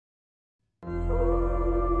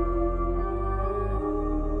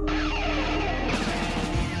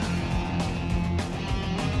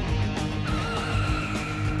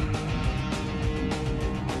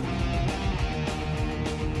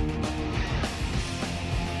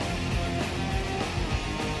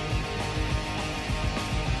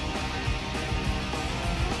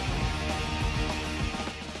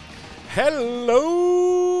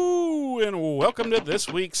Hello and welcome to this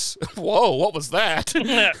week's. Whoa, what was that?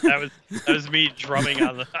 that was me drumming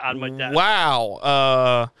on my desk.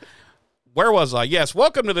 Wow. Where was I? Yes,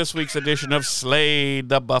 welcome to this week's edition of Slade,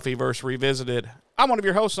 the Buffyverse Revisited. I'm one of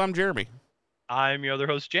your hosts. I'm Jeremy. I'm your other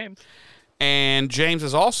host, James. And James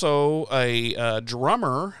is also a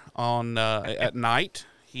drummer on at night.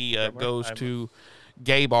 He goes to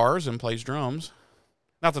gay bars and plays drums.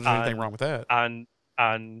 Not that there's anything wrong with that. On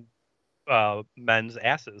men's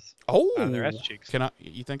asses. Oh, on their ass cheeks.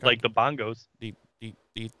 You think the bongos? Do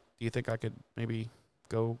you think I could maybe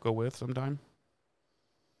go with sometime?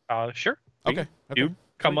 Sure. Okay. You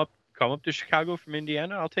come up to Chicago from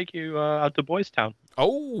Indiana. I'll take you out to Boys Town.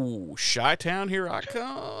 Oh, Chi-Town, here I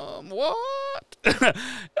come. What?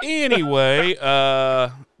 Anyway,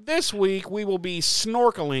 this week we will be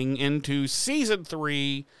snorkeling into Season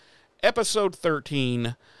 3, Episode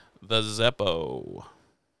 13, The Zeppo.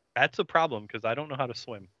 That's a problem, because I don't know how to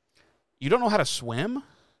swim. You don't know how to swim?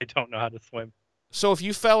 I don't know how to swim. So if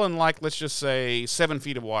you fell in, let's just say, 7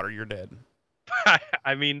 feet of water, you're dead.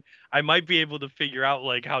 I mean, I might be able to figure out,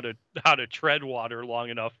 how to tread water long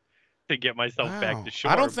enough to get myself back to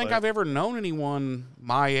shore. I don't think I've ever known anyone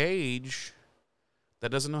my age that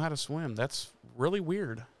doesn't know how to swim. That's really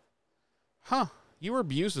weird. Huh. You were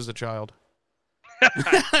abused as a child.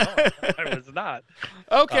 I was not.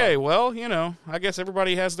 Okay, well, I guess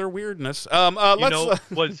everybody has their weirdness.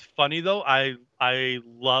 What's funny though? I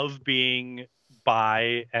love being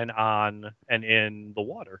by and on and in the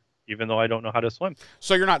water, even though I don't know how to swim.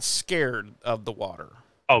 So you're not scared of the water?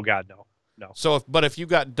 Oh God, no. So if you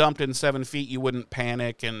got dumped in 7 feet, you wouldn't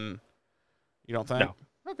panic, and you don't think? No.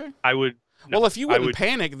 Okay. I would. Well, if you wouldn't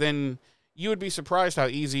panic, then you would be surprised how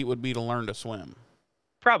easy it would be to learn to swim.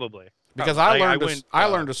 Probably. Because I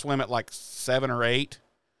learned to swim at 7 or 8,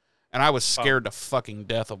 and I was scared to fucking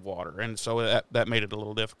death of water, and so that made it a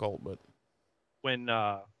little difficult. But when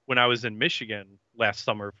I was in Michigan last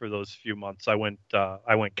summer for those few months, I went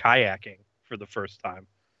kayaking for the first time.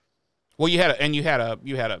 Well, you had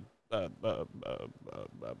a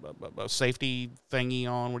safety thingy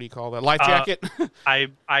on. What do you call that? Life jacket. I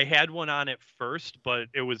had one on at first, but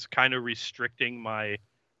it was kind of restricting my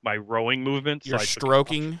rowing movements. You're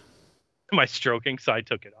stroking. My stroking, so I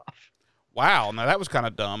took it off. Wow, now that was kind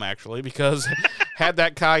of dumb, actually, because had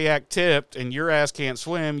that kayak tipped and your ass can't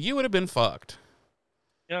swim, you would have been fucked.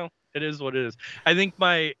 It is what it is. I think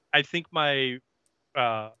my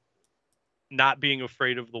not being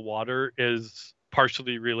afraid of the water is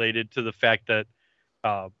partially related to the fact that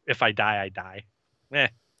if I die, I die.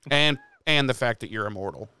 And the fact that you're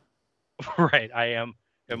immortal. Right, I am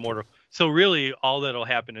immortal. So really, all that'll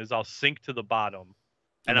happen is I'll sink to the bottom.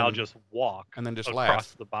 And I'll just walk and then just across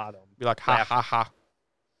laugh. the bottom. Be like, ha, ha, ha.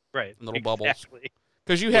 Right. Little bubbles.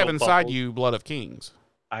 Because you have inside you blood of kings.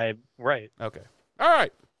 Right. Okay. All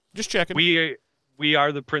right. Just checking. We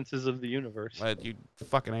are the princes of the universe. You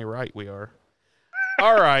fucking ain't right, we are.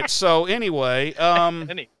 All right. So anyway,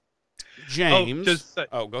 James.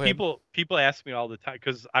 Go ahead. People ask me all the time,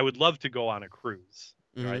 because I would love to go on a cruise,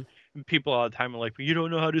 right? And people all the time are like, well, you don't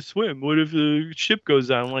know how to swim. What if the ship goes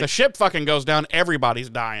down? I'm like, the ship fucking goes down, everybody's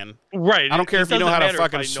dying. Right. I don't care if you know how to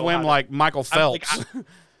fucking swim like Michael Phelps.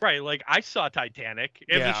 Right. Like, I saw Titanic.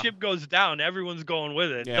 If the ship goes down, everyone's going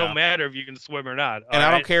with it. Yeah. Don't matter if you can swim or not. And I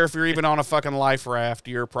don't care if you're even on a fucking life raft,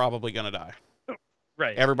 you're probably going to die.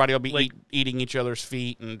 Right. Everybody will be eating each other's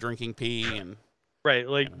feet and drinking pee. And right.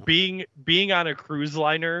 Like, being on a cruise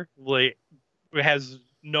liner, has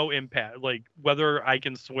no impact. Like, whether I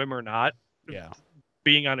can swim or not,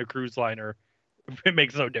 being on a cruise liner, it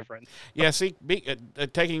makes no difference. Yeah, see,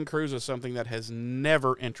 taking a cruise is something that has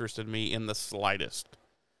never interested me in the slightest.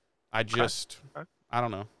 I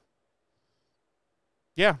don't know.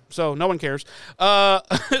 Yeah, so no one cares.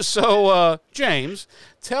 James,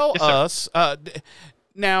 tell us,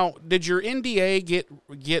 now, did your NDA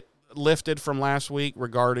get lifted from last week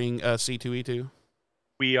regarding C2E2?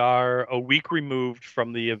 We are a week removed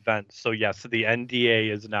from the event, so yes, the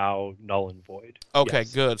NDA is now null and void. Okay,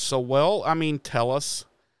 good. So,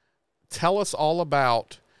 tell us all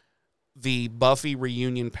about the Buffy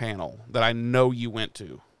reunion panel that I know you went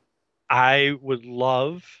to. I would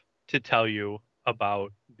love to tell you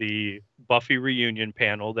about the Buffy reunion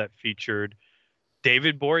panel that featured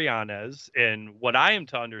David Boreanaz, in what I am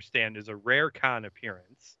to understand is a rare con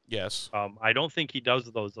appearance. Yes. I don't think he does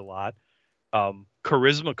those a lot.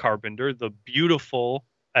 Charisma Carpenter, the beautiful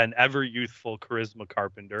and ever youthful Charisma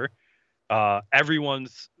Carpenter.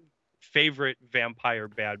 Everyone's favorite vampire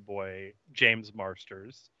bad boy, James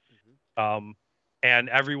Marsters. And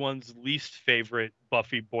everyone's least favorite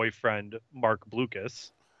Buffy boyfriend, Mark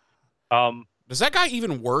Blucas. Does that guy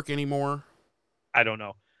even work anymore? I don't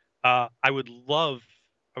know. I would love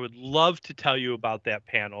to tell you about that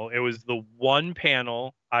panel. It was the one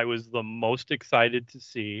panel I was the most excited to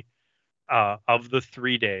see of the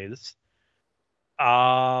 3 days.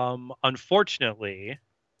 Unfortunately,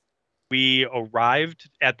 we arrived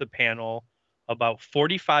at the panel about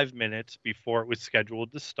 45 minutes before it was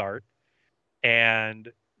scheduled to start,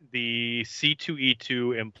 and the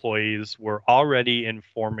C2E2 employees were already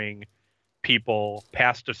informing people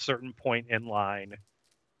past a certain point in line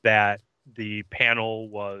that the panel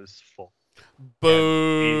was full.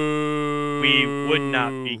 Boo! We would not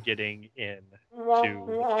be getting in to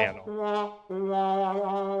the panel.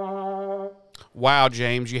 Wow,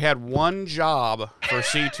 James, you had one job for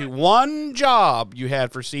C2. One job you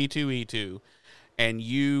had for C2E2, and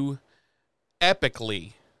you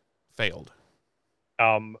epically failed.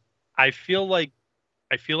 I feel like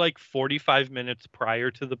 45 minutes prior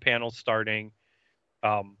to the panel starting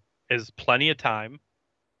is plenty of time.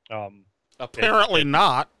 Apparently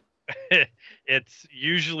not. It's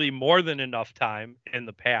usually more than enough time in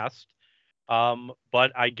the past.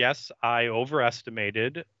 But I guess I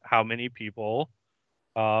overestimated how many people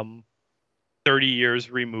 30 years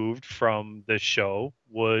removed from this show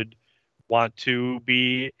would want to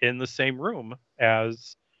be in the same room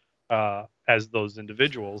as those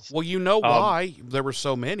individuals. Well, you know why there were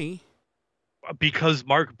so many. Because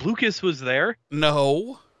Mark Blucas was there.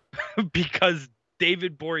 No. Because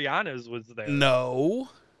David Boreanaz was there. No.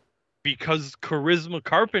 Because Charisma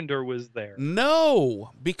Carpenter was there.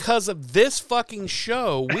 No. Because of this fucking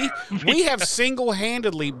show. We have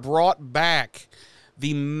single-handedly brought back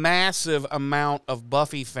the massive amount of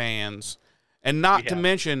Buffy fans, and not to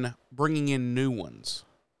mention bringing in new ones.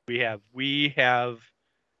 We have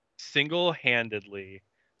single-handedly,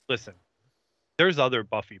 listen, there's other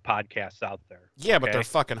Buffy podcasts out there. Yeah, but they're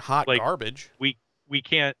fucking hot garbage. We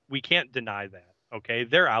can't deny that. Okay,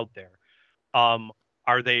 they're out there.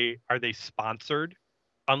 Are they sponsored?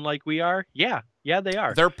 Unlike we are? Yeah, they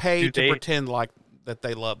are. They're paid to pretend like that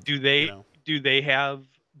they love. Do they have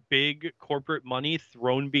big corporate money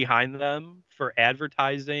thrown behind them for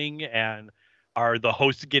advertising, and are the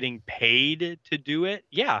hosts getting paid to do it?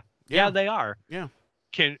 Yeah, they are. Yeah.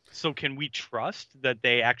 Can we trust that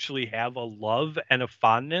they actually have a love and a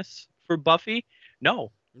fondness for Buffy?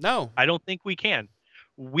 No, I don't think we can.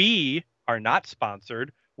 We are not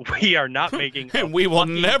sponsored. We are not making and we will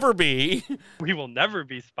never be. We will never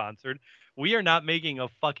be sponsored. We are not making a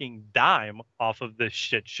fucking dime off of this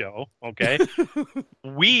shit show, okay?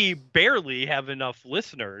 We barely have enough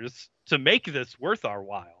listeners to make this worth our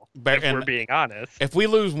while, if we're being honest. If we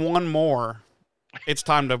lose one more, it's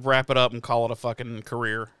time to wrap it up and call it a fucking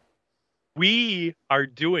career. We are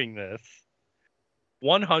doing this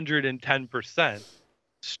 110%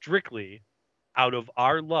 strictly out of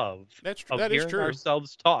our love of hearing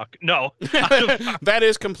ourselves talk. No. That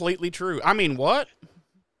is completely true. I mean, what?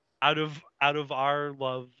 Out of our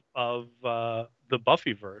love of the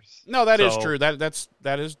Buffyverse. No, that is true.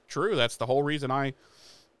 That is true. That's the whole reason I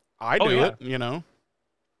do it, you know.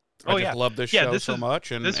 I just love this show so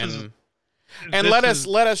much, and let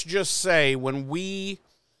us just say when we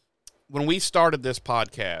started this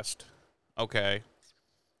podcast, okay,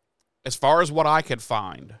 as far as what I could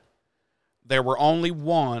find, there was only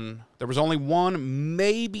one,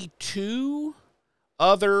 maybe two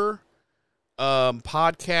other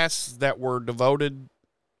podcasts that were devoted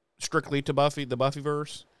strictly to Buffy, the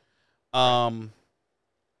Buffyverse.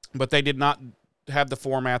 But they did not have the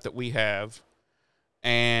format that we have.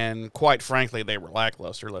 And quite frankly, they were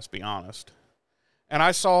lackluster, let's be honest. And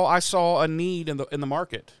I saw a need in the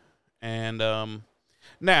market. And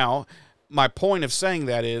now my point of saying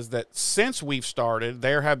that is that since we've started,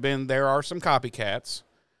 there are some copycats,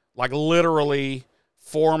 like literally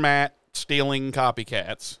format stealing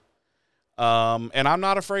copycats. And I'm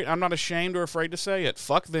not ashamed or afraid to say it.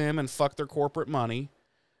 Fuck them and fuck their corporate money.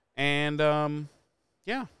 And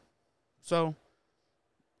yeah. So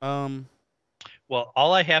well,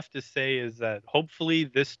 all I have to say is that hopefully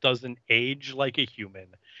this doesn't age like a human.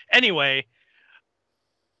 Anyway,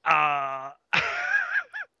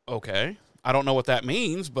 okay. I don't know what that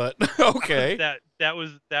means, but okay. that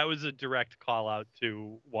was a direct call out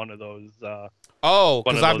to one of those.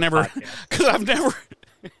 Because I've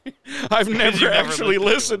never actually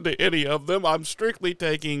listened to any of them. I'm strictly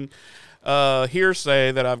taking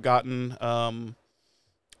hearsay that I've gotten.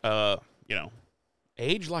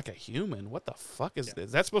 Age like a human. What the fuck is this?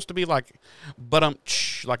 Is that supposed to be like, is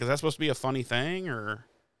that supposed to be a funny thing or?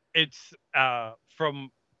 It's from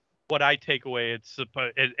what I take away, it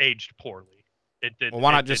aged poorly. It did. Well,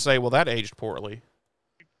 why not just say, well, that aged poorly?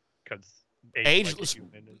 Because aged like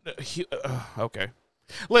a human. Okay.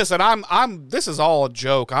 Listen, this is all a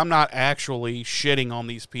joke. I'm not actually shitting on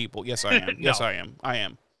these people. Yes, I am. No. Yes, I am. I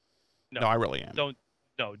am. No, I really am. Don't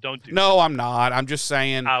do. No, I'm not. I'm just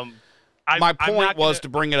saying. My point was to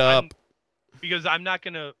bring it up because I'm not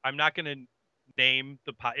gonna name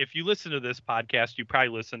the if you listen to this podcast, you probably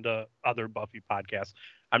listen to other Buffy podcasts.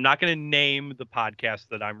 I'm not gonna name the podcast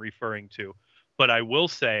that I'm referring to, but I will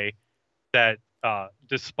say that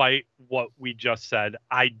despite what we just said,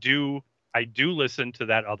 I do listen to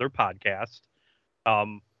that other podcast.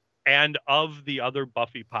 And of the other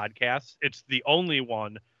Buffy podcasts, it's the only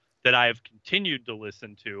one that I have continued to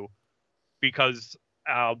listen to because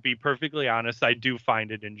I'll be perfectly honest, I do find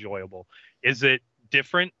it enjoyable. Is it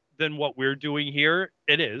different than what we're doing here?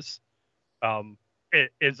 It is.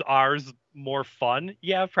 Is ours more fun?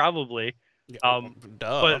 Yeah, probably.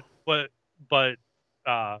 Duh. But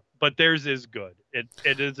theirs is good.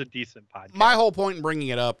 It is a decent podcast. My whole point in bringing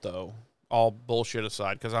it up, though, all bullshit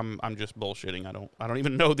aside, because I'm just bullshitting. I don't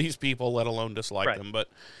even know these people, let alone dislike them. But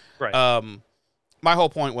my whole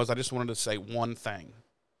point was I just wanted to say one thing.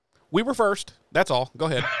 We were first. That's all. Go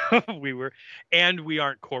ahead. We were, and we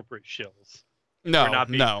aren't corporate shills. No.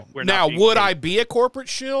 Now, would I be a corporate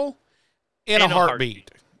shill? In a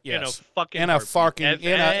heartbeat. Yes. In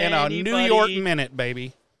a New York minute,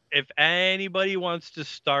 baby. If anybody wants to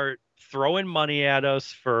start throwing money at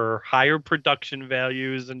us for higher production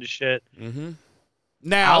values and shit. Mm-hmm.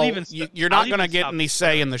 Now, you're not going to get any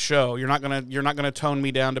say in the show. You're not going to tone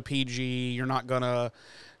me down to PG. You're not going to.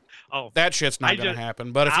 Oh, that shit's not going to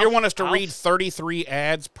happen. But if you want us to read 33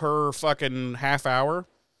 ads per fucking half hour,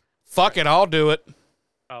 fuck it, I'll do it.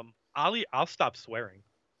 I'll stop swearing.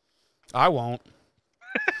 I won't.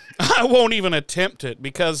 I won't even attempt it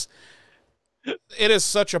because it is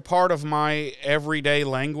such a part of my everyday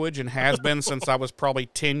language and has been since I was probably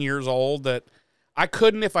 10 years old that I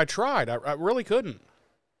couldn't if I tried. I really couldn't.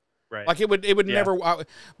 Right. Like it would never.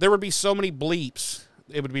 There would be so many bleeps.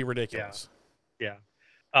 It would be ridiculous. Yeah.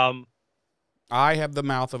 I have the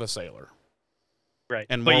mouth of a sailor. Right.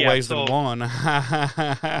 In more ways than one.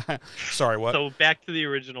 Sorry, what? So back to the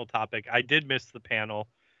original topic. I did miss the panel.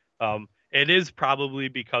 It is probably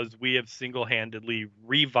because we have single-handedly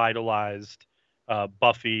revitalized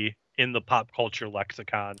Buffy in the pop culture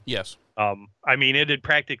lexicon. Yes. I mean, it had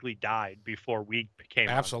practically died before we came.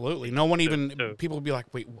 Absolutely. No one people would be like,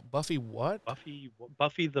 wait, Buffy what? Buffy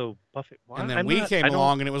the Buffy what? And then we came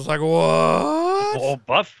along and it was like, what? Oh,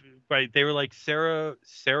 Buffy. Right. They were like Sarah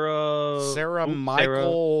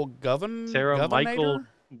Michael Governor.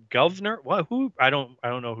 What? Who? I don't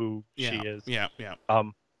know who she is. Yeah.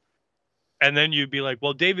 And then you'd be like,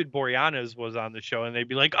 well, David Boreanaz was on the show, and they'd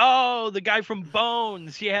be like, oh, the guy from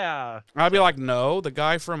Bones, yeah. I'd be like, no, the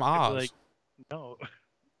guy from Oz. Like, no.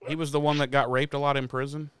 He was the one that got raped a lot in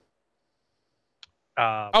prison?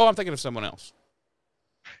 I'm thinking of someone else.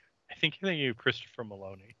 I think you're thinking of Christopher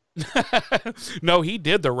Maloney. No, he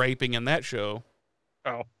did the raping in that show.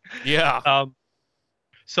 Oh. Yeah.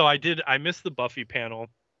 So I missed the Buffy panel.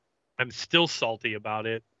 I'm still salty about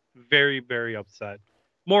it. Very, very upset.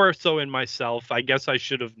 More so in myself. I guess I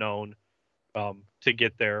should have known to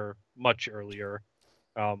get there much earlier.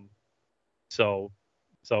 So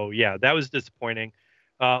yeah, that was disappointing.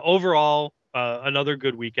 Overall, another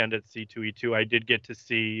good weekend at C2E2. I did get to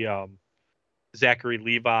see Zachary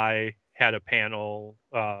Levi had a panel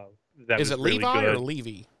that is was it really Levi good. Or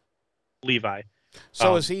Levy? Levi.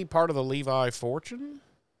 So is he part of the Levi fortune?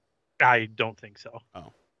 I don't think so.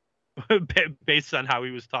 Oh. Based on how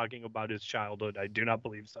he was talking about his childhood, I do not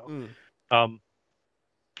believe so. Tinoch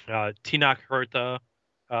Herta,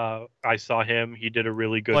 I saw him. He did a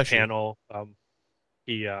really good panel.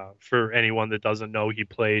 He, for anyone that doesn't know, he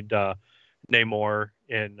played Namor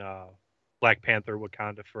in Black Panther: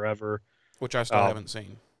 Wakanda Forever, which I still haven't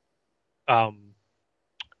seen.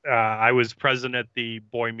 I was present at the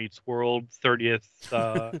Boy Meets World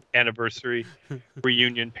 30th anniversary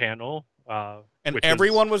reunion panel. And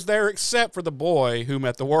everyone was there except for the boy who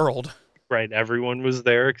met the world. Right. Everyone was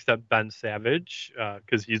there except Ben Savage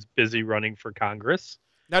because he's busy running for Congress.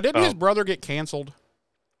 Now, didn't his brother get canceled?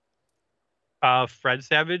 Fred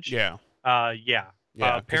Savage. Yeah. Yeah. Yeah,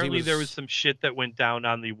 because he Apparently there was was. some shit that went down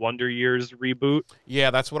on the Wonder Years reboot. Yeah,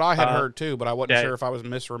 that's what I had heard too, but I wasn't That sure if I was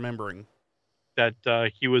misremembering.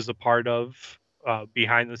 he was a part of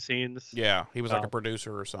behind the scenes. Yeah, he was like a Uh,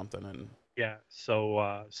 producer or something, and yeah.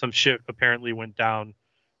 So some shit apparently went down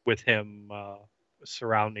with him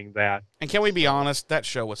surrounding that. can we be So, honest? That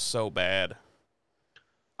show was so bad.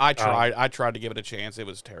 I tried to give it a chance. It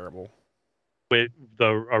was terrible. with the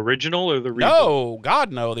original or the reboot? No,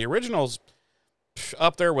 God no. The original's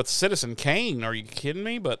up there with Citizen Kane. Are you kidding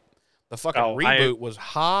me? But the fucking reboot was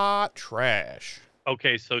hot trash.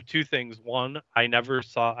 Okay, so two things. One, I never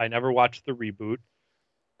watched the reboot.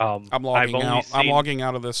 I'm logging out. I'm logging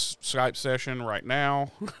out of this Skype session right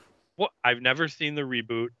now. Well, I've never seen the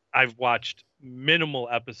reboot. I've watched minimal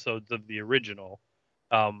episodes of the original.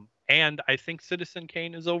 And I think Citizen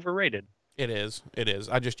Kane is overrated. It is. It is.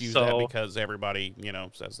 I just use that because everybody,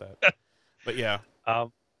 says that. But yeah.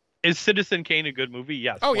 Is Citizen Kane a good movie?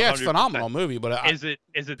 Yes. Oh, yeah, it's a phenomenal movie. But is it?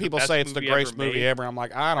 People say it's the greatest movie ever. I'm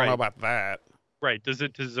like, I don't know about that. Right. Does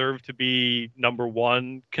it deserve to be number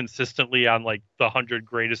one consistently on like the 100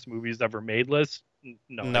 greatest movies ever made list?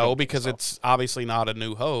 No, because it's obviously not A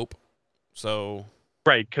New Hope. So.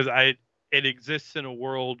 Right, because it exists in a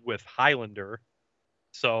world with Highlander,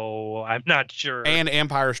 so I'm not sure. And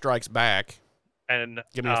Empire Strikes Back. And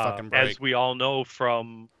give me a fucking break. As we all know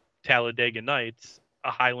from Talladega Nights, a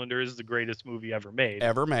Highlander is the greatest movie ever made.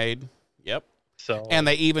 Ever made. Yep. So. And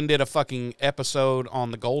they even did a fucking episode on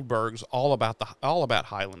the Goldbergs all about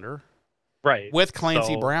Highlander. Right. With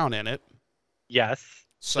Clancy Brown in it. Yes.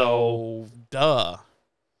 So duh.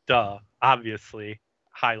 Obviously,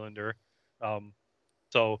 Highlander.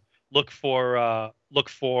 So look for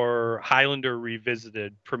Highlander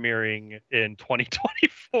Revisited premiering in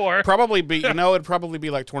 2024. Probably be it'd probably be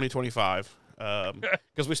like 2025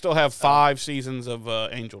 because we still have 5 seasons of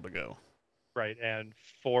Angel to go. Right, and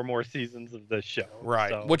 4 more seasons of this show. Right,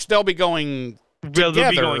 so. which they'll be going together,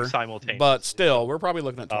 they'll be going simultaneously. But still, we're probably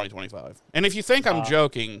looking at 2025. And if you think I'm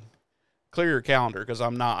joking, clear your calendar because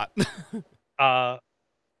I'm not.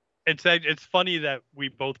 It's funny that we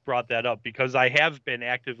both brought that up because I have been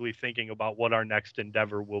actively thinking about what our next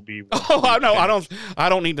endeavor will be. Oh, no, I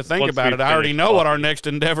don't need to think about it. I already know what our next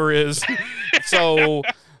endeavor is. So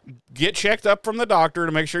get checked up from the doctor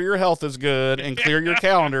to make sure your health is good and clear your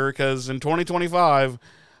calendar because in 2025,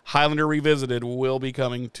 Highlander Revisited will be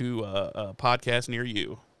coming to a podcast near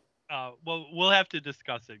you. Well, we'll have to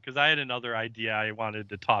discuss it because I had another idea I wanted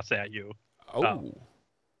to toss at you. Oh.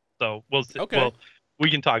 So we'll see. Okay. Well, we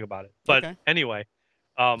can talk about it. But anyway.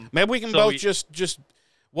 Maybe we can both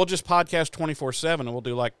we'll just podcast 24/7 and we'll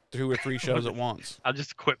do like 2 or 3 shows at once. I'll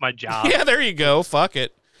just quit my job. Yeah, there you go. Fuck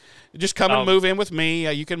it. Just come and move in with me.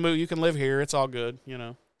 You can move. You can live here. It's all good.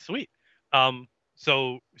 Sweet.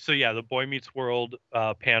 So yeah, the Boy Meets World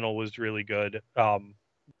panel was really good. The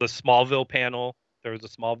Smallville panel. There was a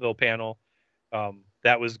Smallville panel.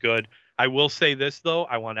 That was good. I will say this though.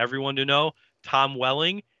 I want everyone to know Tom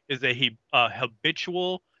Welling is a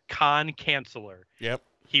habitual con canceller. Yep.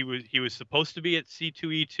 He was supposed to be at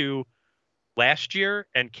C2E2 last year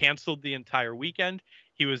and canceled the entire weekend.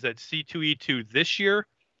 He was at C2E2 this year,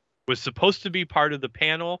 was supposed to be part of the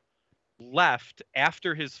panel, left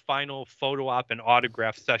after his final photo op and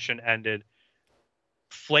autograph session ended,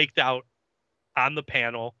 flaked out on the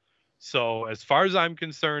panel. So as far as I'm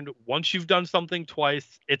concerned, once you've done something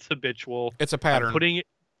twice, it's habitual. It's a pattern.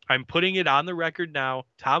 I'm putting it on the record now.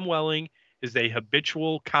 Tom Welling is a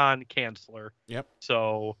habitual con canceller. Yep.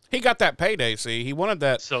 So he got that payday. See, he wanted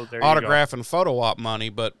that autograph and photo op money,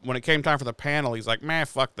 but when it came time for the panel, he's like, "Man,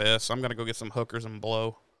 fuck this! I'm gonna go get some hookers and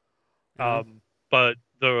blow." But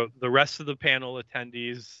the rest of the panel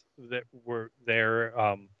attendees that were there,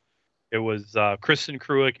 it was Kristen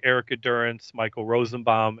Kruick, Erica Durance, Michael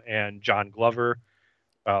Rosenbaum, and John Glover.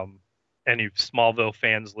 Any Smallville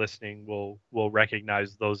fans listening will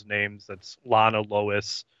recognize those names. That's Lana,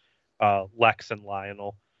 Lois, Lex, and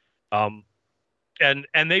Lionel. And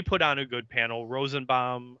they put on a good panel.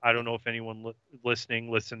 Rosenbaum, I don't know if anyone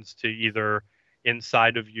listening listens to either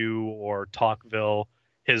Inside of You or Talkville,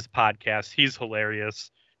 his podcast. He's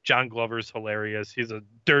hilarious. John Glover's hilarious. He's a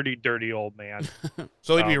dirty, dirty old man.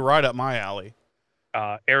 So he'd be right up my alley.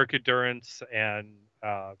 Erica Durance and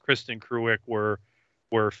Kristen Kruick were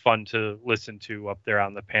fun to listen to up there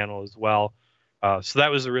on the panel as well. So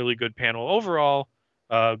that was a really good panel. Overall,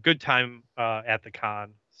 good time at the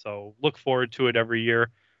con. So look forward to it every year.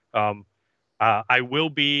 I will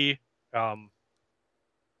be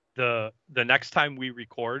the next time we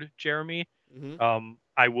record, Jeremy. Mm-hmm.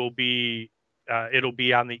 I will be it'll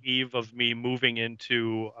be on the eve of me moving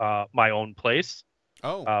into my own place,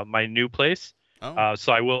 Oh. my new place. Oh.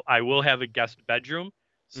 So I will have a guest bedroom.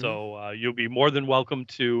 So you'll be more than welcome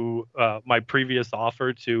to my previous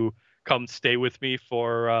offer to come stay with me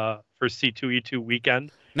for C2E2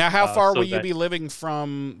 weekend. Now, how far so will you that be living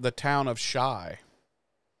from the town of Chi?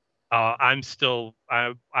 I'm still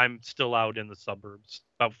out in the suburbs,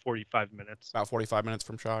 about 45 minutes. About 45 minutes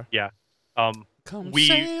from Chi. Yeah. Um, Come we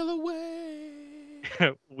sail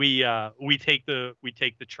away. we take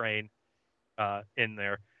the train in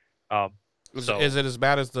there. Um, Is it as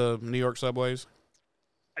bad as the New York subways?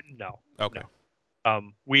 no, Okay.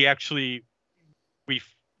 no. We actually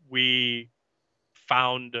we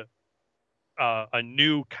found a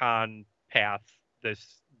new con path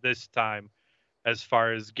this time as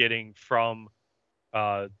far as getting from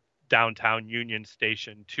uh, downtown Union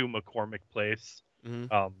Station to McCormick Place.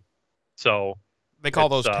 Mm-hmm. So They call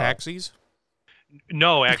it's those taxis?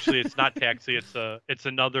 no, actually, it's not taxi. It's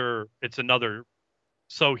another.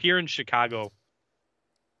 So here in Chicago,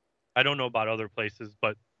 I don't know about other places,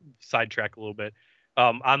 but sidetrack a little bit.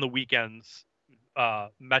 On the weekends,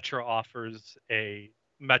 Metro offers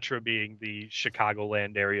Metro being the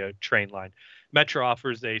Chicagoland area train line. Metro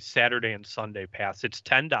offers a Saturday and Sunday pass. It's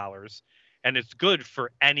 $10, and it's good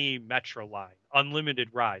for any Metro line, unlimited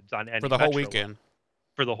rides on any For the whole Metro weekend. line,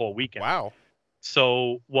 for the whole weekend. Wow.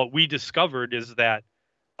 So what we discovered is that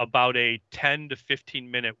about a 10 to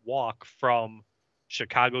 15-minute walk from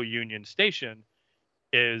Chicago Union Station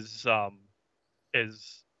is a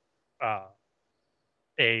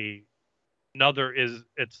another is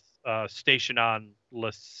it's a station on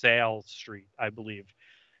LaSalle Street, I believe,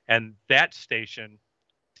 and that station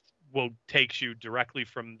will takes you directly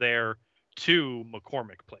from there to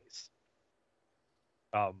McCormick Place.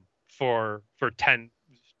 For $10.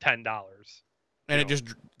 And it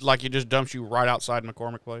just dumps you right outside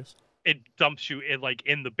McCormick Place? It dumps you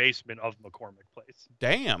in the basement of McCormick Place.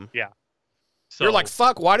 Damn. Yeah. So you're like,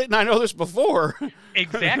 fuck, why didn't I know this before?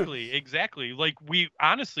 exactly. Like we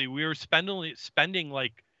were spending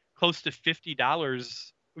like close to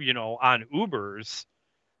 $50, on Ubers,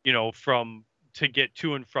 from to get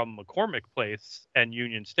to and from McCormick Place and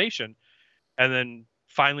Union Station. And then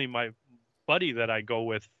finally my buddy that I go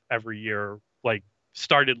with every year like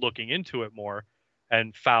started looking into it more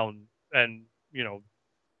and found and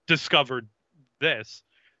discovered this.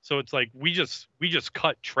 So it's like we just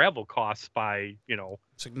cut travel costs by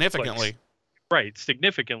significantly. Right,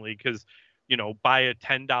 significantly, because buy a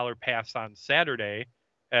 $10 pass on Saturday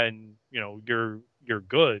and you're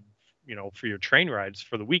good for your train rides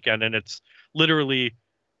for the weekend, and it's literally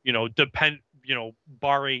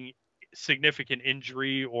barring significant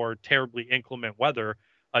injury or terribly inclement weather,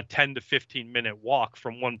 a 10 to 15-minute walk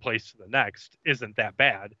from one place to the next isn't that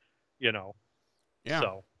bad. Yeah.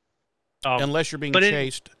 So unless you're being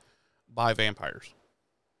chased by vampires.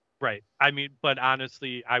 Right. I mean, but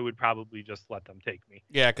honestly, I would probably just let them take me.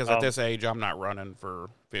 Yeah, because at this age, I'm not running for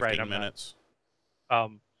 15 minutes.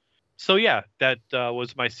 So yeah, that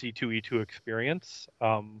was my C2E2 experience.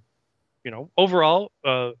 Overall,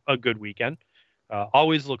 a good weekend.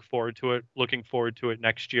 Always looking forward to it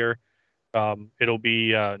next year. It'll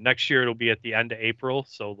be next year. It'll be at the end of April,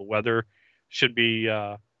 so the weather should be.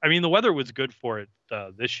 The weather was good for it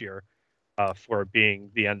this year. For it being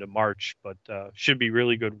the end of March, but should be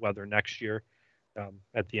really good weather next year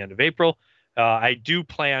at the end of April. I do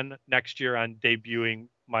plan next year on debuting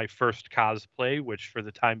my first cosplay, which for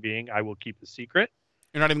the time being I will keep a secret.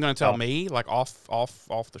 You're not even going to tell me, like off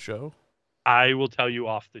the show? I will tell you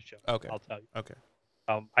off the show. Okay. I'll tell you. Okay.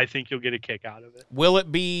 I think you'll get a kick out of it. Will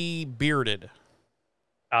it be bearded?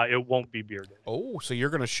 It won't be bearded. Oh, so you're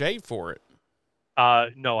going to shave for it?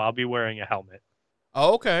 No, I'll be wearing a helmet.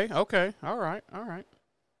 Oh, okay. All right.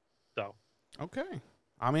 So. Okay.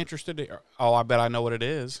 I'm interested. Oh, I bet I know what it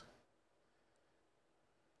is.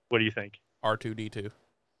 What do you think? R2-D2.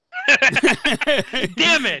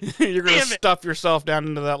 Damn it! You're going to stuff yourself down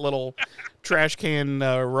into that little trash can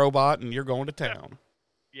robot, and you're going to town.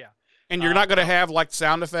 Yeah. And you're not going to have, like,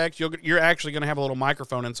 sound effects. You're actually going to have a little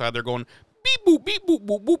microphone inside there going, beep, boop, beep, boop,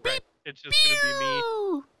 boop, boop, beep. It's just going to be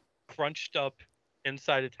me crunched up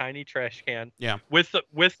inside a tiny trash can. Yeah. With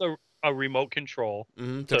a remote control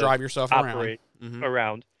to drive yourself operate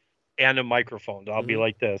around, and a microphone. I'll be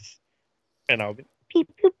like this, and I'll be.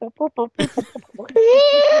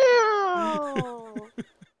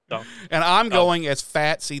 So, and I'm going as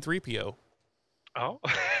fat C3PO. Oh.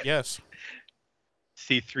 Yes.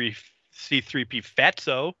 C3P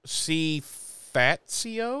Fatso. C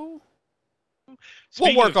Fatcio?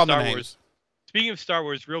 We'll work on the names. speaking of Star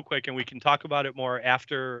Wars, real quick, and we can talk about it more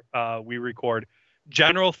after we record.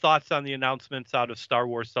 General thoughts on the announcements out of Star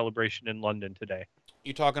Wars Celebration in London today?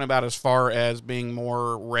 You talking about as far as being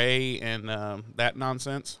more Rey and that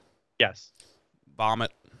nonsense? Yes.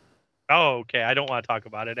 Vomit. Oh, okay. I don't want to talk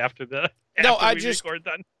about it after record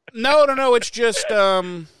then. No. It's just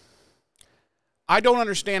I don't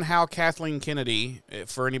understand how Kathleen Kennedy,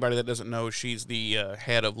 for anybody that doesn't know, she's the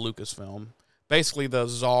head of Lucasfilm, basically the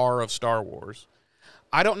czar of Star Wars.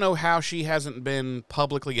 I don't know how she hasn't been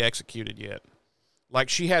publicly executed yet. Like,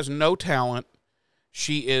 she has no talent.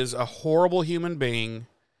 She is a horrible human being,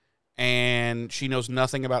 and she knows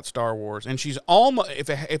nothing about Star Wars. And she's almost, if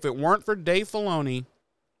it weren't for Dave Filoni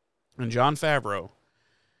and Jon Favreau,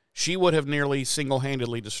 she would have nearly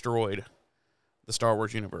single-handedly destroyed the Star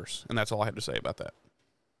Wars universe. And that's all I have to say about that.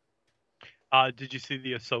 Did you see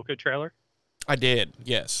the Ahsoka trailer? I did.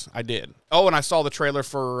 Yes, I did. Oh, and I saw the trailer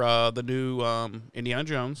for the new Indiana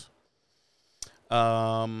Jones.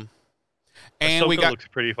 And Ahsoka looks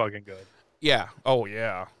pretty fucking good. Yeah. Oh,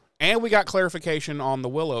 yeah. And we got clarification on the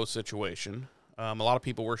Willow situation. A lot of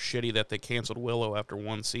people were shitty that they canceled Willow after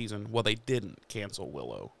one season. Well, they didn't cancel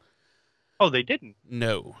Willow. Oh, they didn't?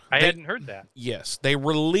 No. I hadn't heard that. Yes. They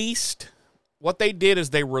released... What they did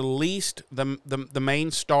is they released the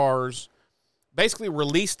main stars, basically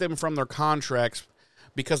released them from their contracts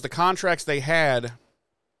because the contracts they had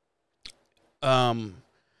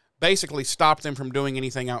basically stopped them from doing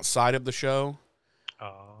anything outside of the show.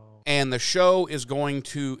 Oh. And the show is going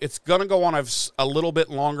to go on a little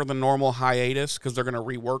bit longer than normal hiatus because they're going to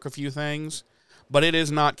rework a few things. But it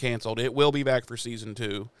is not canceled. It will be back for season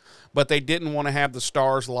 2. But they didn't want to have the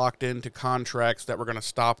stars locked into contracts that were going to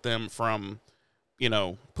stop them from,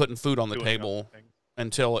 putting food on the table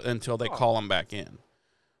until they call them back in.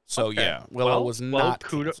 So, okay. Yeah, Willow was not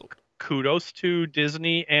canceled. Kudos to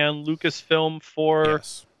Disney and Lucasfilm for...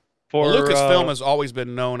 Yes. Lucasfilm has always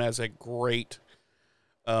been known as a great,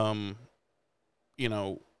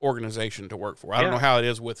 organization to work for. I don't know how it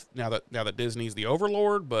is with now that Disney's the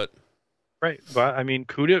overlord, but... Right, but I mean,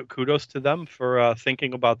 kudos to them for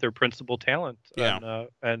thinking about their principal talent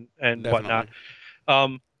and whatnot.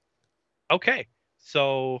 Okay,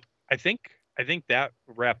 so I think that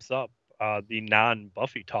wraps up the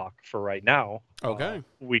non-Buffy talk for right now. Okay,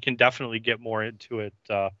 we can definitely get more into it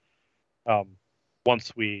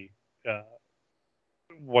once we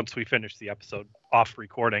finish the episode off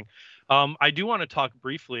recording. I do want to talk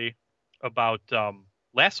briefly about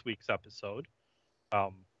last week's episode.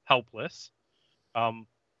 Helpless.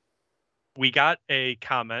 We got a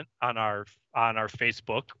comment on our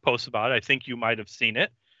Facebook post about it. I think you might have seen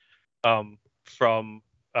it from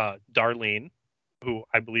Darlene, who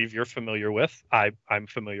I believe you're familiar with. I'm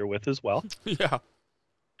familiar with as well. Yeah.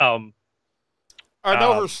 I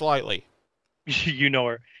know her slightly. You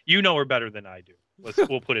know her better than I do.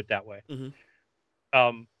 We'll put it that way.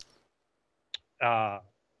 Mm-hmm.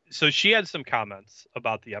 So she had some comments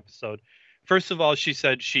about the episode. First of all, she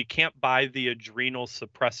said she can't buy the adrenal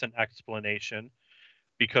suppressant explanation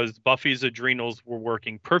because Buffy's adrenals were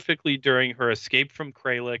working perfectly during her escape from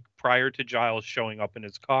Kralik prior to Giles showing up in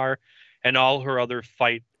his car and all her other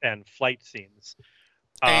fight and flight scenes.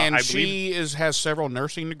 And she has several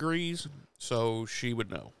nursing degrees, so she would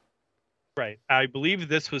know. Right. I believe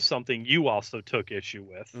this was something you also took issue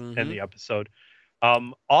with in the episode.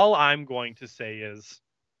 All I'm going to say is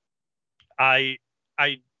I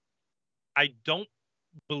don't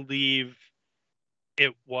believe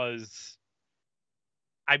it was...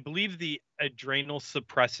 I believe the adrenal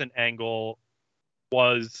suppressant angle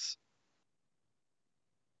was...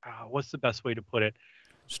 what's the best way to put it?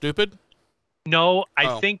 Stupid? No,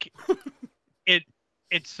 I think it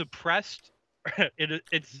suppressed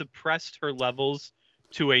it suppressed her levels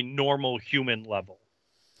to a normal human level.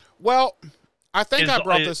 Well, I think I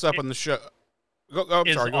brought this up on the show. Go ahead.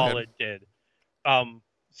 It did.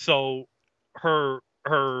 So her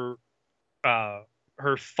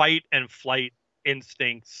fight and flight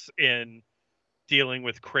instincts in dealing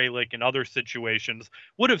with Kralik and other situations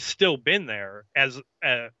would have still been there, as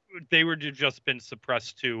they would have just been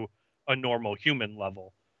suppressed to a normal human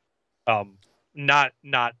level. Not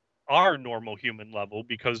our normal human level,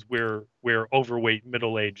 because we're overweight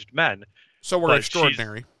middle-aged men. So we're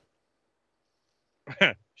extraordinary.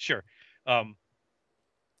 Sure.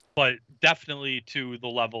 But definitely to the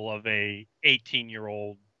level of a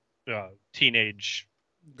 18-year-old teenage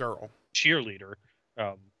girl cheerleader.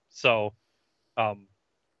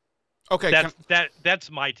 Okay,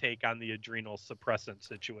 that's my take on the adrenal suppressant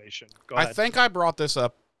situation. Go ahead. I think I brought this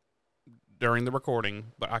up during the recording,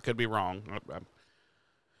 but I could be wrong.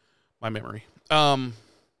 My memory.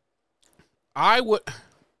 I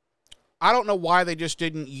don't know why they just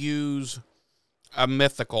didn't use a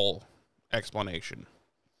mythical explanation,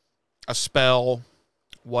 a spell,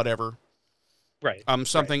 whatever. Right.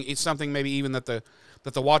 Something. It's something maybe even that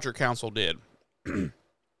the Watcher Council did.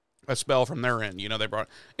 A spell from their end. They brought.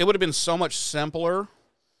 It would have been so much simpler.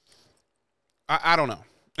 I don't know,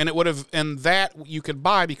 and it would have, and that you could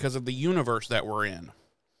buy because of the universe that we're in.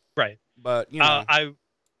 Right. But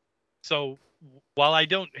So while I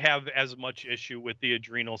don't have as much issue with the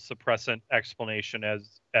adrenal suppressant explanation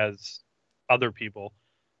as other people,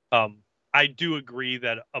 I do agree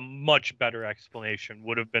that a much better explanation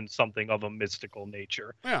would have been something of a mystical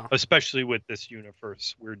nature, especially with this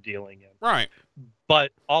universe we're dealing in. Right.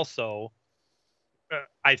 But also,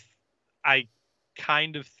 I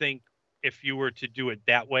kind of think if you were to do it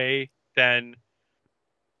that way, then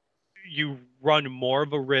you run more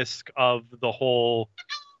of a risk of the whole,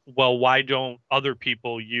 well, why don't other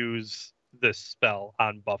people use this spell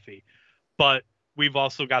on Buffy? But we've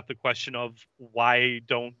also got the question of why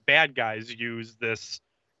don't bad guys use this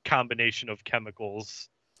combination of chemicals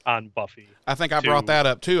on Buffy? I think I brought that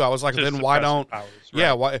up too. I was like, then why don't? Powers, right?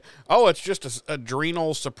 Yeah, why? Oh, it's just an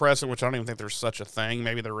adrenal suppressant, which I don't even think there's such a thing.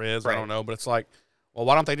 Maybe there is. Right. I don't know, but it's like, well,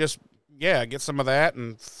 why don't they just get some of that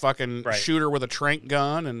and fucking shoot her with a tranq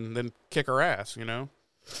gun and then kick her ass?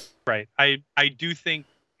 Right. I do think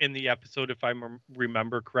in the episode, if I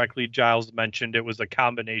remember correctly, Giles mentioned it was a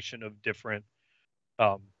combination of different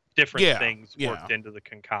things worked into the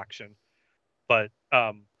concoction. But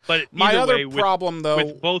my other way, problem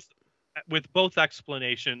though, with both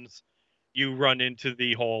explanations, you run into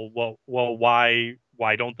the whole well why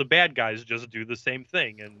don't the bad guys just do the same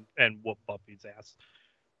thing and whoop Buffy's ass?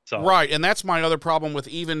 So right, and that's my other problem with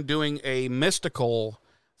even doing a mystical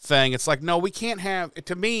thing. It's like, no, we can't have.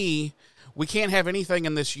 To me, we can't have anything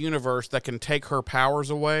in this universe that can take her powers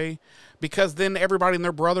away, because then everybody and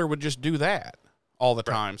their brother would just do that all the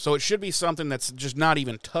time. So it should be something that's just not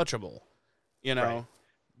even touchable, Right.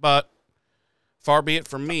 But far be it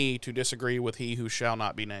from me to disagree with he who shall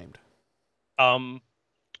not be named.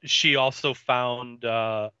 She also found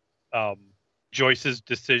Joyce's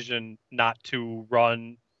decision not to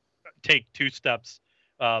take 2 steps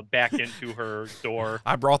back into her door.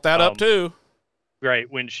 I brought that up too. Right,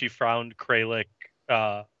 when she found Kralik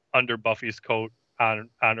under Buffy's coat on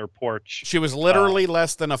her porch. She was literally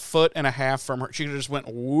less than a foot and a half from her. She just went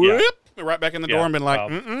whoop right back in the door and been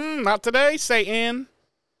like, not today, Satan.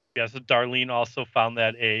 Yes, Darlene also found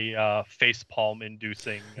that a facepalm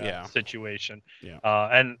inducing situation. Yeah.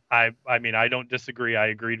 And I mean, I don't disagree. I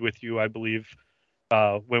agreed with you, I believe,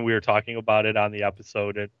 when we were talking about it on the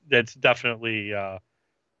episode. It's definitely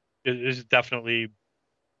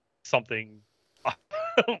something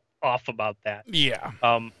off about that. Yeah.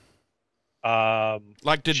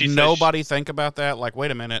 Like, did nobody think about that? Like,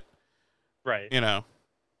 wait a minute. Right.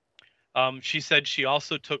 She said she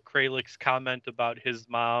also took Kralik's comment about his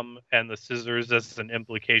mom and the scissors as an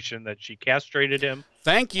implication that she castrated him.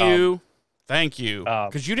 Thank you.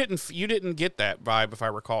 Because you didn't get that vibe, if I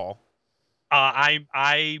recall.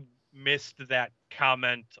 I missed that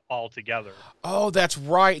comment altogether. Oh, that's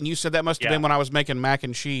right. And you said that must have been when I was making mac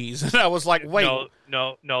and cheese. And I was like, wait.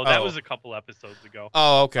 No, that was a couple episodes ago.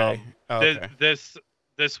 Oh, okay.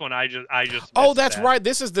 This one I just oh, that's that. Right.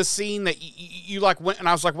 This is the scene that you like went, and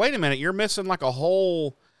I was like, wait a minute, you're missing like a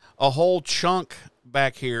whole chunk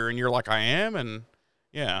back here, and you're like, I am, and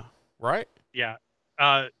right? Yeah.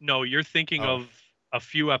 No, you're thinking of a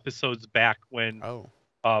few episodes back when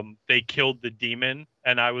they killed the demon,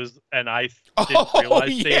 and I didn't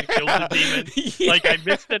realize they had killed the demon. Like, I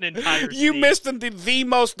missed an entire You scene. missed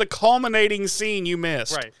the culminating scene you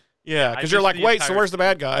missed. Right. Yeah, because you're like, wait, so where's the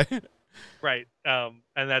bad guy? Right.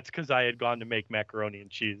 And that's because I had gone to make macaroni and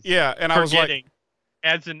cheese. Yeah, and I was like,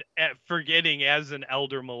 forgetting as an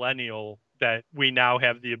elder millennial that we now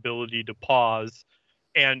have the ability to pause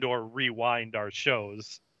and or rewind our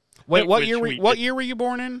shows. Wait, what year were you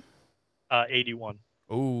born in? 81.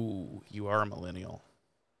 Ooh, you are a millennial.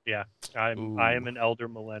 Yeah, I am an elder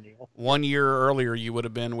millennial. 1 year earlier, you would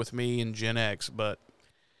have been with me in Gen X, but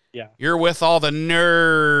you're with all the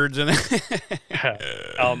nerds.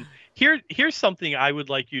 And Here's something I would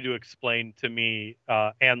like you to explain to me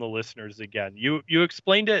and the listeners again. You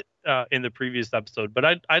explained it in the previous episode, but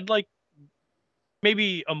I'd like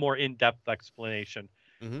maybe a more in-depth explanation.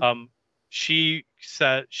 Mm-hmm. She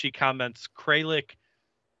comments Kralik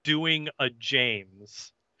doing a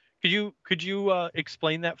James. Could you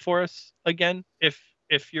explain that for us again, if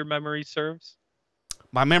your memory serves?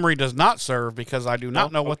 My memory does not serve because I do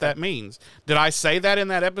not know what that means. Did I say that in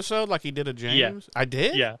that episode, like he did a James? Yeah. I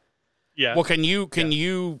did? Yeah. Yeah. Well, can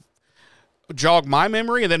you jog my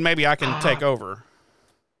memory, and then maybe I can take over.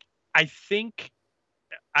 I think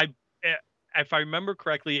if I remember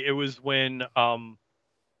correctly, it was when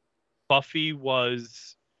Buffy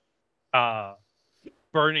was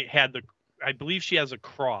burning I believe she has a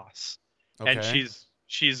cross, and Okay.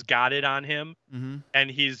 she's got it on him, Mm-hmm.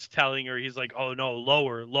 and he's telling her, he's like, oh no,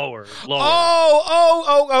 lower.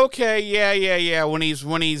 Okay, yeah. When he's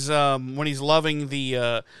loving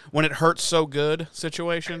the when it hurts so good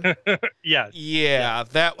situation. Yes. Yeah,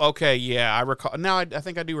 that okay. Yeah, I recall. Now I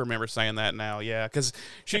think I do remember saying that now. Yeah, because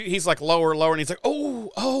he's like lower, and he's like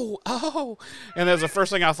oh, and that's the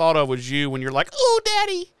first thing I thought of was you when you're like, oh,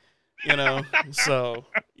 daddy, So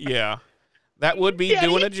yeah, that would be Daddy.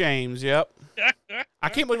 doing a James. Yep. I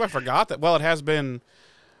can't believe I forgot that. Well, it has been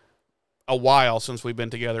a while since we've been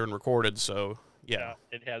together and recorded, so yeah.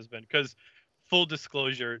 It has been. Because full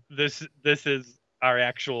disclosure, this is our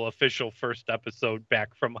actual official first episode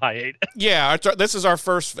back from hiatus. Yeah, this is our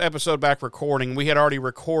first episode back recording. We had already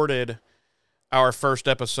recorded our first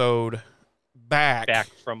episode back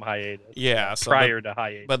from hiatus. Yeah, prior to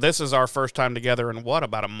hiatus. But this is our first time together in what,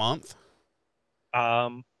 about a month?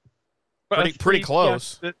 Pretty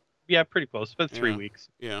close. Yeah, pretty close. But 3 weeks.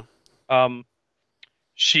 Yeah.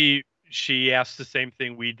 She asked the same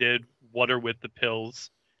thing we did. What are with the pills?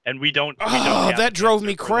 And we don't. That drove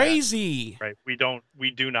me crazy. Right. We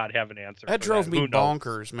do not have an answer. That drove me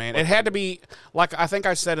bonkers, man. It had to be, like I think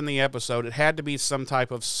I said in the episode, it had to be some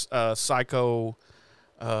type of psycho,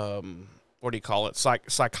 what do you call it?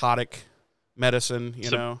 Psychotic medicine, you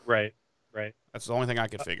know? Right. That's the only thing I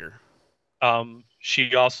could figure.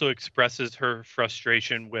 She also expresses her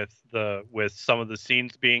frustration with some of the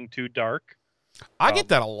scenes being too dark. I get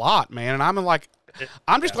that a lot, man, and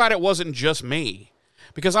I'm just glad it wasn't just me.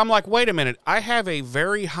 Because I'm like, wait a minute, I have a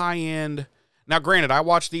very high-end... Now, granted, I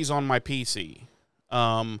watch these on my PC,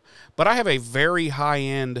 but I have a very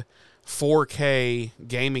high-end 4K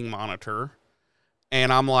gaming monitor,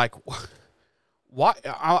 and I'm like, what?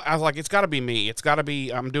 I was like, it's got to be me. It's got to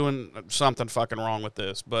be, I'm doing something fucking wrong with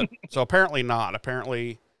this. But, so apparently not.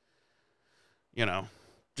 Apparently,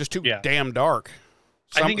 just too damn dark.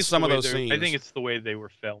 I think it's some of those scenes. I think it's the way they were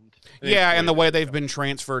filmed. Yeah, and the way they've been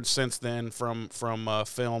transferred since then from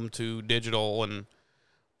film to digital and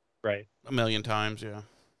right a million times. Yeah.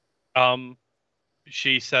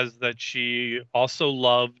 She says that she also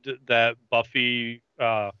loved that Buffy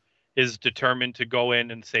is determined to go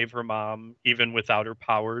in and save her mom even without her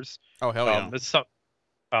powers. Oh hell yeah!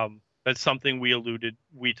 That's something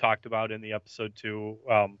we talked about in the episode too.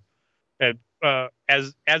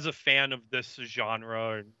 As a fan of this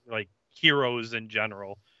genre and like heroes in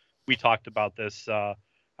general, we talked about this.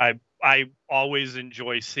 I always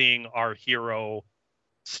enjoy seeing our hero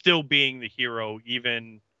still being the hero,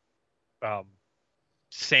 even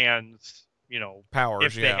sans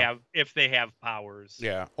powers. If they have powers,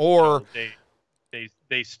 or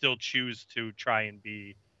they still choose to try and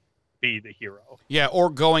be the hero. Yeah,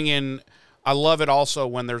 or going in. I love it also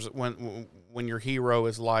when when your hero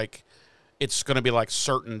is like, it's going to be like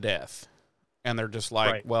certain death, and they're just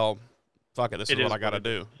like, well, fuck it, this is what I got to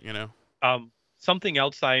do, Something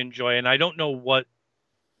else I enjoy, and I don't know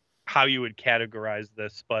how you would categorize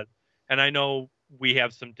this, and I know we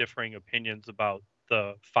have some differing opinions about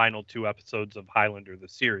the final 2 episodes of Highlander, the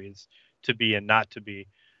series, to be and not to be,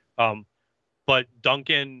 but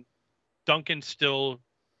Duncan still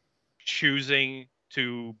choosing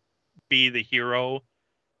to be the hero,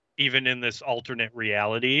 even in this alternate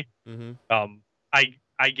reality. Mm-hmm.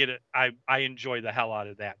 I get it. I enjoy the hell out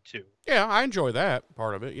of that too. Yeah, I enjoy that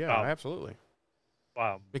part of it. Yeah, absolutely.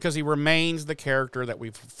 Because he remains the character that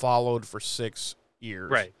we've followed for 6 years.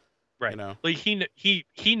 Right. Like he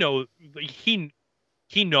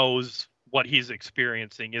knows what he's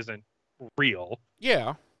experiencing isn't real.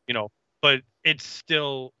 Yeah. But it's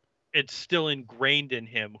still ingrained in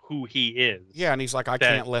him who he is. Yeah, and he's like, I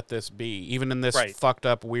can't let this be. Even in this fucked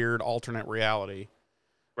up, weird, alternate reality.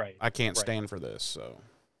 Right. I can't stand for this, so.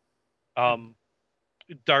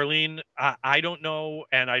 Darlene, I don't know,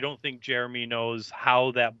 and I don't think Jeremy knows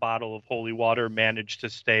how that bottle of holy water managed to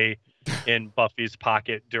stay in Buffy's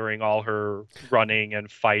pocket during all her running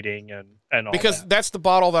and fighting and all because that. That's the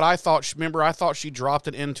bottle that I thought, I thought she dropped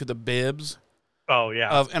it into the bibs. Oh,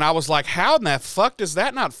 yeah. And I was like, how in the fuck does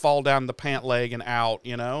that not fall down the pant leg and out,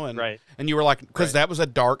 And, and you were like, because that was a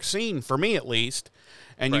dark scene, for me at least.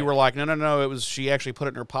 And you were like, no, it was, she actually put it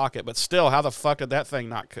in her pocket. But still, how the fuck did that thing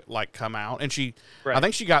not, come out? And I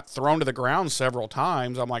think she got thrown to the ground several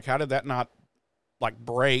times. I'm like, how did that not,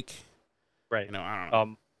 break? Right. I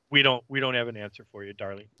don't know. We don't have an answer for you,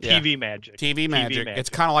 darling. Yeah. TV magic. TV magic. It's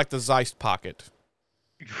kind of like the Zeist pocket.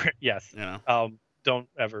 Yes. You know. Don't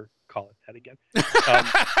ever call it that again.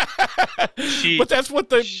 But that's what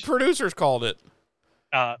the producers called it.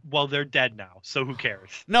 Well, they're dead now, so who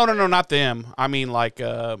cares? No, not them. I mean, like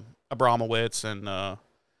Abramowitz and I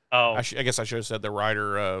guess I should have said the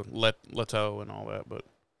writer Leto and all that. But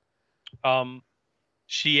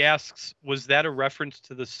she asks, "Was that a reference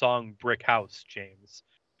to the song Brick House, James?"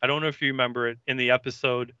 I don't know if you remember it in the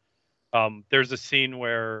episode. There's a scene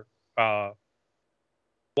where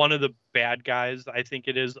one of the bad guys, I think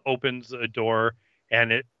it is, opens a door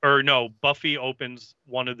Buffy opens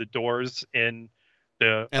one of the doors in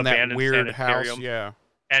the abandoned that weird sanitarium, house, yeah,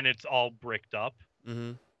 and it's all bricked up.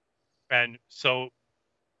 Mm-hmm. And so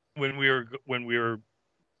when we were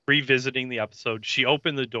revisiting the episode, she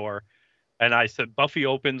opened the door, and I said, "Buffy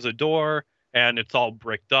opens a door, and it's all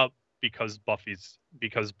bricked up because Buffy's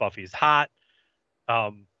hot."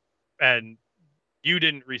 And you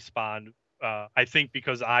didn't respond. I think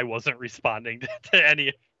because I wasn't responding to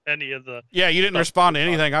any of the. Yeah, you didn't respond to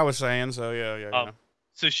anything I was saying, so yeah.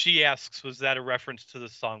 So she asks, "Was that a reference to the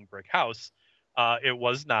song Brick House?" It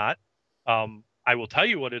was not. I will tell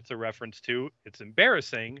you what it's a reference to. It's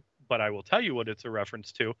embarrassing, but I will tell you what it's a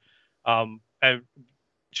reference to. And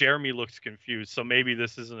Jeremy looks confused, so maybe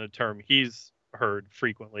this isn't a term he's heard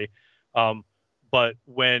frequently. But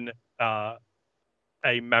when a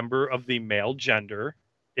member of the male gender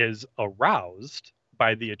is aroused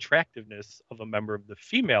by the attractiveness of a member of the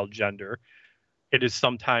female gender, it is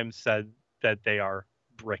sometimes said that they are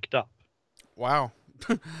bricked up. Wow.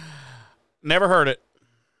 Never heard it.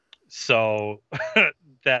 So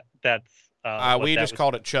that's we just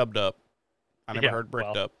called it chubbed up. I never heard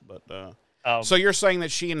bricked up, but so you're saying that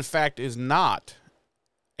she in fact is not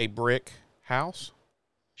a brick house?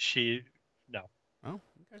 No. Oh,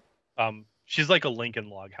 okay. She's like a Lincoln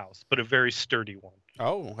log house, but a very sturdy one.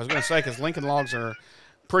 Oh, I was going to say, because Lincoln logs are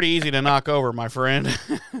pretty easy to knock over, my friend.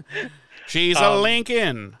 She's a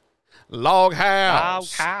Lincoln log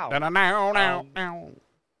house. Doesn't have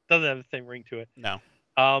the same ring to it. No.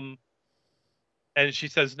 And she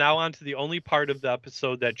says, "Now on to the only part of the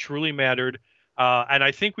episode that truly mattered." And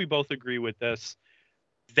I think we both agree with this.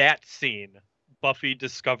 That scene, Buffy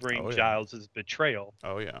discovering Giles' betrayal.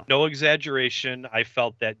 Oh, yeah. No exaggeration. I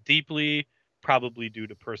felt that deeply, probably due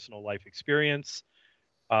to personal life experience.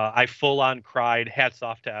 I full on cried. Hats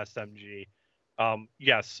off to SMG.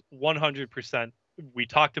 Yes, 100%. We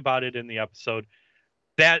talked about it in the episode.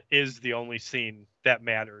 That is the only scene that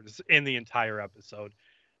matters in the entire episode.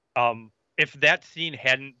 If that scene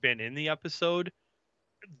hadn't been in the episode,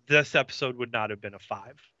 this episode would not have been a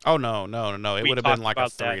 5. Oh, no. It would have been like a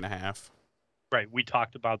 3.5. Right. We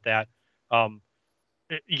talked about that.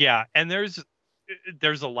 Yeah. And there's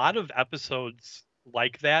a lot of episodes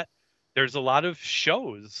like that. There's a lot of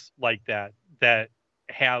shows like that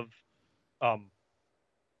have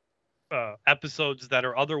episodes that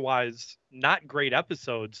are otherwise not great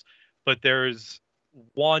episodes, but there's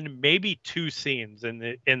one, maybe 2 scenes in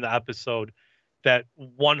the episode that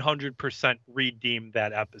 100% redeem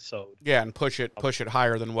that episode. Yeah, and push it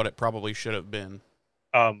higher than what it probably should have been.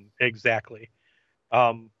 Exactly.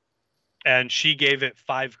 And she gave it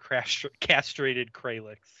 5 castrated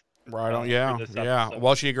Kralix. Right on. Yeah.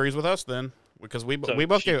 Well, she agrees with us then, because we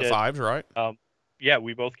both gave it 5s, right? Yeah,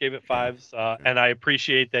 we both gave it 5s, and I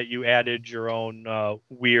appreciate that you added your own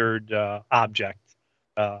weird object.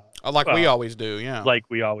 Like we always do, yeah. Like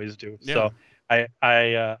we always do. Yeah. So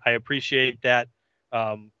I appreciate that.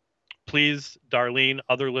 Please, Darlene,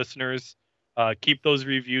 other listeners, keep those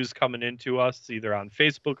reviews coming into us either on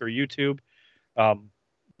Facebook or YouTube.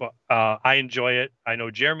 But I enjoy it. I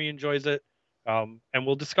know Jeremy enjoys it, and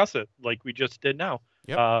we'll discuss it like we just did now.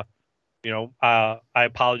 Yep. I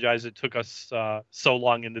apologize it took us so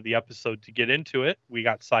long into the episode to get into it. We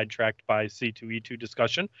got sidetracked by C2E2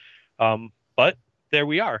 discussion, but there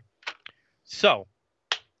we are. So,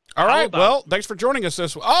 all right. Well, thanks for joining us we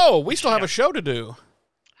still have a show to do.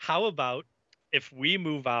 How about if we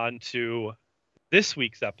move on to this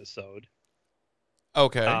week's episode?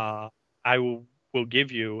 Okay. I will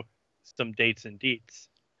give you some dates and deets.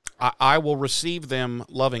 I will receive them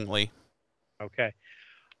lovingly. Okay.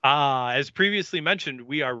 As previously mentioned,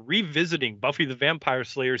 we are revisiting Buffy the Vampire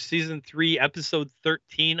Slayer Season 3, Episode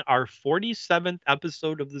 13, our 47th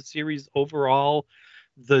episode of the series overall,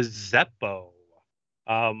 the Zeppo.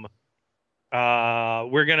 I'm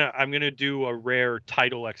gonna do a rare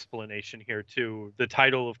title explanation here too. The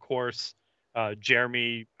title, of course,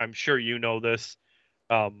 Jeremy, I'm sure you know this,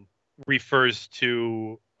 refers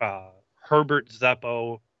to Herbert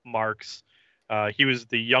Zeppo Marks. He was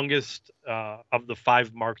the youngest of the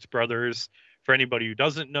 5 Marx brothers, For anybody who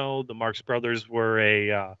doesn't know, the Marx Brothers were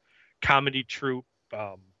a comedy troupe.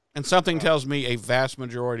 And something tells me a vast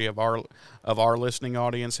majority of our listening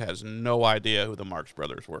audience has no idea who the Marx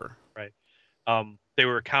Brothers were. Right. They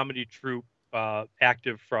were a comedy troupe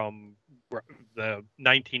active from the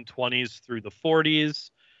 1920s through the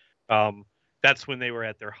 40s. That's when they were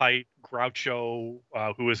at their height. Groucho,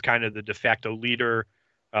 who was kind of the de facto leader,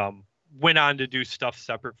 went on to do stuff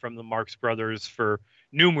separate from the Marx Brothers for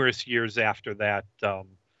numerous years after that.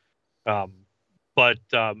 But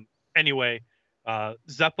anyway,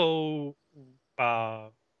 Zeppo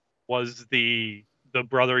was the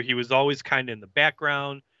brother. He was always kind of in the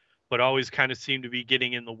background, but always kind of seemed to be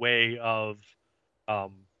getting in the way of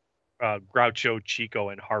Groucho, Chico,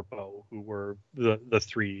 and Harpo, who were the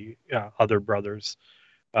three other brothers.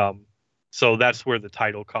 So that's where the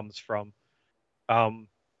title comes from.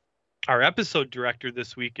 Our episode director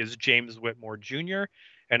this week is James Whitmore Jr.,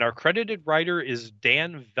 and our credited writer is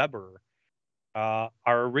Dan Weber. Our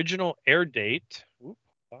original air date.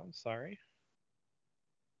 I'm sorry.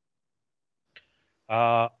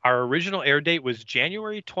 Our original air date was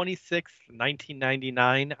January 26th,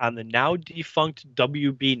 1999 on the now defunct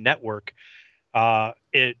WB network.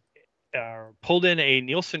 It pulled in a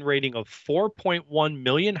Nielsen rating of 4.1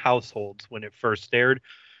 million households when it first aired,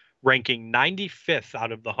 ranking 95th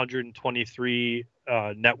out of the 123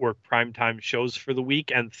 network primetime shows for the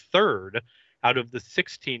week and third out of the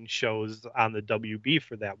 16 shows on the WB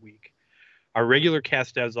for that week. Our regular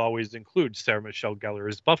cast, as always, includes Sarah Michelle Gellar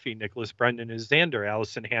as Buffy, Nicholas Brendan as Xander,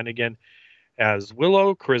 Allison Hannigan as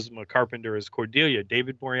Willow, Charisma Carpenter as Cordelia,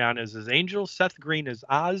 David Boreanaz as Angel, Seth Green as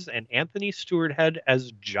Oz, and Anthony Stewart Head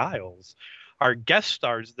as Giles. Our guest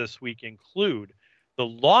stars this week include the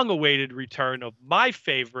long-awaited return of my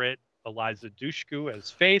favorite, Eliza Dushku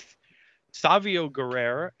as Faith, Savio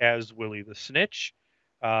Guerrero as Willie the Snitch,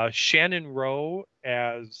 Shannon Rowe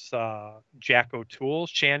as Jack O'Toole,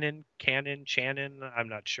 Shannon, I'm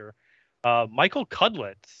not sure. Michael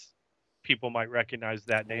Cudlitz, people might recognize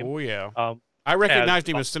that name. Oh, yeah. I recognized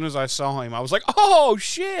him as soon as I saw him. I was like, oh,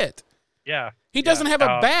 shit. Yeah. He doesn't have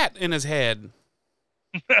a bat in his head.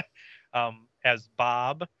 As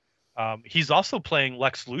Bob. He's also playing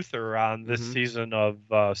Lex Luthor on this season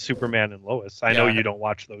of Superman and Lois. I know you don't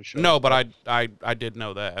watch those shows. No, but I did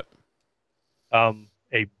know that.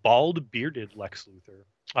 A bald, bearded Lex Luthor.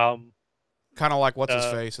 Kind of like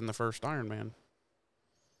what's-his-face in the first Iron Man.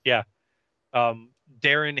 Yeah.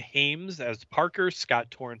 Darren Hames as Parker,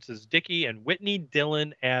 Scott Torrance as Dickie, and Whitney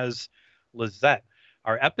Dillon as Lizette.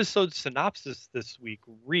 Our episode synopsis this week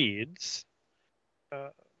reads...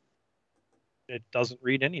 it doesn't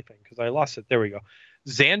read anything because I lost it. There we go.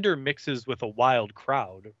 Xander mixes with a wild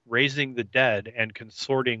crowd, raising the dead and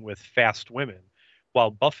consorting with fast women, while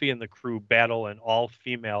Buffy and the crew battle an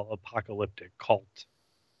all-female apocalyptic cult.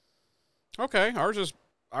 Okay, ours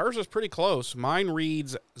is pretty close. Mine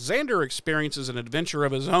reads, Xander experiences an adventure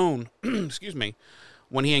of his own, excuse me,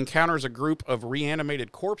 when he encounters a group of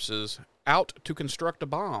reanimated corpses out to construct a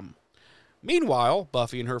bomb. Meanwhile,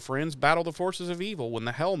 Buffy and her friends battle the forces of evil when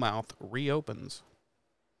the Hellmouth reopens.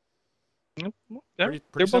 They're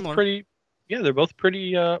both pretty. Yeah, they're both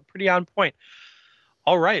pretty on point.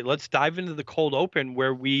 All right, let's dive into the cold open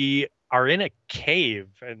where we are in a cave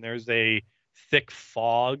and there's a thick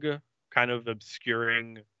fog kind of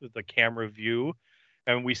obscuring the camera view,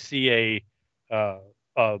 and we see a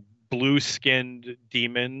blue-skinned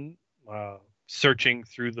demon searching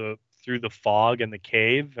through the fog in the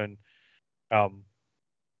cave, and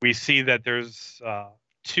we see that there's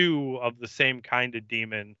two of the same kind of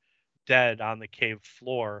demon dead on the cave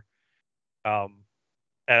floor.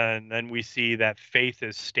 And then we see that Faith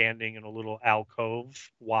is standing in a little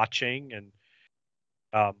alcove watching.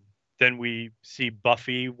 And then we see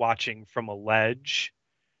Buffy watching from a ledge.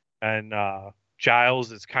 And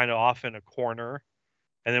Giles is kind of off in a corner.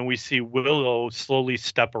 And then we see Willow slowly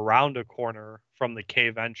step around a corner from the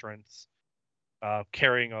cave entrance,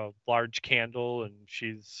 carrying a large candle, and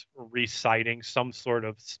she's reciting some sort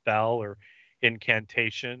of spell or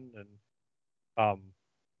incantation. And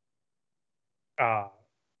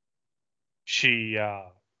she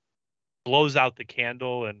blows out the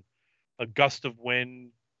candle, and a gust of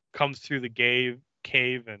wind comes through the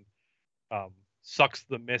cave and sucks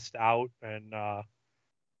the mist out, and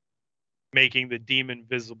making the demon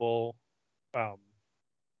visible,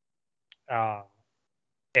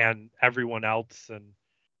 and everyone else. And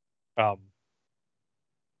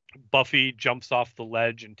Buffy jumps off the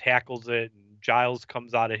ledge and tackles it, and Giles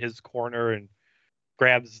comes out of his corner and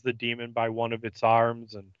grabs the demon by one of its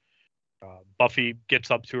arms, and Buffy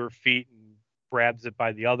gets up to her feet and grabs it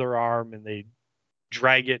by the other arm, and they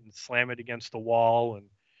drag it and slam it against the wall, and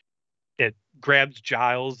it grabs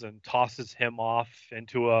Giles and tosses him off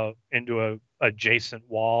into a adjacent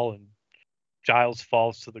wall, and Giles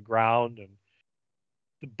falls to the ground, and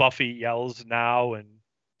Buffy yells now, and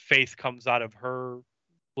Faith comes out of her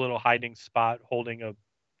little hiding spot holding a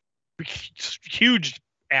huge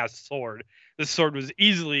ass sword. This sword was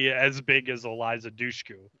easily as big as Eliza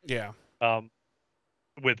Dushku. Yeah.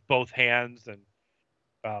 With both hands, and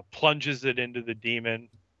plunges it into the demon.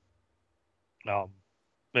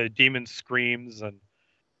 The demon screams and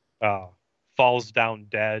falls down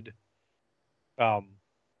dead.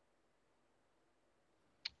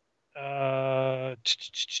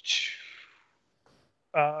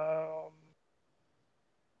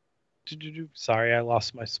 Sorry, I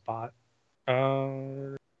lost my spot.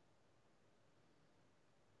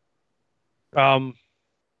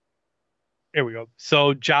 Here we go.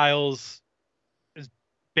 So Giles is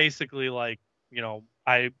basically like,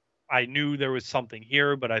 I knew there was something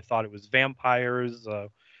here, but I thought it was vampires.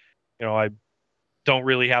 I don't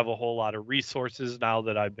really have a whole lot of resources now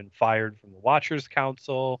that I've been fired from the Watchers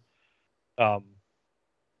Council. And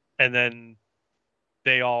then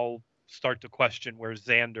they all start to question where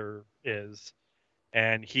Xander is,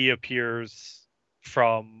 and he appears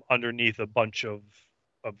from underneath a bunch of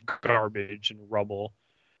garbage and rubble.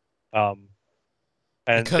 And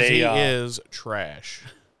because he is trash.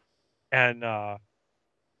 And the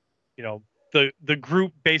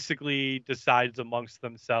group basically decides amongst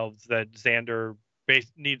themselves that Xander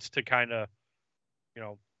needs to kind of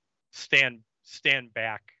stand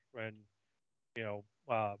back and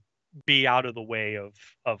be out of the way of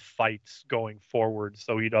fights going forward,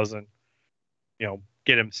 so he doesn't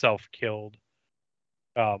get himself killed.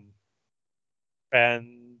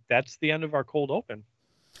 And that's the end of our cold open.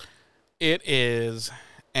 It is.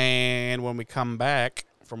 And when we come back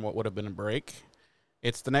from what would have been a break,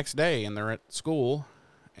 it's the next day and they're at school,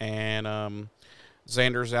 and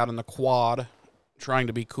Xander's out in the quad trying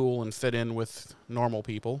to be cool and fit in with normal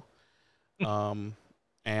people.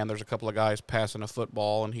 And there's a couple of guys passing a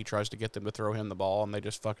football, and he tries to get them to throw him the ball, and they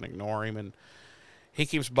just fucking ignore him, and he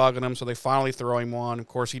keeps bugging them, so they finally throw him one. Of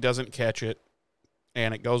course, he doesn't catch it,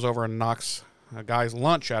 and it goes over and knocks a guy's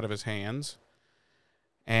lunch out of his hands.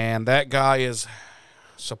 And that guy is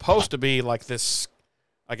supposed to be like this,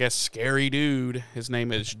 I guess, scary dude. His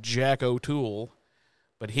name is Jack O'Toole,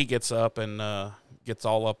 but he gets up and gets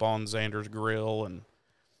all up on Xander's grill, and,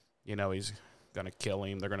 he's going to kill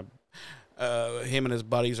him. They're going to... him and his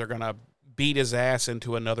buddies are going to beat his ass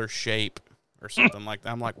into another shape or something like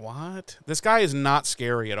that. I'm like, what? This guy is not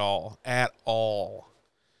scary at all. At all.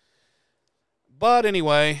 But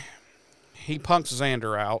anyway, he punks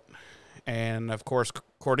Xander out. And, of course,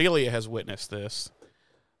 Cordelia has witnessed this.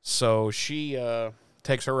 So she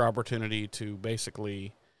takes her opportunity to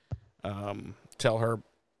basically tell her,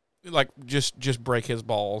 like, just break his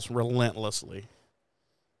balls relentlessly.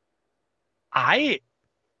 I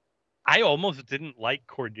almost didn't like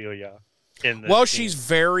Cordelia in this. Well, scene. She's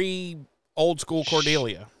very old school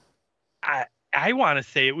Cordelia. I want to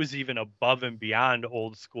say it was even above and beyond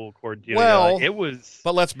old school Cordelia. Well, it was.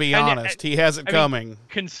 But let's be honest, he has it coming.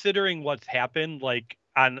 Considering what's happened, like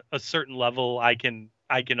on a certain level, I can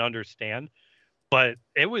understand. But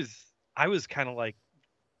I was kind of like,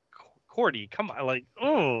 Cordy, come on,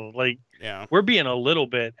 yeah, we're being a little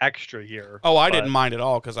bit extra here. Oh, I didn't mind at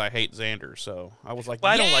all because I hate Xander, so I was like,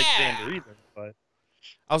 I don't like Xander either, but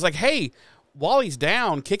I was like, hey, while he's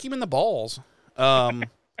down, kick him in the balls.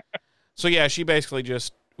 So yeah, she basically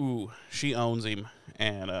just she owns him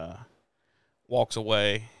and walks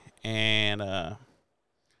away, and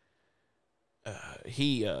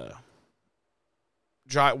we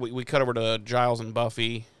cut over to Giles and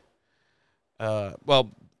Buffy.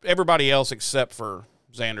 Well, everybody else except for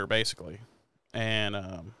Xander, basically. And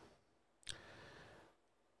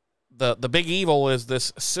the big evil is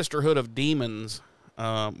this Sisterhood of Demons.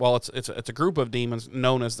 Well, it's a group of demons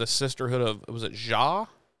known as the Sisterhood of, was it Ja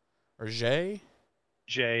or Jay?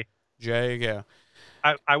 Jay, yeah.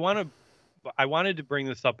 I wanted to bring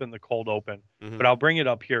this up in the cold open, but I'll bring it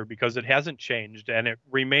up here because it hasn't changed and it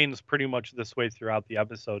remains pretty much this way throughout the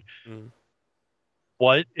episode.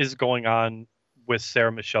 What is going on with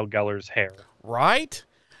Sarah Michelle Gellar's hair? Right?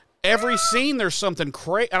 Every scene there's something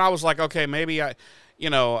crazy, and I was like, okay, maybe I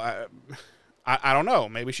don't know,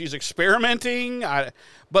 maybe she's experimenting.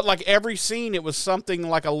 But like every scene, it was something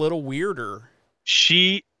like a little weirder.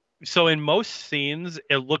 So in most scenes,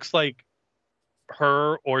 it looks like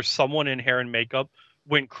her or someone in hair and makeup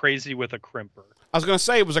went crazy with a crimper. I was going to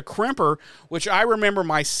say it was a crimper, which I remember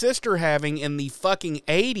my sister having in the fucking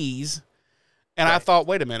 80s. And right. I thought,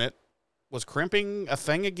 wait a minute. was crimping a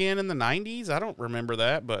thing again in the 90s? I don't remember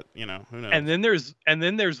that, but who knows? And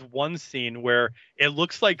then there's one scene where it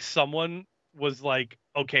looks like someone was like,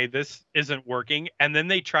 okay, this isn't working, and then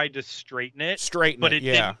they tried to straighten it, but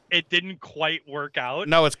it didn't quite work out.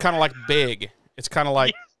 No, it's kind of like Big. It's kind of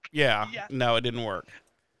like yeah. No, it didn't work.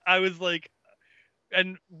 I was like,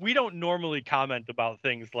 and we don't normally comment about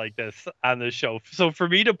things like this on the show, so for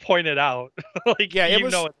me to point it out, like,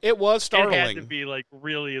 it was startling. It had to be like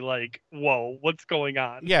really like, whoa, what's going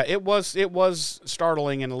on? Yeah, it was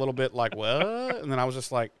startling and a little bit like, what? And then I was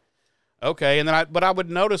just like, okay. And then I would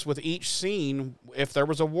notice with each scene, if there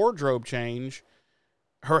was a wardrobe change,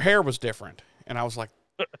 her hair was different, and I was like,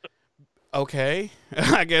 okay,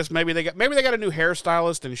 I guess maybe they got a new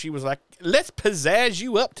hairstylist, and she was like, let's pizzazz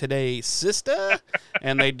you up today, sister.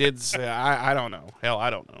 And they did. I don't know. Hell, I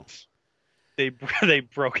don't know. They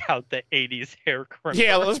broke out the 80s hair crimper.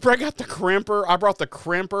 Yeah, let's break out the crimper. I brought the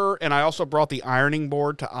crimper, and I also brought the ironing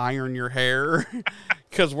board to iron your hair,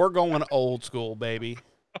 because we're going old school, baby.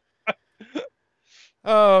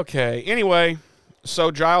 Okay. Anyway, so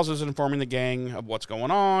Giles is informing the gang of what's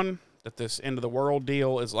going on, that this end of the world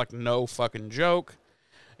deal is like no fucking joke.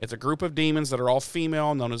 It's a group of demons that are all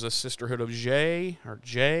female, known as a Sisterhood of J,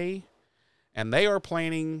 and they are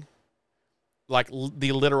planning like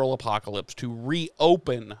the literal apocalypse to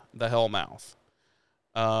reopen the Hellmouth.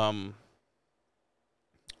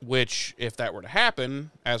 Which, if that were to happen,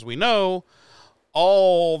 as we know,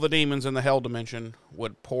 all the demons in the Hell dimension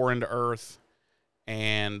would pour into Earth.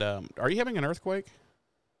 And are you having an earthquake?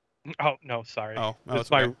 Oh no, sorry. Oh, no,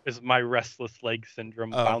 it's my restless leg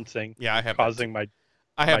syndrome bouncing. Yeah, I have causing that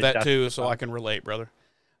I have that too, so I can relate, brother.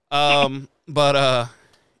 Yeah.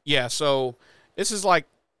 So this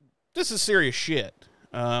is serious shit.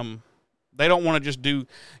 They don't want to just do,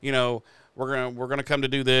 we're gonna come to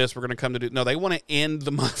do this. We're gonna come to do. No, they want to end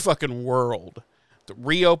the motherfucking world, to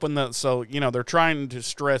reopen the. So they're trying to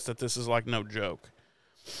stress that this is like no joke.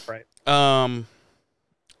 Right.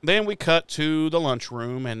 Then we cut to the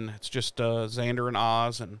lunchroom, and it's just Xander and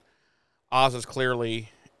Oz, and Oz is clearly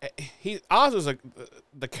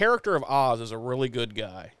the character of Oz is a really good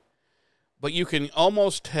guy, but you can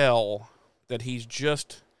almost tell that he's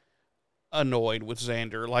just annoyed with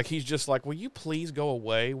Xander. Like, he's just like, will you please go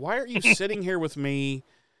away? Why are you sitting here with me?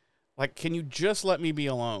 Like, can you just let me be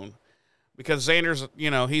alone? Because Xander's,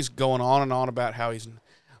 he's going on and on about how he's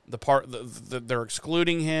they're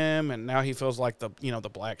excluding him, and now he feels like the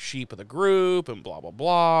black sheep of the group, and blah blah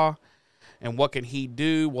blah. And what can he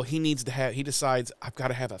do? Well, he decides, I've got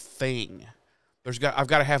to have a thing. I've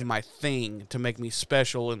got to have my thing to make me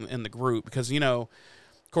special in the group, because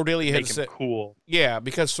Cordelia had said cool. Yeah,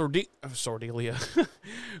 because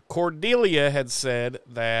Cordelia had said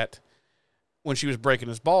that when she was breaking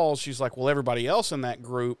his balls, she's like, well, everybody else in that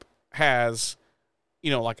group has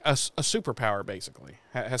like a superpower, basically.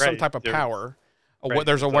 Has some type of power.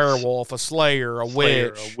 There's a werewolf, a slayer, a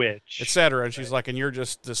witch, etc. And she's like, and you're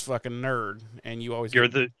just this fucking nerd, and you're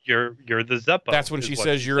the Zeppo. That's when she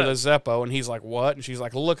says you're the Zeppo, and he's like, what? And she's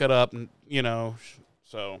like, look it up, and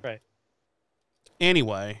so. Right.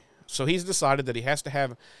 Anyway, so he's decided that he has to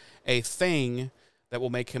have a thing that will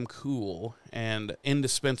make him cool and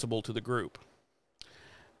indispensable to the group.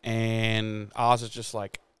 And Oz is just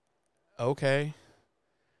like, okay.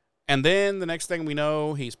 And then the next thing we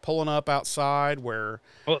know, he's pulling up outside where...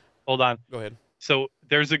 Well, hold on. Go ahead. So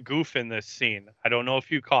there's a goof in this scene. I don't know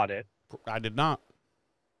if you caught it. I did not.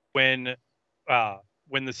 When the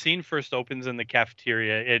scene first opens in the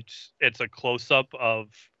cafeteria, it's a close-up of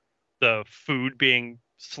the food being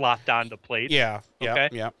slopped onto plates. Yeah. Okay?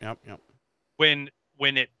 Yep. When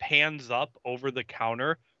it pans up over the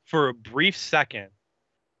counter, for a brief second,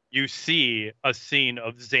 you see a scene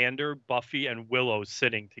of Xander, Buffy, and Willow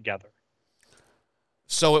sitting together.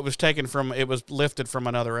 So it was lifted from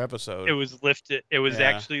another episode. It was lifted. It was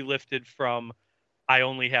actually lifted from I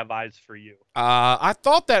Only Have Eyes for You. I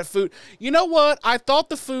thought that food... You know what? I thought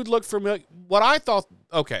the food looked familiar.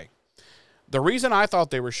 Okay. The reason I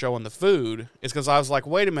thought they were showing the food is because I was like,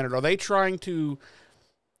 wait a minute, are they trying to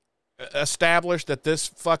establish that this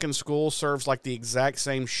fucking school serves like the exact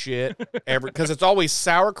same shit because it's always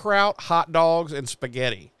sauerkraut, hot dogs, and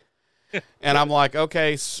spaghetti. And I'm like,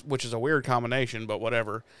 okay, which is a weird combination, but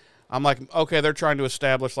whatever. I'm like, okay, they're trying to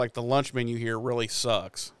establish like the lunch menu here really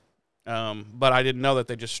sucks. But I didn't know that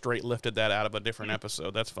they just straight lifted that out of a different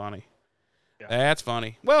episode. That's funny. Yeah. That's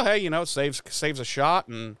funny. Well, hey, it saves a shot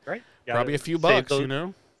and probably a few bucks,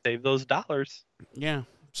 Save those dollars. Yeah.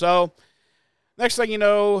 So next thing you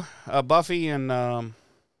know, Buffy and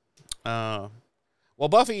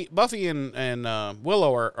Buffy and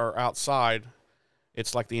Willow are outside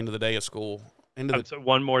it's like the end of the day of school.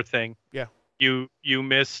 One more thing. Yeah. You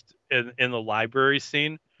missed in the library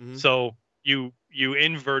scene. Mm-hmm. So you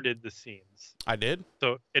inverted the scenes. I did.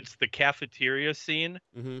 So it's the cafeteria scene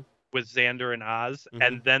with Xander and Oz,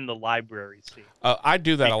 and then the library scene. I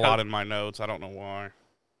do that a lot in my notes. I don't know why.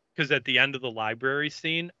 Because at the end of the library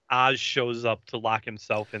scene, Oz shows up to lock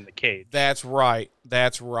himself in the cage. That's right.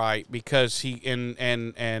 Because he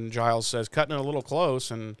and Giles says cutting it a little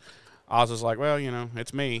close, and Oz is like, well,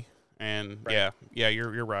 it's me. And right. yeah,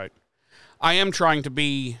 you're right. I am trying to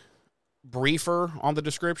be briefer on the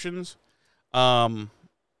descriptions. But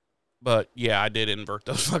yeah, I did invert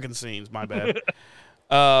those fucking scenes. My bad.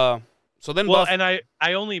 So then, and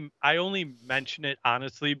I only mention it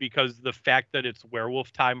honestly because the fact that it's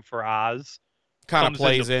werewolf time for Oz kind of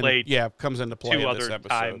plays in. Yeah, comes into play two in other this episode.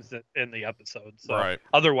 times in the episode. So right.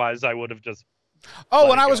 Otherwise, I would have just.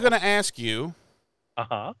 Oh, and I was going to ask you.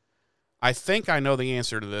 Uh-huh. I think I know the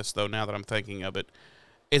answer to this though. Now that I'm thinking of it,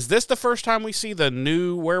 is this the first time we see the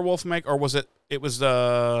new werewolf make, or was it? It was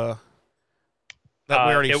the. That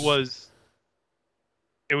we already. It was.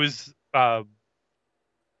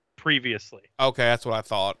 Previously. Okay, that's what I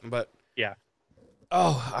thought. But yeah.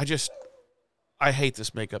 Oh, I hate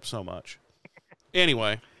this makeup so much.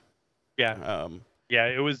 Anyway. Yeah. Yeah,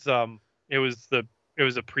 it was a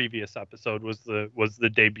previous episode was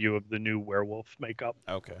the debut of the new werewolf makeup.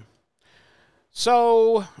 Okay.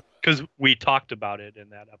 So cuz we talked about it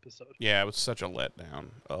in that episode. Yeah, it was such a letdown.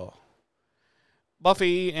 Oh.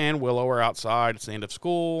 Buffy and Willow are outside. It's the end of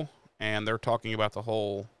school and they're talking about the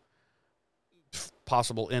whole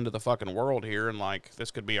possible end of the fucking world here, and like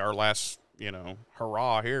this could be our last,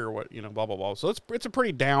 hurrah here, what, blah blah blah. So it's a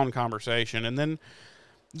pretty down conversation, and then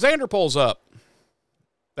Xander pulls up.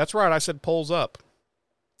 That's right, I said pulls up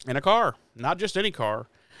in a car, not just any car,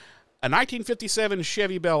 a 1957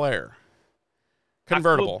 Chevy Bel Air,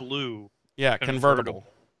 convertible, Aqua blue, yeah, convertible,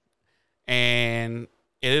 and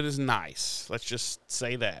it is nice. Let's just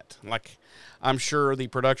say that. Like, I'm sure the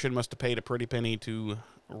production must have paid a pretty penny to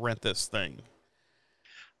rent this thing.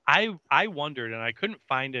 I wondered, and I couldn't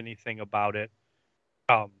find anything about it.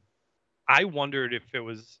 I wondered if it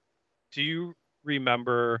was. Do you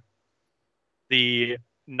remember the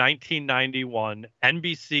 1991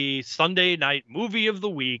 NBC Sunday Night Movie of the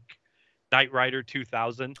Week, Knight Rider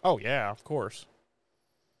 2000? Oh yeah, of course.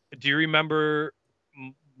 Do you remember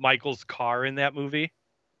Michael's car in that movie?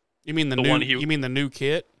 You mean the new one? You mean the new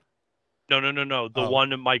kit? No. The one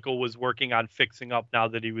that Michael was working on fixing up now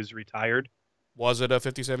that he was retired. Was it a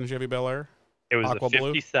 57 Chevy Bel Air? It was a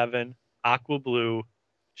 57 Aqua Blue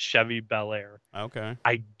Chevy Bel Air. Okay.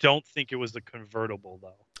 I don't think it was a convertible,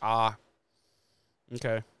 though. Ah.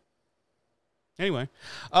 Okay. Anyway.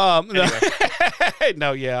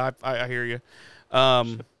 No, yeah, I hear you.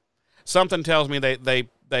 Something tells me they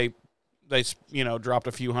dropped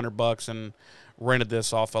a few $100 and rented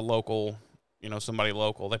this off a local, somebody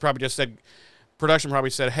local. They probably just said, production probably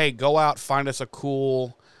said, hey, go out, find us a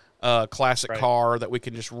cool classic car that we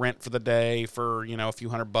can just rent for the day for, a few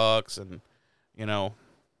 $100. And,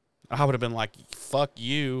 I would have been like, fuck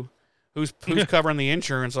you. Who's covering the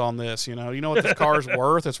insurance on this? You know what this car's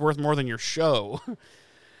worth? It's worth more than your show.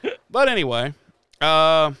 But anyway,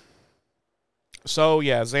 so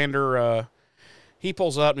yeah, Xander, he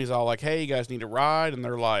pulls up and he's all like, hey, you guys need to ride? And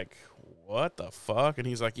they're like, what the fuck? And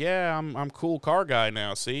he's like, yeah, I'm cool car guy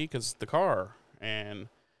now, see? Because the car. And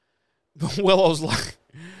Willow's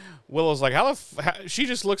like, how she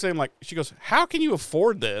just looks at him like, she goes, how can you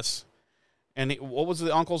afford this? And what was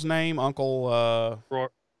the uncle's name? Uncle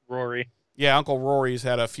Rory. Yeah, Uncle Rory's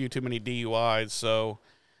had a few too many DUIs, so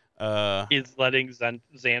he's letting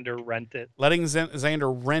Xander rent it. Letting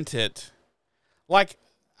Xander rent it. Like,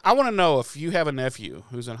 I want to know if you have a nephew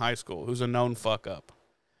who's in high school, who's a known fuck up.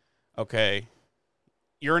 Okay,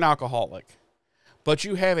 you're an alcoholic, but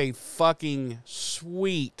you have a fucking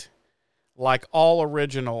sweet, like all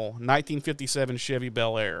original 1957 Chevy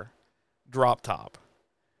Bel Air drop top.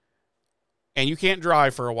 And you can't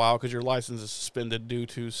drive for a while because your license is suspended due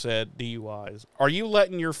to said DUIs. Are you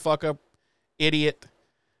letting your fuck up idiot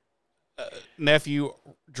nephew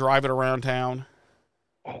drive it around town?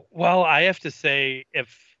 Well, I have to say,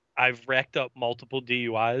 if I've racked up multiple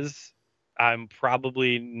DUIs, I'm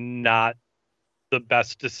probably not the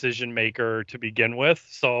best decision maker to begin with.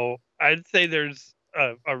 So I'd say there's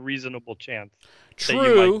a reasonable chance that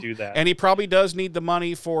you might do that. And he probably does need the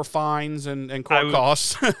money for fines and court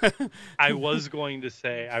costs. I was just going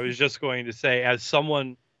to say, as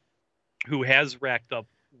someone who has racked up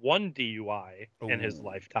one DUI in his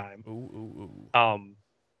lifetime,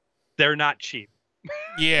 they're not cheap.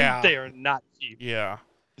 Yeah. They are not cheap. Yeah.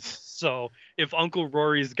 So if Uncle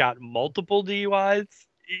Rory's got multiple DUIs,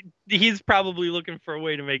 he's probably looking for a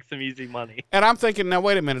way to make some easy money. And I'm thinking, now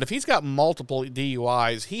wait a minute. If he's got multiple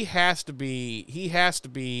DUIs, he has to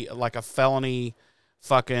be like a felony,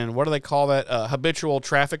 fucking, what do they call that? Habitual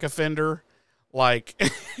traffic offender. Like,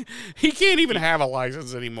 he can't even have a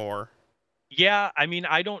license anymore. Yeah, I mean,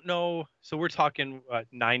 I don't know. So we're talking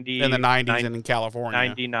 90 in the 90s and in California.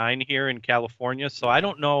 99 here in California. So I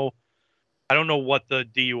don't know what the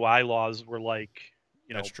DUI laws were like,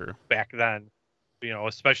 That's true. back then,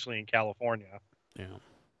 especially in California. Yeah.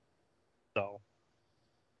 So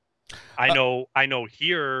I know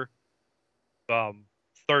here,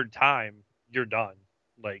 third time you're done.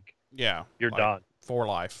 Like, yeah, you're done for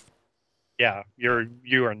life. Yeah,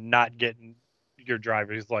 you are not getting your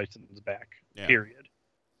driver's license back. Yeah. Period.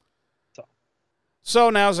 So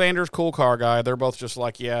now Xander's cool car guy. They're both just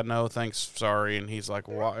like, yeah, no, thanks, sorry. And he's like,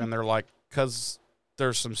 what? And they're like, because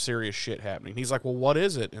there's some serious shit happening. He's like, well, what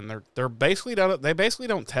is it? And they basically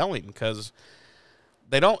don't tell him because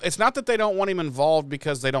they don't. It's not that they don't want him involved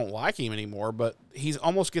because they don't like him anymore, but he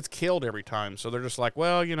almost gets killed every time. So they're just like,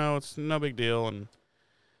 well, it's no big deal. And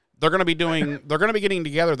they're going to be getting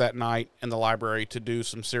together that night in the library to do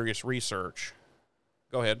some serious research.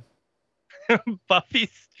 Go ahead. Buffy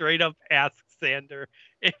straight up asks Xander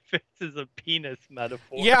if this is a penis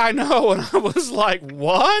metaphor. Yeah, I know. And I was like,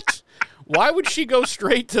 what? Why would she go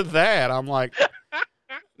straight to that? I'm like,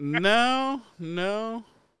 no.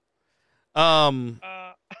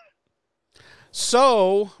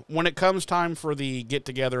 So when it comes time for the get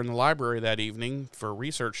together in the library that evening for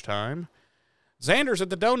research time, Xander's at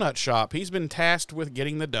the donut shop. He's been tasked with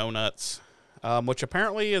getting the donuts, which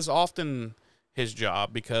apparently is often his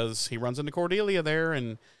job because he runs into Cordelia there,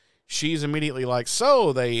 and she's immediately like,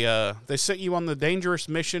 so they sent you on the dangerous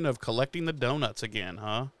mission of collecting the donuts again,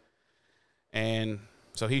 huh? And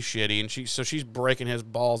so he's shitty, and she's breaking his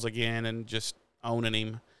balls again and just owning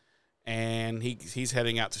him. And he's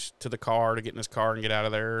heading out to the car to get in his car and get out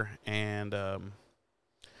of there. And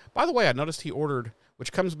by the way, I noticed he ordered,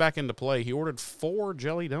 which comes back into play, he ordered 4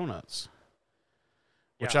 jelly donuts.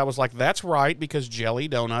 Which I was like, that's right, because jelly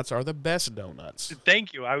donuts are the best donuts.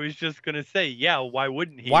 Thank you. I was just going to say, yeah, why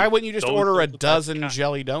wouldn't he? Why wouldn't you just order a dozen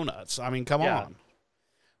jelly donuts? I mean, come on.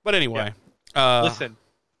 But anyway. Yeah. Listen,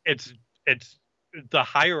 it's the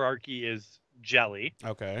hierarchy is jelly.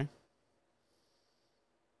 Okay.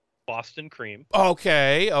 Boston cream.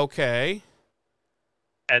 Okay.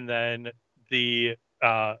 And then the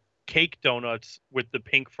cake donuts with the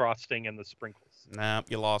pink frosting and the sprinkles. Nah,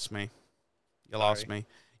 you lost me.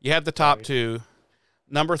 You had the top 2.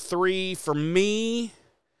 Number 3 for me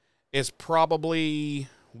is probably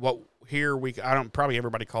what here probably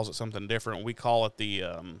everybody calls it something different. We call it the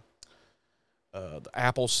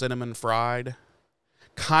apple cinnamon fried.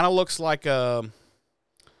 Kind of looks like it's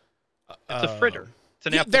a fritter. It's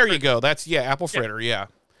an apple there fritter. You go. That's apple fritter. Yeah.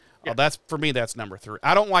 Oh, that's for me. That's number 3.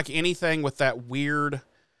 I don't like anything with that weird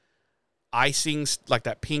icing, like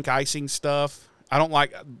that pink icing stuff. I don't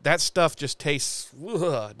like that stuff. Just tastes.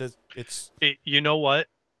 You know what?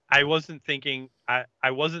 I wasn't thinking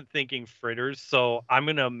fritters, so I'm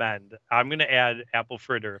gonna amend. I'm gonna add apple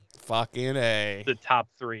fritter. Fucking A. The top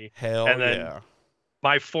 3. Hell and then yeah.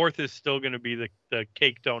 My 4th is still gonna be the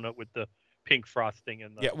cake donut with the pink frosting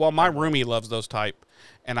and the. Well, my roomie loves those type,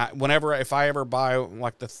 and if I ever buy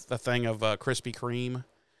like the thing of Krispy Kreme,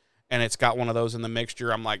 and it's got one of those in the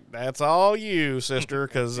mixture, I'm like, that's all you, sister,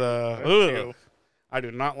 because I do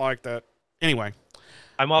not like that. Anyway,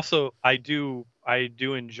 I do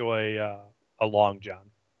enjoy a Long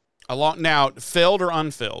John. Now, filled or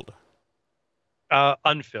unfilled?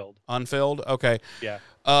 Unfilled. Unfilled? Okay. Yeah.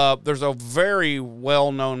 There's a very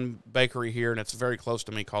well-known bakery here, and it's very close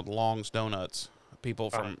to me, called Long's Donuts. People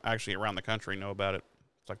from actually around the country know about it.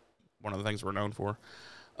 It's like one of the things we're known for.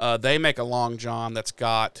 They make a Long John that's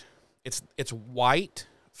got it's white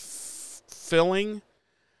filling,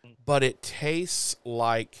 but it tastes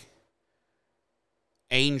like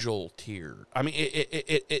angel tear. I mean,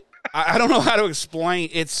 I don't know how to explain.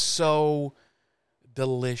 It's so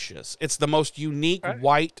delicious. It's the most unique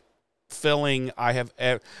white filling I have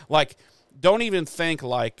ever. Like, don't even think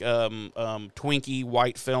like Twinkie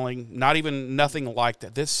white filling. Nothing like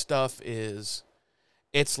that. This stuff is.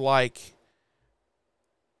 It's like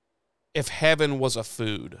if heaven was a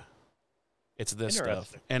food. It's this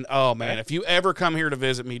stuff. And, oh, man, if you ever come here to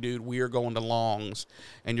visit me, dude, we are going to Long's,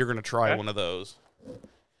 and you're going to try one of those.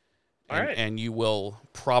 And you will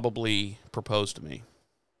probably propose to me.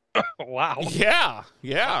 Wow. Yeah.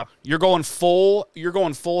 You're going full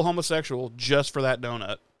homosexual just for that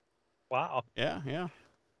donut. Wow. Yeah.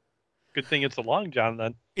 Good thing it's a long john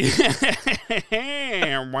then.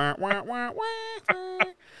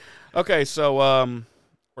 Okay, so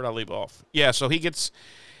where'd I leave off? Yeah, so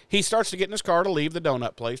he starts to get in his car to leave the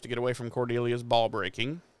donut place to get away from Cordelia's ball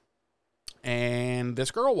breaking. And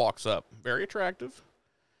this girl walks up, very attractive.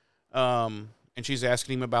 And she's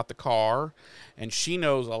asking him about the car, and she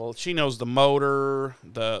knows the motor,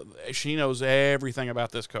 she knows everything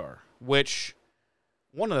about this car. Which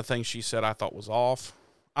one of the things she said I thought was off.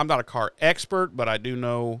 I'm not a car expert, but I do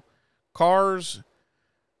know cars.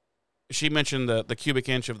 She mentioned the cubic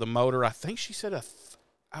inch of the motor. I think she said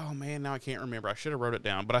oh man, now I can't remember. I should have wrote it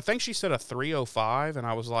down, but I think she said a 305, and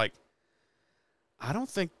I was like, I don't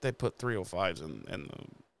think they put 305s in the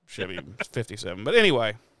Chevy 57. But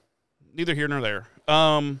anyway, neither here nor there.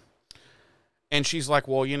 And she's like,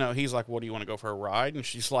 well, he's like, well, do you want to go for a ride? And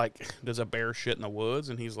she's like, does a bear shit in the woods?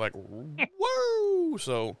 And he's like, whoa.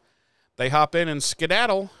 So they hop in and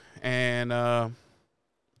skedaddle. And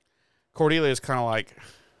Cordelia is kind of like,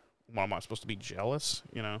 well, am I supposed to be jealous?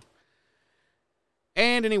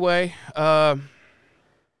 And anyway,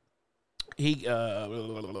 he,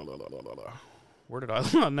 where did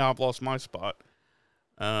I, now I've lost my spot.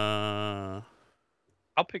 I'll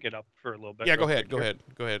pick it up for a little bit. Yeah, go ahead.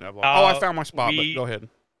 I found my spot, but go ahead.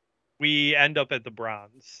 We end up at the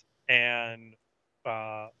Bronze, and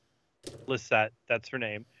Lisette, that's her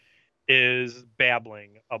name, is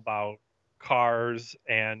babbling about cars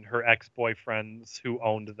and her ex-boyfriends who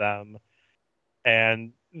owned them.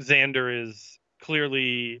 And Xander is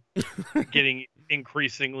clearly getting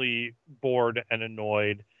increasingly bored and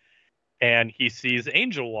annoyed. And he sees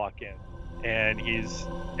Angel walk in. And he's...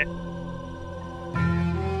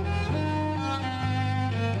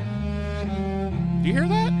 Do you hear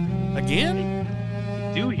that? Again?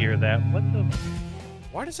 I do hear that. What the...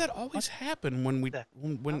 Why does that always happen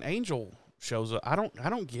when Angel shows up? I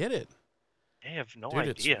don't get it. I have no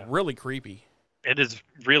idea. It's really creepy. It is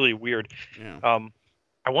really weird. Yeah.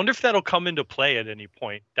 I wonder if that'll come into play at any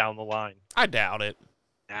point down the line. I doubt it.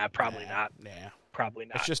 Nah, probably not. Nah. Probably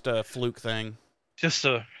not. It's just a fluke thing. Just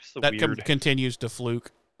a that weird. Continues to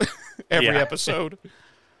fluke every episode.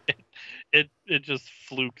 It just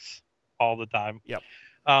flukes all the time. Yep.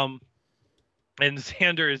 And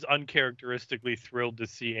Xander is uncharacteristically thrilled to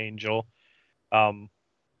see Angel, and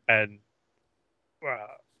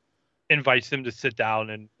invites him to sit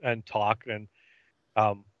down and talk. And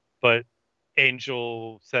but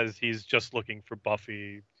Angel says he's just looking for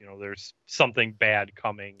Buffy. There's something bad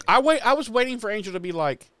coming. I was waiting for Angel to be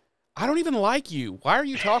like, I don't even like you. Why are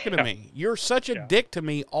you talking to me? You're such a dick to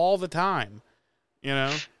me all the time.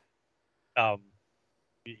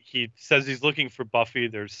 He says he's looking for Buffy.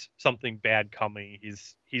 There's something bad coming.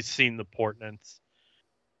 He's seen the portents.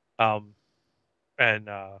 And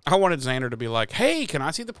I wanted Xander to be like, hey, can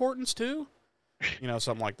I see the portents too?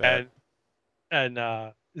 Something like that. And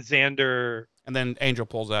Xander... And then Angel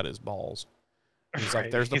pulls out his balls. He's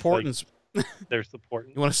like, there's the He's portents. Like, there's the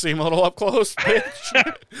portents. You want to see him a little up close,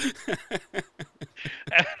 bitch?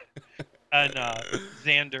 And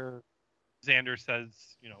Xander says,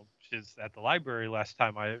 she's at the library last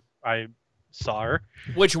time I saw her.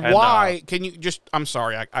 Which, why, can you just, I'm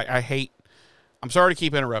sorry, I'm sorry to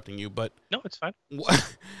keep interrupting you, but. No, it's fine.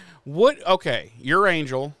 Okay, you're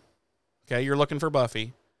Angel. Okay, you're looking for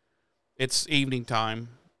Buffy. It's evening time.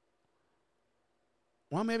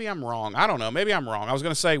 Well, maybe I'm wrong. I don't know. Maybe I'm wrong. I was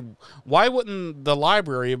going to say, why wouldn't the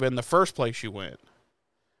library have been the first place you went?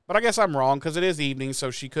 But I guess I'm wrong because it is evening, so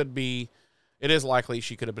it is likely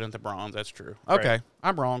she could have been at the Bronze. That's true. Okay, right.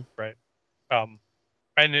 I'm wrong. Right.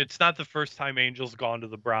 And it's not the first time Angel's gone to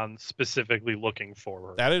the Bronze specifically looking for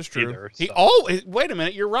her. That is true. Either, wait a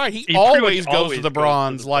minute. You're right. He always goes to the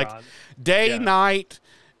Bronze, day, night,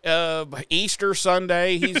 Easter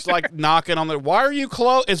Sunday. He's like knocking on the. Why are you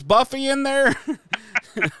close? Is Buffy in there?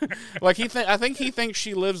 I think he thinks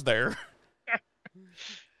she lives there.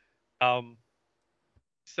 So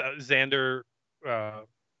Xander,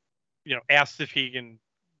 asks if he can,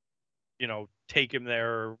 take him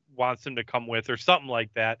there, or wants him to come with, or something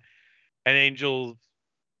like that. And Angel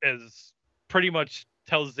is pretty much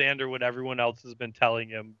tells Xander what everyone else has been telling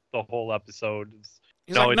him the whole episode.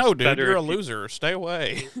 He's like, no, dude, you're a loser. Stay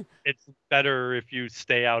away. It's better if you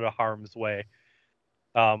stay out of harm's way.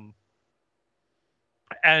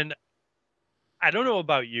 And I don't know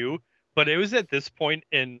about you, but it was at this point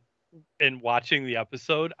in watching the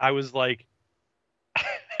episode, I was like,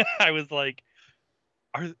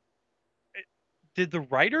 did the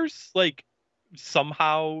writers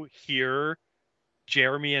somehow hear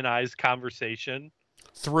Jeremy and I's conversation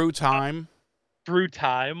through time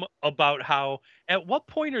about how, at what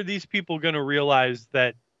point are these people going to realize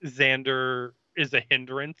that Xander is a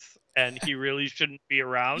hindrance and he really shouldn't be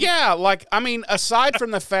around. Yeah, like, I mean, aside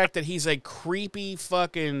from the fact that he's a creepy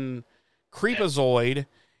fucking creepazoid,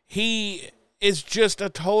 he is just a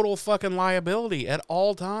total fucking liability at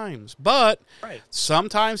all times. But Right.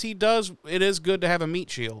 sometimes it is good to have a meat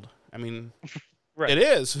shield. I mean, Right. it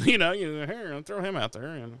is, here, throw him out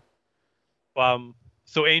there.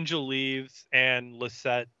 So Angel leaves and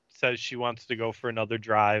Lisette says she wants to go for another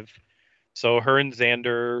drive. So her and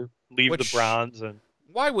Xander leave the bronze, and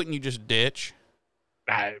why wouldn't you just ditch?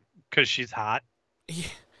 Because she's hot.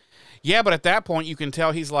 Yeah, but at that point you can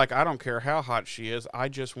tell he's like, I don't care how hot she is, I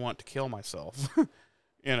just want to kill myself.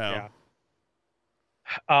 Yeah.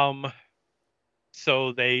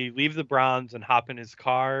 So they leave the bronze and hop in his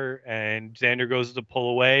car, and Xander goes to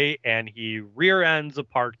pull away, and he rear ends a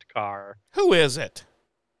parked car. Who is it?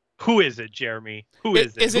 Who is it, Jeremy? Who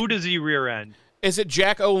is it? Who does he rear end? Is it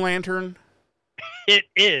Jack O'Lantern? It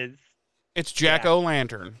is. It's Jack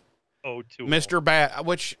O'Lantern. Mr. Bad,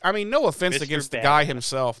 which, I mean, no offense Mr. against the Badass. guy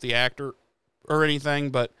himself, the actor, or anything,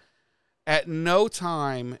 but at no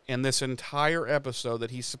time in this entire episode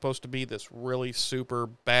that he's supposed to be this really super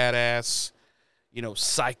badass,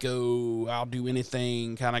 psycho, I'll do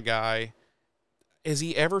anything kind of guy, is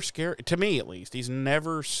he ever scary? To me, at least. He's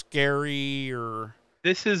never scary or...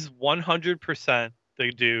 This is 100%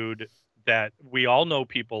 the dude that we all know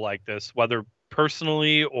people like this, whether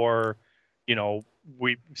personally or,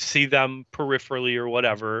 we see them peripherally or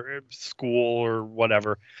whatever, school or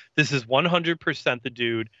whatever. This is 100% the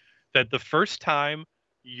dude that the first time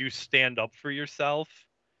you stand up for yourself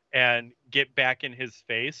and get back in his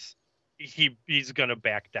face, he's going to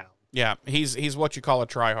back down. Yeah, he's what you call a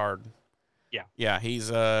tryhard. Yeah. Yeah, he's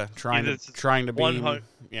trying to be...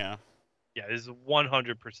 Yeah. Yeah, is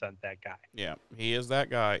 100% that guy. Yeah, he is that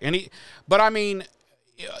guy. But I mean,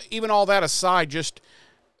 even all that aside, just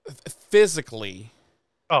physically.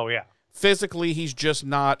 Oh, yeah. Physically, he's just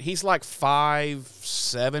not, he's like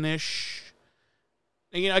 5'7"-ish.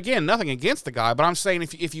 Again, nothing against the guy, but I'm saying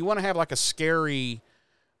if you want to have like a scary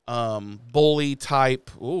bully type,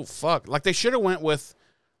 oh, fuck. Like they should have went with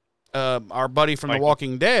our buddy from The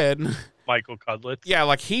Walking Dead. Michael Cudlitz. Yeah,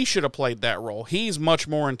 like he should have played that role. He's much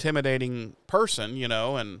more intimidating person,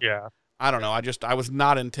 and yeah. I don't know. I was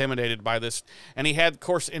not intimidated by this. And he had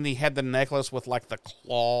the necklace with like the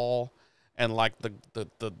claw and like the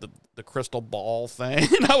crystal ball thing.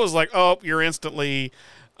 And I was like, oh, you're instantly,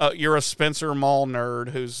 you're a Spencer Mall nerd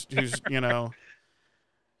who's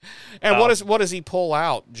And what does he pull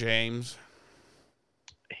out, James?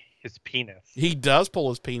 His penis. He does pull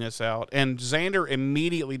his penis out, and Xander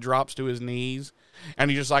immediately drops to his knees,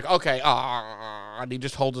 and he's just like, okay, and he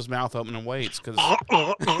just holds his mouth open and waits, because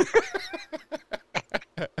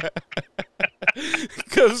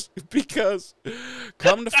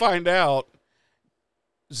come to find out,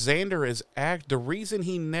 Xander is the reason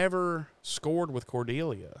he never scored with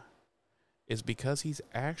Cordelia is because he's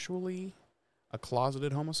actually a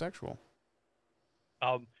closeted homosexual.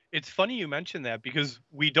 It's funny you mentioned that because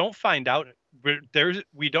we don't find out.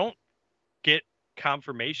 We don't get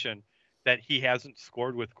confirmation that he hasn't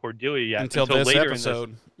scored with Cordelia yet until this later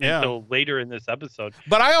episode. Until later in this episode.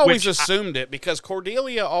 But I always assumed it because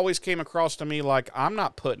Cordelia always came across to me like I'm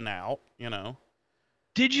not putting out.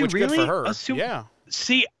 Did you which really good for her. assume? Yeah.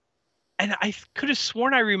 See, and I could have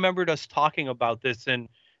sworn I remembered us talking about this in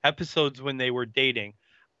episodes when they were dating.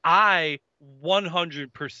 I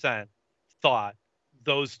 100% thought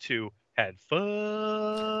those two had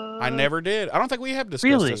fun. I never did. I don't think we have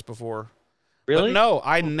discussed this before. Really? But no,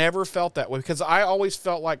 I never felt that way because I always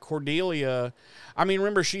felt like Cordelia. I mean,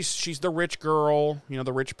 remember she's the rich girl,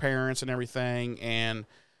 the rich parents and everything, and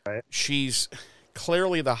she's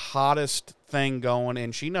clearly the hottest thing going,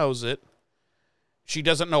 and she knows it. She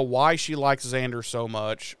doesn't know why she likes Xander so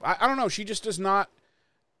much. I don't know. She just does not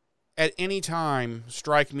at any time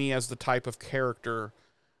strike me as the type of character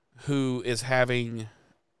who is having,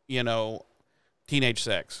 teenage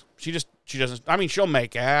sex. She doesn't, I mean, she'll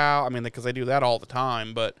make out, because they do that all the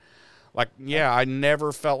time, but I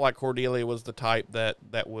never felt like Cordelia was the type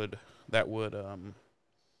that would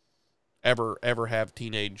ever have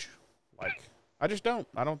teenage, I just don't.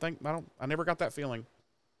 I never got that feeling.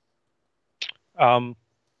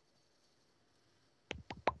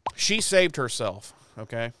 She saved herself,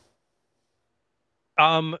 okay?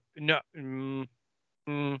 No.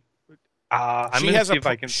 I'm gonna see if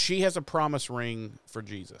I can. She has a promise ring for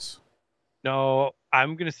Jesus. No,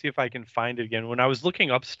 I'm gonna see if I can find it again. When I was looking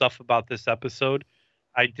up stuff about this episode,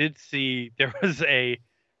 I did see there was a.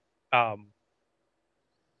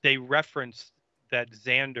 They referenced that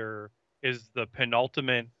Xander is the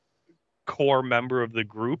penultimate core member of the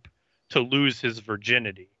group to lose his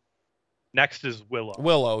virginity. Next is Willow.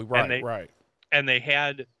 Willow, right, right. And they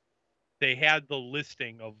had the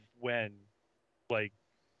listing of when, like,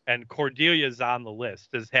 and Cordelia's on the list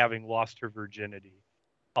as having lost her virginity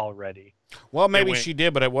already. Well, maybe she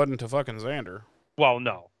did, but it wasn't to fucking Xander. Well,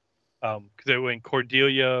 no. Because it went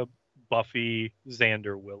Cordelia, Buffy,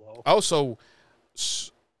 Xander, Willow. Oh, so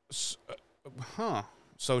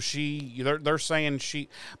they're saying she,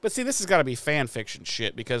 but see, this has got to be fan fiction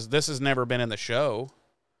shit because this has never been in the show.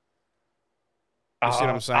 You see what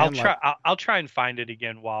I'm saying? I'll try and find it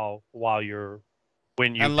again while you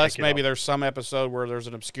unless maybe there's some episode where there's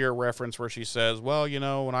an obscure reference where she says, well,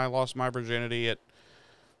 when I lost my virginity at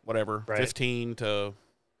whatever, 15 to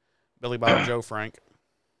Billy Bob Joe Frank.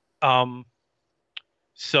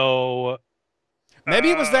 So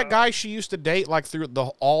maybe it was that guy she used to date like through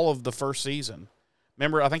all of the first season.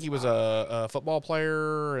 Remember, I think he was a football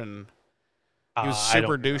player and he was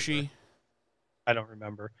super douchey. I don't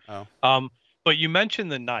remember. Oh. But you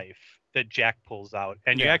mentioned the knife that Jack pulls out,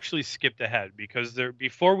 and you actually skipped ahead because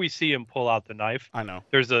before we see him pull out the knife, I know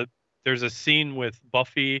there's a scene with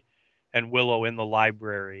Buffy and Willow in the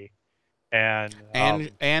library, and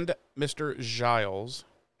Mr. Giles.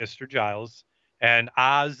 Mr. Giles, and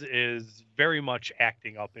Oz is very much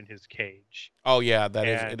acting up in his cage. Oh yeah,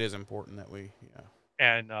 it is important that we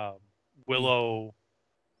And Willow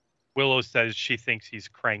says she thinks he's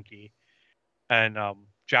cranky, and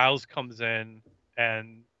Giles comes in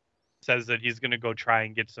and says that he's going to go try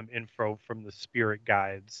and get some info from the spirit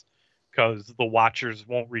guides because the Watchers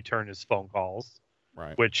won't return his phone calls.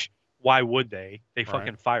 Right. Which, why would they? They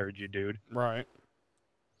fucking fired you, dude. Right.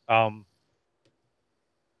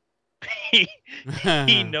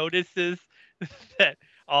 He notices that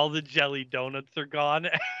all the jelly donuts are gone,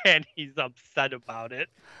 and he's upset about it.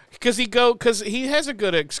 Because he has a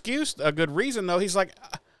good excuse, a good reason though. He's like,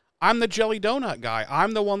 I'm the jelly donut guy.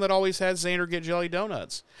 I'm the one that always has Xander get jelly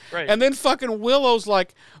donuts. Right. And then fucking Willow's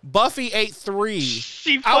like, Buffy ate 3.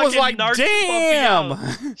 I was like,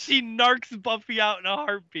 damn. She narcs Buffy out in a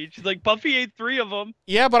heartbeat. She's like, Buffy ate 3 of them.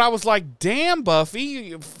 Yeah, but I was like, damn,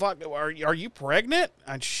 Buffy, are you pregnant?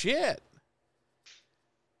 And shit.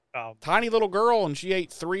 Tiny little girl, and she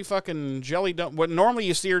ate 3 fucking jelly donuts. What normally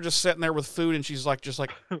you see her just sitting there with food, and she's like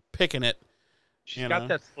picking it. She's got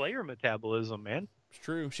that Slayer metabolism, man. It's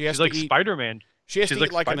true. She's like Spider-Man. She has to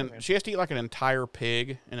eat like an entire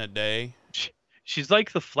pig in a day. She's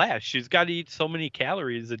like the Flash. She's got to eat so many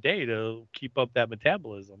calories a day to keep up that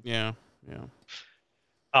metabolism. Yeah.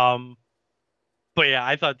 But yeah,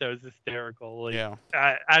 I thought that was hysterical.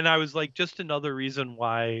 And I was like, just another reason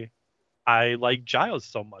why I like Giles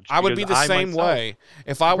so much. I would be the same way.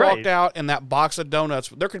 If I walked out in that box of donuts,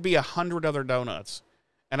 there could be 100 other donuts,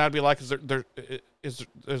 and I'd be like, is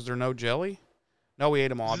there no jelly? No, we ate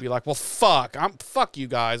them all. I'd be like, well, fuck you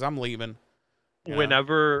guys. I'm leaving.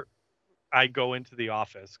 Whenever I go into the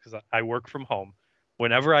office, because I work from home,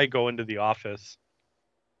 whenever I go into the office,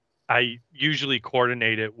 I usually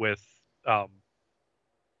coordinate it with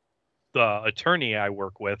the attorney I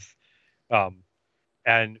work with,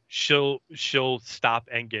 and she'll stop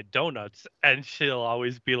and get donuts, and she'll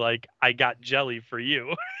always be like, I got jelly for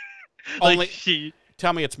you.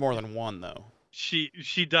 Tell me it's more than one, though. She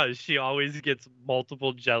does. She always gets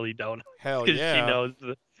multiple jelly donuts. Hell yeah. Because she knows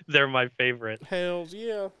they're my favorite. Hells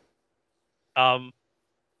yeah.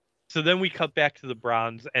 So then we cut back to the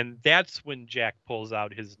bronze, and that's when Jack pulls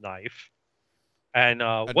out his knife. And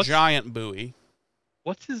a giant buoy.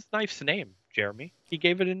 What's his knife's name, Jeremy? He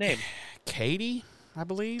gave it a name. Katie, I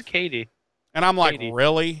believe. Katie. And I'm like,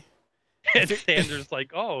 really? And Xander's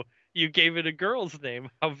like, oh, you gave it a girl's name.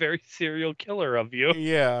 How very serial killer of you.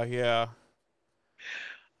 Yeah.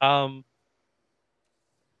 And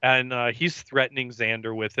he's threatening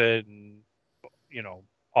Xander with it, and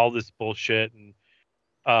all this bullshit, and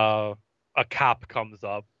a cop comes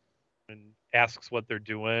up and asks what they're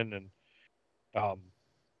doing, and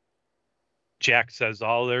Jack says,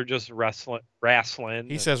 oh, they're just wrestling.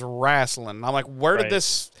 He says wrestling. I'm like, where did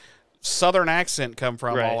this southern accent come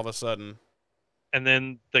from all of a sudden? And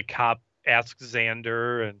then the cop asks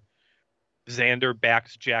Xander, and Xander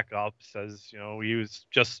backs Jack up, says, he was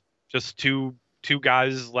just two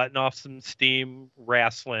guys letting off some steam,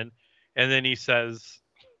 wrestling. And then he says,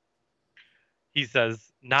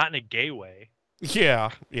 not in a gay way. Yeah.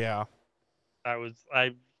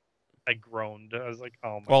 I groaned. I was like,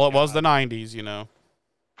 oh my Well, it God. was the 90s,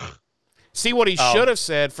 See, what he should have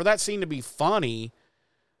said, for that scene to be funny,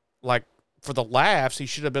 like, for the laughs, he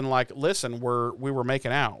should have been like, listen, we were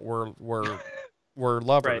making out. We're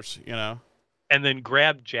lovers, and then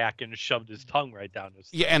grabbed Jack and shoved his tongue right down his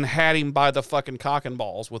throat. Yeah, and had him by the fucking cock and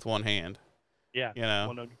balls with one hand. Yeah, you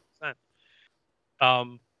know,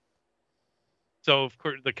 100%. So of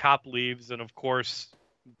course the cop leaves, and of course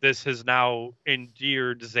this has now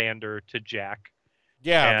endeared Xander to Jack.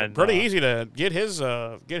 Yeah, and, pretty easy to get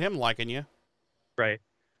him liking you. Right.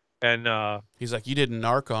 And he's like, you didn't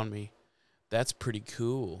narc on me. That's pretty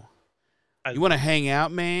cool. You want to hang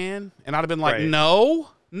out, man? And I'd have been like, Right. no.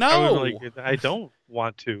 I don't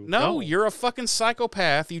want to. No, you're a fucking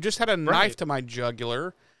psychopath. You just had a knife to my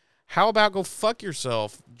jugular. How about go fuck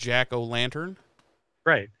yourself, Jack-o'-lantern?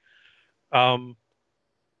 Right.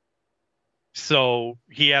 So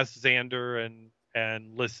he asks Xander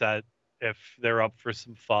and Lisette if they're up for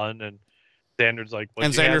some fun, and Xander's like,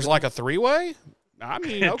 and Xander's like, a three-way? I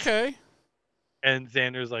mean, okay. And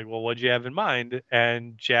Xander's like, well, what'd you have in mind?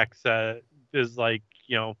 And Jack is like,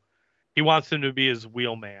 he wants him to be his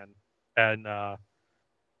wheelman. And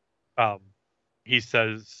he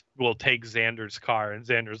says, we'll take Xander's car. And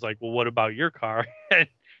Xander's like, well, what about your car? And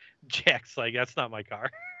Jack's like, that's not my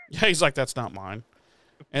car. Yeah, he's like, that's not mine.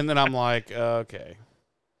 And then I'm like, okay.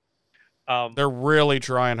 They're really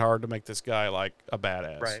trying hard to make this guy like a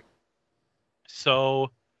badass. Right.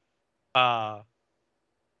 So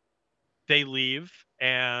they leave,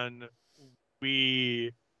 and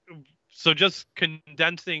so just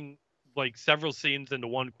condensing like several scenes into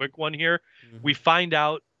one quick one here, we find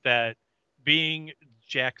out that being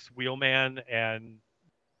Jack's wheelman and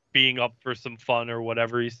being up for some fun or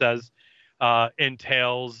whatever he says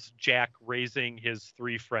entails Jack raising his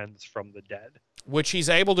 3 friends from the dead, which he's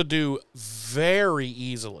able to do very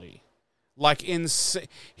easily. Like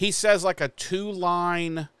he says like a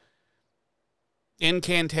 2-line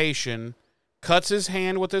incantation, cuts his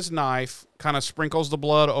hand with his knife, kind of sprinkles the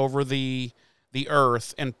blood over the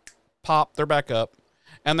earth, and pop, they're back up.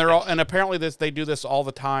 And and apparently they do this all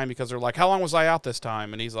the time because they're like, how long was I out this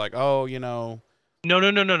time? And he's like, oh, No.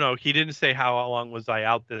 He didn't say how long was I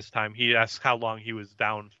out this time. He asked how long he was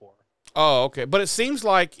down for. Oh, okay. But it seems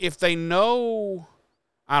like if they know,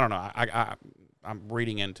 I don't know. I'm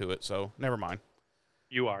reading into it, so never mind.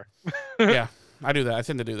 You are. Yeah, I do that. I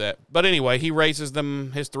tend to do that. But anyway, he raises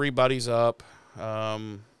his 3 buddies up.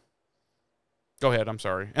 Go ahead. I'm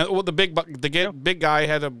sorry. And the big guy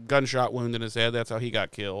had a gunshot wound in his head. That's how he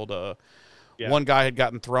got killed. One guy had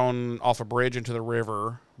gotten thrown off a bridge into the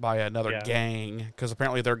river by another gang because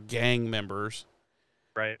apparently they're gang members.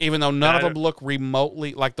 Right. Even though none of them look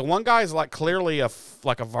remotely like the one guy's like clearly a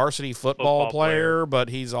varsity football player, but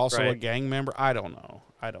he's also a gang member. I don't know.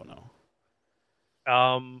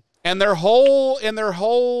 And their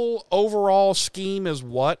whole overall scheme is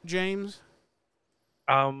what, James?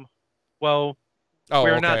 Well,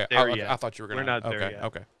 we're not there yet. I thought you were going to. We're not there yet.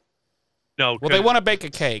 Okay. No. Well, they want to bake a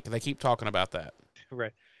cake. They keep talking about that.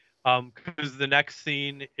 Right. Because the next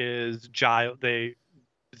scene is Giles.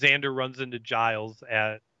 Xander runs into Giles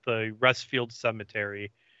at the Restfield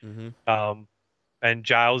Cemetery. Mm-hmm. And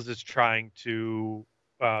Giles is trying to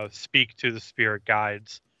speak to the spirit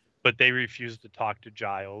guides, but they refuse to talk to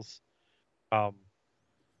Giles.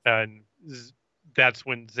 And that's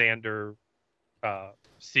when Xander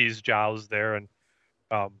sees Giles there and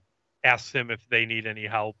asks him if they need any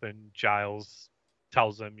help, and Giles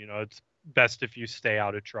tells him, it's best if you stay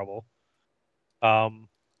out of trouble.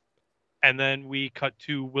 And then we cut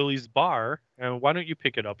to Willie's bar, and why don't you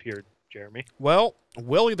pick it up here, Jeremy? Well,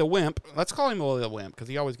 Willie the Wimp, let's call him Willie the Wimp because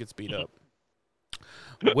he always gets beat up.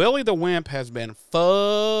 Willie the Wimp has been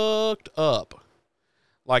fucked up.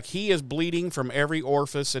 Like, he is bleeding from every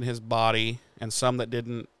orifice in his body and some that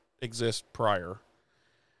didn't exist prior.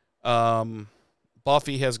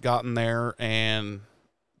 Buffy has gotten there, and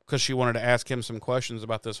because she wanted to ask him some questions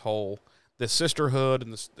about this sisterhood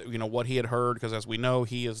and this, what he had heard, because as we know,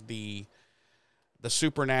 he is the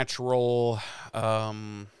supernatural,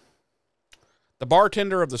 the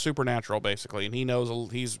bartender of the supernatural, basically, and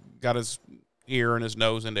he's got his ear and his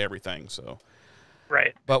nose into everything. So,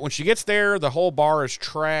 right. But when she gets there, the whole bar is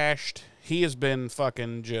trashed. He has been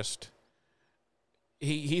fucking just.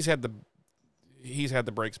 He's had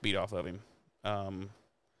the brakes beat off of him.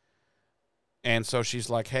 And so she's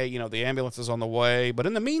like, hey, the ambulance is on the way. But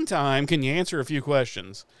in the meantime, can you answer a few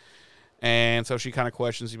questions? And so she kind of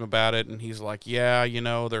questions him about it. And he's like, yeah,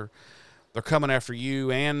 they're coming after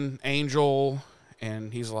you and Angel.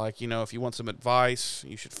 And he's like, if you want some advice,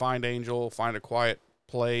 you should find Angel, find a quiet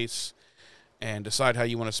place, and decide how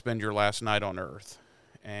you want to spend your last night on Earth.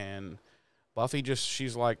 And Buffy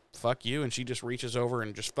she's like, fuck you. And she just reaches over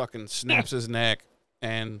and just fucking snaps his neck.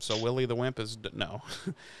 And so Willie the Wimp is, no.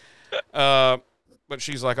 But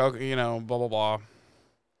she's like, okay, blah, blah, blah.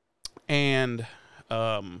 And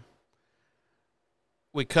um,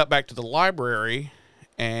 we cut back to the library,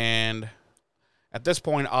 and at this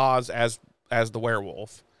point, Oz, as the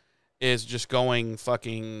werewolf, is just going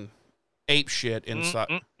fucking ape shit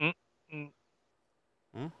inside. Hmm?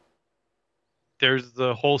 There's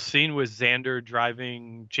the whole scene with Xander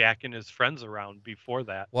driving Jack and his friends around before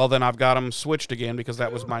that. Well, then I've got them switched again because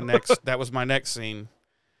that was my next. That was my next scene.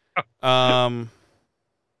 I'll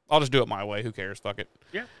just do it my way. Who cares? Fuck it.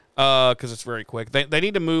 Yeah. Because it's very quick. They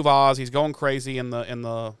need to move Oz. He's going crazy in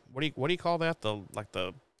the what do you call that?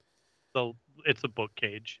 It's a book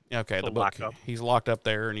cage. Okay, the book. He's locked up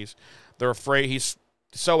there, and they're afraid. He's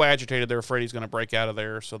so agitated. They're afraid he's going to break out of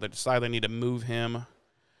there. So they decide they need to move him.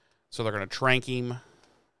 So they're going to trank him.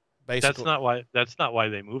 Basically, That's not why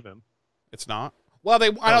they move him. It's not. Well,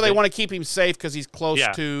 I know they want to keep him safe because he's close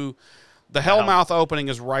to the Hellmouth opening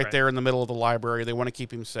is right there in the middle of the library. They want to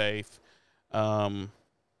keep him safe.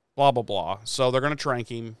 Blah blah blah. So they're going to trank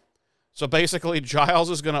him. So basically, Giles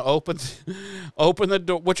is going to open the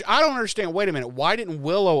door, which I don't understand. Wait a minute. Why didn't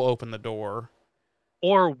Willow open the door?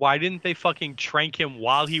 Or why didn't they fucking trank him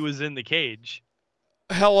while he was in the cage?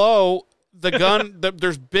 Hello, the gun.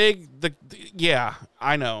 There's big. Yeah,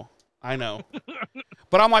 I know.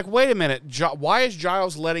 But I'm like, wait a minute. Why is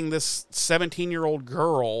Giles letting this 17-year-old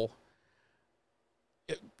girl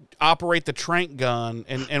operate the trank gun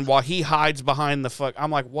and while he hides behind the fuck?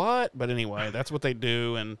 I'm like, what? But anyway, that's what they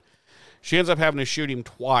do, and she ends up having to shoot him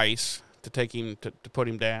twice to take him to put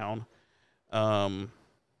him down,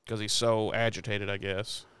 because he's so agitated, I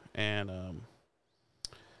guess. And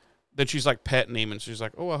then she's like petting him, and she's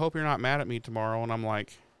like, "Oh, I hope you're not mad at me tomorrow." And I'm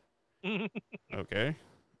like, okay.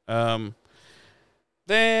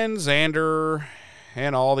 Then Xander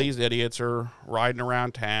and all these idiots are riding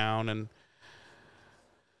around town and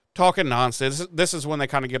talking nonsense. This is when they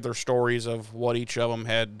kind of give their stories of what each of them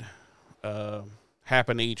had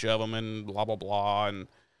happened to each of them and blah, blah, blah. And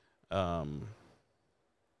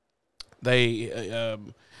they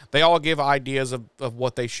all give ideas of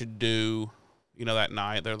what they should do, that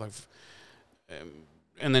night. They're like,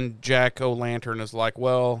 and then Jack O'Lantern is like,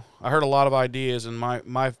 well, I heard a lot of ideas, and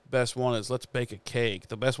my best one is let's bake a cake.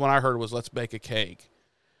 The best one I heard was let's bake a cake.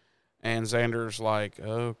 And Xander's like,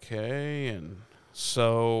 okay. And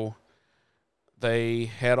so they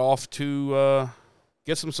head off to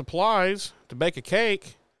get some supplies to bake a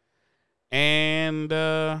cake. And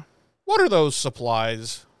what are those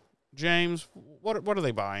supplies, James? What are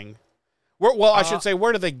they buying? I should say,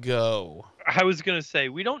 where do they go? I was going to say,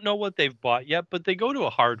 we don't know what they've bought yet, but they go to a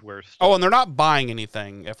hardware store. Oh, and they're not buying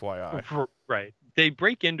anything, FYI. Right. They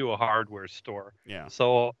break into a hardware store. Yeah.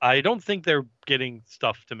 So I don't think they're getting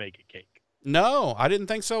stuff to make a cake. No, I didn't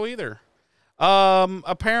think so either.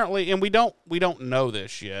 Apparently, and we don't know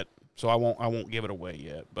this yet, so I won't give it away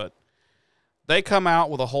yet, but they come out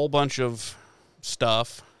with a whole bunch of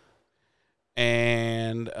stuff,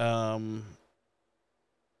 and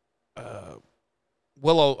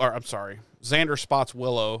Xander spots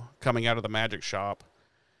Willow coming out of the magic shop,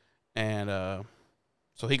 and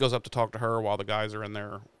so he goes up to talk to her while the guys are in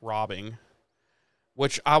there robbing,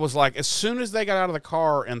 which I was like, as soon as they got out of the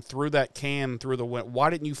car and threw that can through the window, why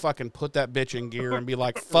didn't you fucking put that bitch in gear and be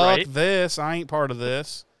like, fuck this, I ain't part of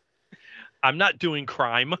this. I'm not doing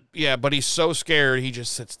crime. Yeah, but he's so scared, he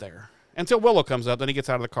just sits there. Until Willow comes up, then he gets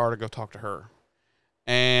out of the car to go talk to her.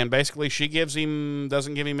 And basically, she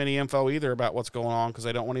doesn't give him any info either about what's going on because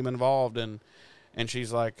they don't want him involved. And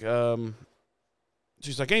she's like, anyway,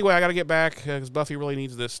 I got to get back because Buffy really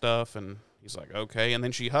needs this stuff. And he's like, okay. And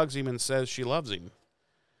then she hugs him and says she loves him.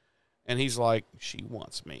 And he's like, she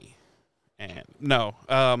wants me. And no.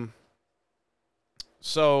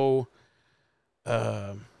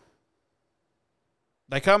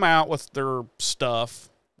 They come out with their stuff,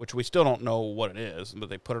 which we still don't know what it is, but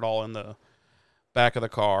they put it all in the back of the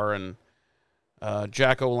car, and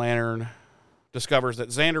Jack O'Lantern discovers that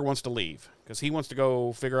Xander wants to leave because he wants to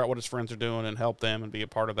go figure out what his friends are doing and help them and be a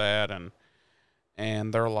part of that.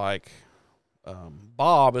 And they're like,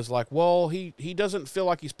 Bob is like, well, he doesn't feel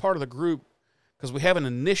like he's part of the group because we haven't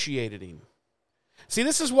initiated him. See,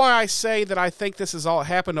 this is why I say that I think this has all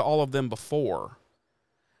happened to all of them before,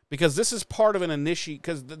 because this is part of an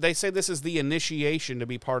because they say this is the initiation to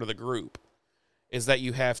be part of the group, is that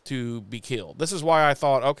you have to be killed. This is why I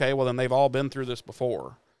thought, okay, well, then they've all been through this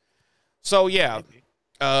before. So, yeah,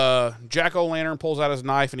 Jack O'Lantern pulls out his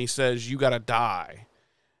knife and he says, you got to die.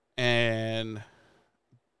 And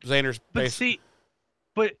Xander's...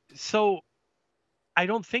 So I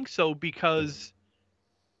don't think so because...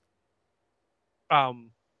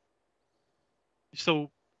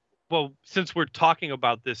 since we're talking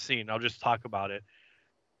about this scene, I'll just talk about it.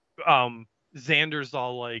 Xander's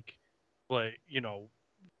all like,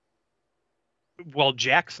 well,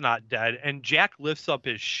 Jack's not dead, and Jack lifts up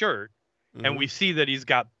his shirt, and we see that he's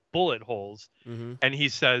got bullet holes, and he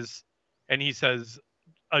says,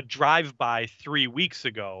 a drive-by 3 weeks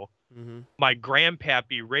ago, my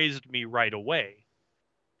grandpappy raised me right away.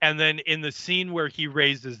 And then in the scene where he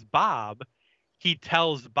raises Bob, he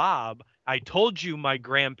tells Bob, I told you my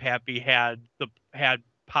grandpappy had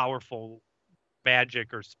powerful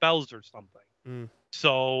magic or spells or something.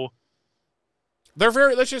 So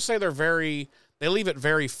let's just say they leave it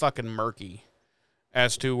very fucking murky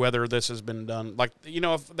as to whether this has been done. Like,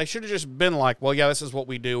 if they should have just been like, well, yeah, this is what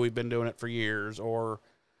we do. We've been doing it for years. Or,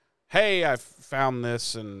 hey, I found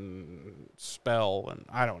this and spell, and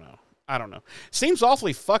I don't know. Seems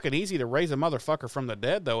awfully fucking easy to raise a motherfucker from the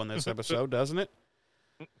dead, though, in this episode, doesn't it?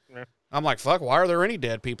 I'm like, fuck, why are there any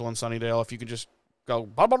dead people in Sunnydale if you could just go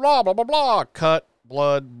blah, blah, blah, blah, blah, blah, cut,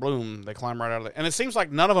 blood, boom, they climb right out of it. And it seems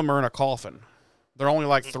like none of them are in a coffin. They're only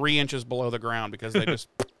like 3 inches below the ground because they just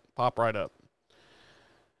pop right up.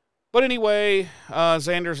 But anyway,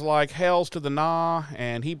 Xander's like, hell's to the nah,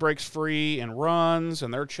 and he breaks free and runs,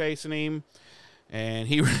 and they're chasing him. And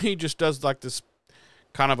he just does like this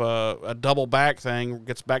kind of a double back thing,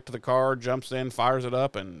 gets back to the car, jumps in, fires it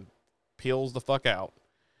up, and peels the fuck out.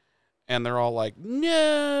 And they're all like,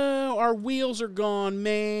 no, our wheels are gone,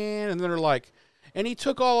 man. And they're like, and he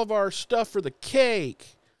took all of our stuff for the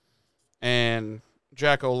cake. And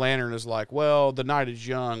Jack-o'-lantern is like, well, the night is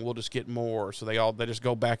young, we'll just get more. So they just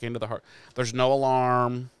go back into the heart. There's no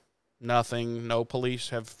alarm, nothing, no police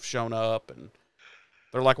have shown up. And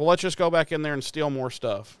they're like, well, let's just go back in there and steal more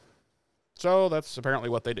stuff. So that's apparently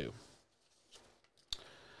what they do.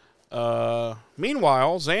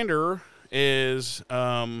 Meanwhile, Xander is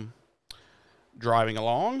driving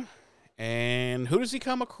along, and who does he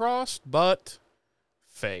come across but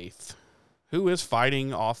Faith, who is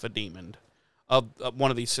fighting off a demon of one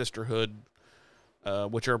of these sisterhood,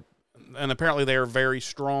 which are, and apparently they are very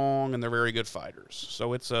strong and they're very good fighters.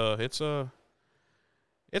 So it's a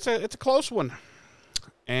close one,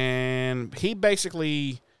 and he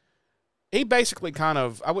basically kind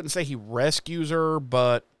of, I wouldn't say he rescues her,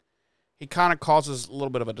 but he kind of causes a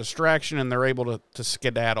little bit of a distraction, and they're able to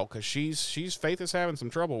skedaddle because Faith is having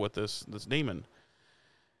some trouble with this demon,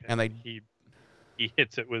 and he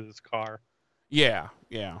hits it with his car. Yeah.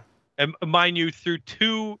 And mind you, through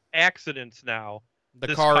 2 accidents now,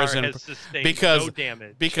 the car has sustained no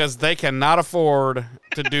damage because they cannot afford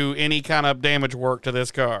to do any kind of damage work to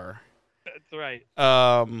this car. That's right.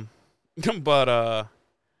 But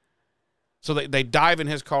so they dive in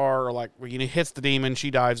his car, or like when he hits the demon, she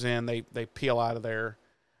dives in. They peel out of there,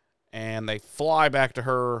 and they fly back to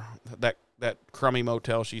her that crummy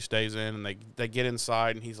motel she stays in, and they get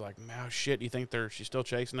inside, and he's like, "Oh shit, do you think she's still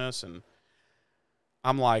chasing us?" And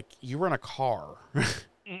I'm like, "You were in a car,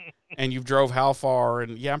 and you've drove how far?"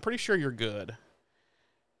 And yeah, I'm pretty sure you're good.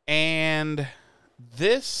 And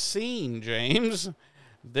this scene, James,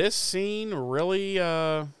 really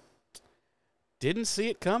didn't see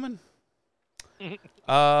it coming.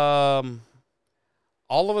 All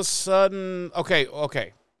of a sudden,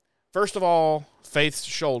 okay. First of all, Faith's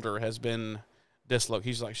shoulder has been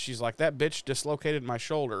dislocated. She's like, that bitch dislocated my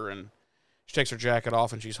shoulder, and she takes her jacket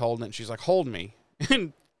off and she's holding it, and she's like, hold me.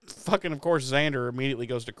 And fucking, of course, Xander immediately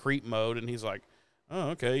goes to creep mode, and he's like, oh,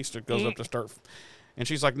 okay. He goes up to start, and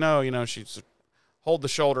she's like, no, she's hold the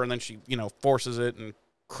shoulder, and then she, forces it and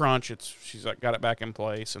crunch. She's like, got it back in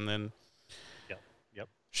place, and then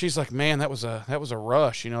she's like, man, that was a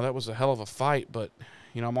rush. That was a hell of a fight, but,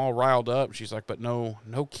 I'm all riled up. She's like, but no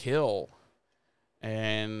kill.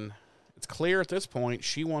 And it's clear at this point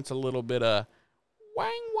she wants a little bit of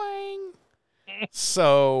wang.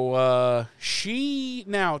 So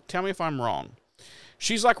now, tell me if I'm wrong.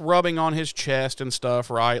 She's like rubbing on his chest and stuff,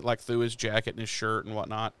 right? Like through his jacket and his shirt and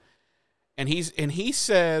whatnot. And he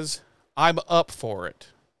says, I'm up for it.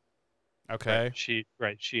 Okay. She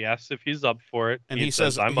asks if he's up for it, and he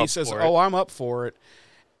says, "I'm up for it."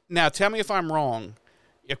 Now, tell me if I'm wrong.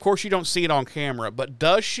 Of course, you don't see it on camera, but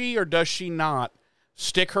does she or does she not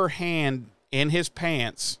stick her hand in his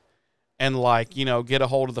pants and get a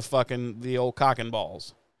hold of the old cock and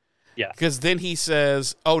balls? Yeah. Because then he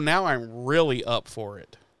says, "Oh, now I'm really up for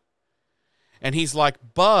it," and he's like,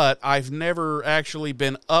 "But I've never actually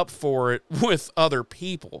been up for it with other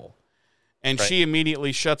people," and she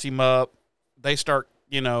immediately shuts him up. They start,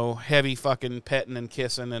 heavy fucking petting and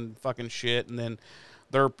kissing and fucking shit. And then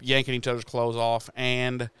they're yanking each other's clothes off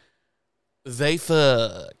and they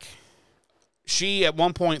fuck. She at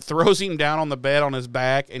one point throws him down on the bed on his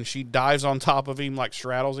back and she dives on top of him, like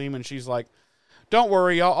straddles him. And she's like, don't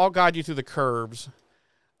worry, I'll guide you through the curves.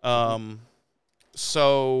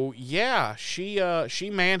 So yeah, she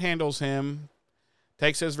manhandles him,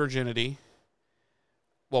 takes his virginity.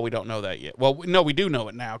 Well, we don't know that yet. Well, no, we do know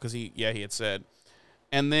it now because he had said.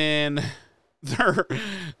 And then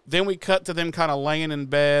then we cut to them kind of laying in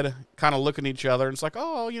bed, kind of looking at each other, and it's like,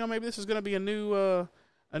 oh, maybe this is going to be a new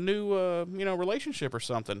relationship or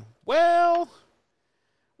something. Well,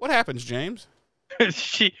 what happens, James?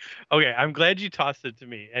 Okay, I'm glad you tossed it to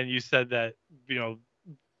me and you said that,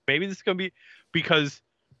 maybe this is going to be because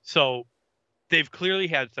they've clearly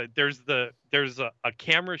had there's a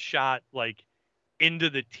camera shot like into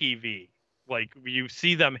the TV. Like you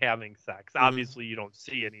see them having sex. Mm-hmm. Obviously you don't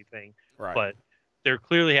see anything, right, but they're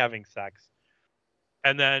clearly having sex.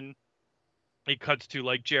 And then it cuts to,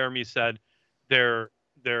 like Jeremy said, they're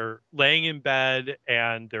laying in bed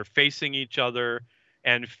and they're facing each other,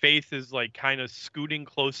 and Faith is like kind of scooting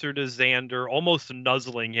closer to Xander, almost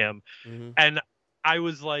nuzzling him. Mm-hmm. And I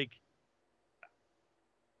was like,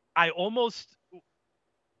 I almost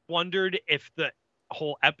wondered if the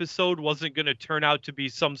whole episode wasn't going to turn out to be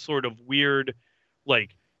some sort of weird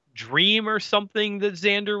like dream or something that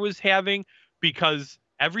Xander was having, because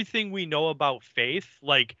everything we know about Faith,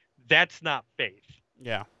 like, that's not Faith.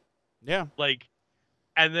 Yeah. Like,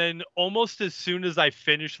 and then almost as soon as I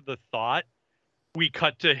finished the thought, we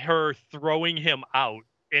cut to her throwing him out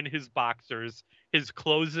in his boxers, his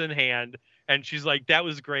clothes in hand, and she's like, that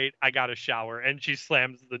was great, I got a shower, and she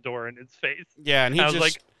slams the door in his face. Yeah, and I was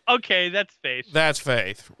like, okay, that's Faith. That's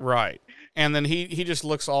Faith, right. And then he just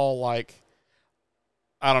looks all like,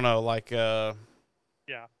 I don't know, like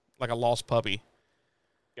like a lost puppy.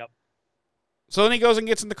 Yep. So then he goes and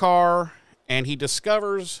gets in the car, and he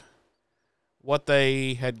discovers what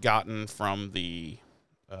they had gotten from the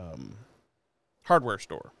hardware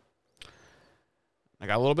store. I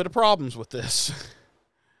got a little bit of problems with this.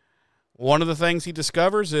 One of the things he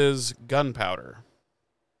discovers is gunpowder.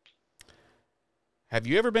 Have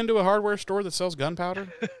you ever been to a hardware store that sells gunpowder?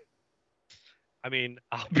 I mean,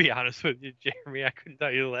 I'll be honest with you, Jeremy. I couldn't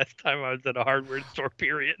tell you the last time I was at a hardware store,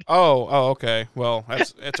 period. Oh, okay. Well,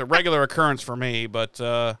 it's a regular occurrence for me, but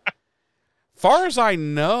far as I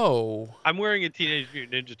know... I'm wearing a Teenage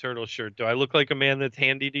Mutant Ninja Turtle shirt. Do I look like a man that's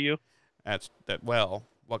handy to you? Well,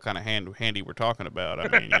 what kind of handy we're talking about?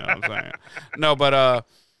 I mean, you know what I'm saying? No, but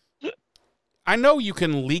I know you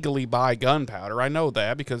can legally buy gunpowder. I know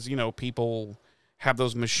that because, people have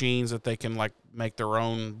those machines that they can, like, make their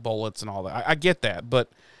own bullets and all that. I get that,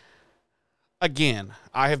 but again,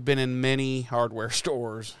 I have been in many hardware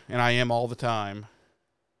stores, and I am all the time.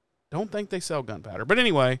 Don't think they sell gunpowder. But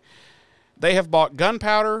anyway, they have bought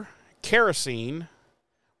gunpowder, kerosene,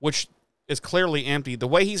 which is clearly empty. The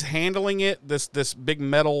way he's handling it, this big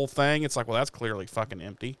metal thing, it's like, well, that's clearly fucking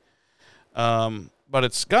empty. But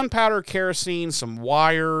it's gunpowder, kerosene, some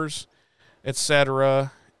wires,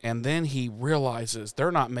 etc., and then he realizes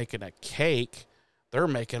they're not making a cake. They're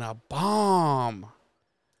making a bomb.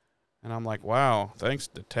 And I'm like, wow, thanks,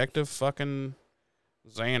 Detective fucking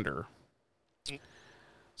Xander.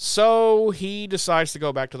 So he decides to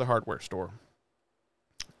go back to the hardware store.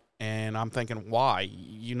 And I'm thinking, why?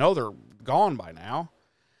 They're gone by now.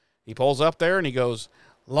 He pulls up there and he goes,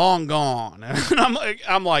 long gone. And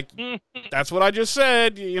I'm like, that's what I just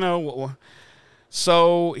said,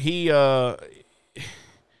 So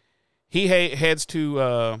he heads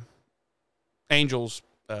to Angel's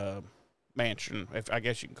mansion, if I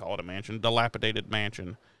guess you can call it a mansion, dilapidated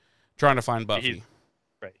mansion, trying to find Buffy.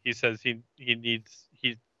 Right. He says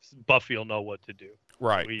Buffy will know what to do.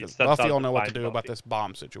 Right. Buffy will know what to do about this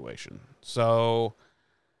bomb situation. So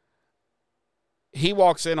he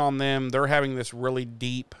walks in on them. They're having this really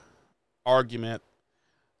deep argument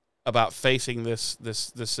about facing this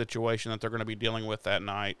situation that they're going to be dealing with that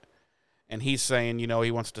night. And he's saying,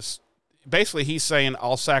 he wants to... Basically, he's saying,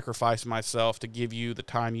 I'll sacrifice myself to give you the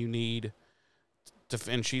time you need.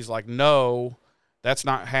 And she's like, no, that's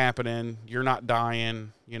not happening. You're not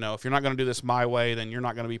dying. If you're not going to do this my way, then you're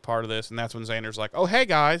not going to be part of this. And that's when Xander's like, oh, hey,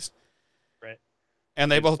 guys. Right.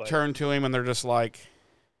 And they both turn to him, and they're just like...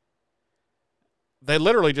 They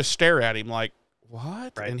literally just stare at him like,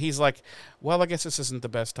 what? Right. And he's like, well, I guess this isn't the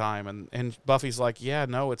best time. And Buffy's like, yeah,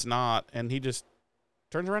 no, it's not. And he just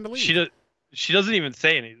turns around to leave. She doesn't even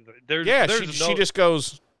say anything. She just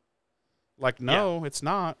goes like, no, it's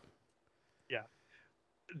not. Yeah.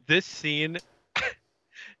 This scene,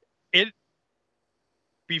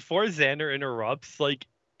 before Xander interrupts, like,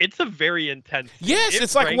 it's a very intense scene. Yes,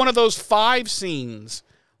 it's like one of those 5 scenes.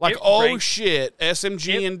 Like, shit,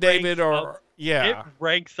 SMG and David are... Yeah. It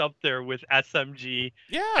ranks up there with SMG.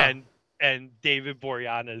 Yeah. and David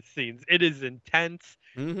Boreanaz's scenes. It is intense.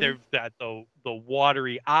 Mm-hmm. There's that the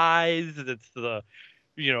watery eyes. It's the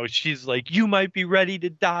she's like, you might be ready to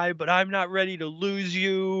die, but I'm not ready to lose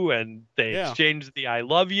you. And they Yeah. exchange the I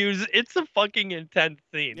love yous. It's a fucking intense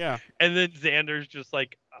scene. Yeah. And then Xander's just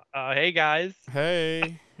like, hey guys.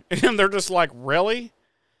 Hey. And they're just like, really?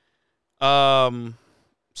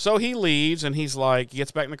 So he leaves and he's like, he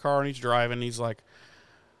gets back in the car and he's driving. And he's like,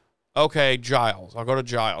 okay, Giles. I'll go to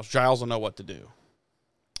Giles. Giles will know what to do.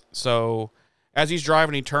 So as he's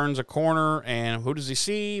driving, he turns a corner and who does he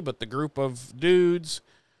see but the group of dudes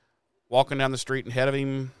walking down the street ahead of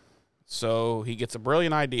him. So he gets a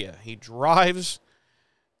brilliant idea. He drives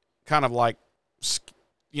kind of like,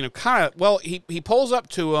 he pulls up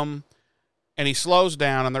to him and he slows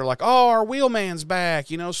down and they're like, oh, our wheelman's back,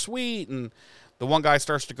 sweet. And the one guy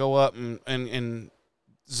starts to go up and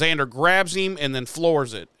Xander grabs him and then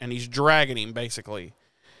floors it. And he's dragging him basically.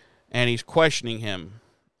 And he's questioning him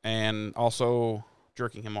and also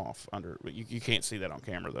jerking him off under. You can't see that on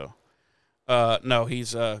camera though. No,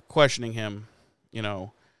 he's questioning him,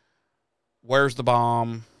 where's the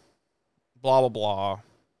bomb, blah, blah,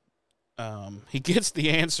 blah. He gets the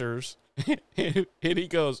answers and he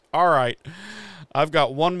goes, all right, I've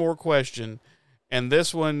got one more question. And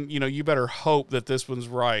this one, you better hope that this one's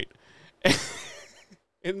right.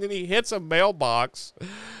 And then he hits a mailbox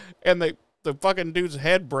and the fucking dude's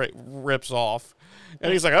head rips off.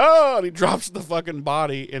 And he's like, oh, and he drops the fucking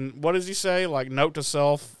body. And what does he say? Like, note to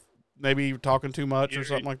self, maybe you're talking too much or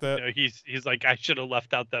something like that. He's like, I should have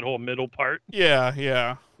left out that whole middle part.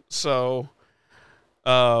 Yeah. So,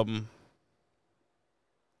 he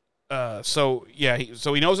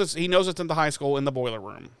knows it's in the high school in the boiler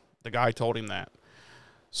room. The guy told him that.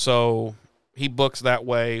 So he books that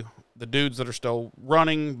way. The dudes that are still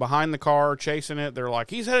running behind the car, chasing it, they're like,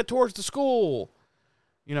 he's headed towards the school.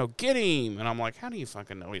 Get him. And I'm like, how do you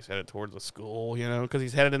fucking know he's headed towards the school? Because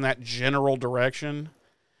he's headed in that general direction.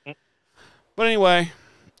 But anyway,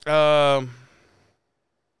 let's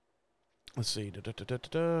see.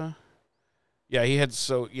 Yeah,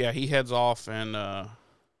 he heads off and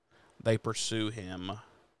they pursue him.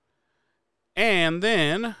 And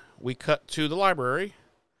then we cut to the library.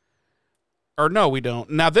 Or no, we don't.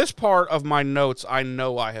 Now, this part of my notes, I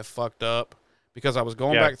know I have fucked up because I was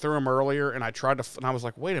going back through them earlier and I tried to, and I was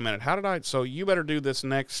like, wait a minute, how did I? So you better do this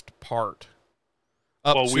next part.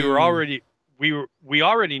 We already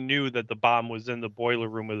knew that the bomb was in the boiler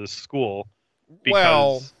room of the school.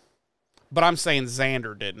 But I'm saying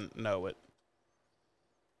Xander didn't know it.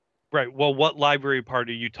 Right. Well, what library part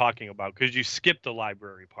are you talking about? Because you skipped the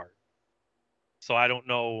library part. So I don't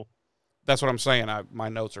know. That's what I'm saying. My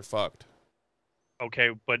notes are fucked.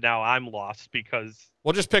 Okay, but now I'm lost because...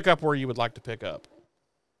 Well, just pick up where you would like to pick up.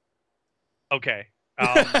 Okay.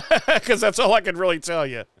 Because that's all I can really tell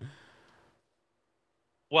you.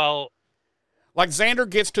 Well... Like, Xander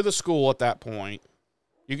gets to the school at that point.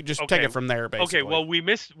 You can just take it from there, basically. Okay, well, we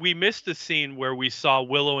missed the scene where we saw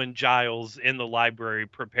Willow and Giles in the library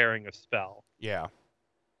preparing a spell. Yeah.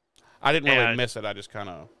 I didn't really miss it. I just kind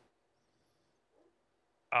of...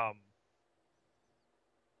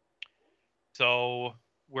 So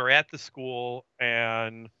we're at the school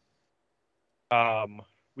and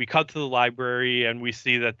we cut to the library and we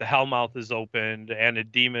see that the Hellmouth is opened and a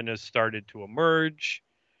demon has started to emerge.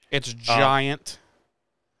 It's giant,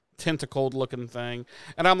 tentacled looking thing.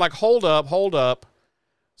 And I'm like, hold up.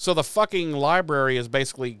 So the fucking library is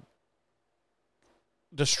basically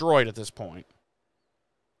destroyed at this point.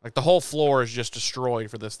 Like the whole floor is just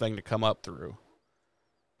destroyed for this thing to come up through.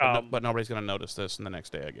 But nobody's going to notice this in the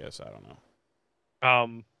next day, I guess. I don't know.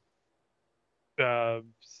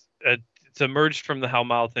 It's emerged from the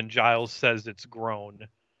Hellmouth, and Giles says it's grown.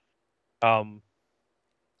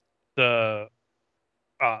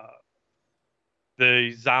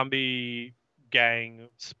 The zombie gang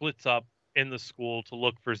splits up in the school to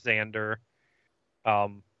look for Xander.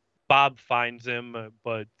 Bob finds him,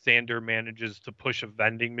 but Xander manages to push a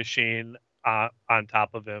vending machine on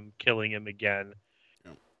top of him, killing him again.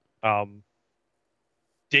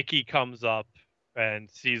 Dickie comes up and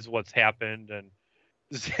sees what's happened, and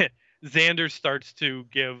Xander starts to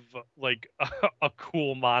give like a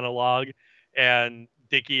cool monologue, and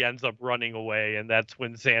Dickie ends up running away, and that's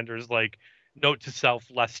when Xander's like, note to self,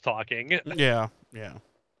 less talking. Yeah.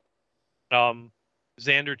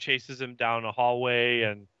 Xander chases him down a hallway,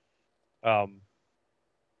 and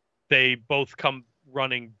they both come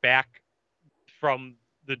running back from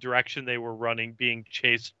the direction they were running, being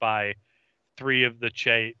chased by 3 of the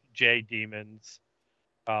J demons.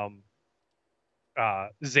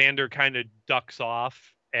 Xander kind of ducks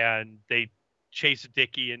off, and they chase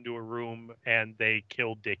Dickie into a room and they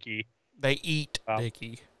kill Dickie. They eat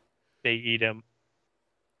Dickie. They eat him.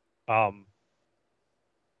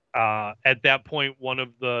 At that point, one of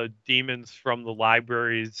the demons from the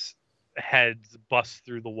library's heads busts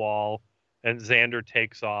through the wall, and Xander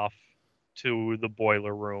takes off to the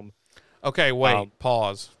boiler room. Okay, wait,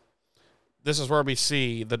 pause. This is where we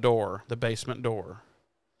see the door, the basement door.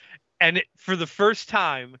 And for the first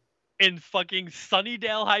time in fucking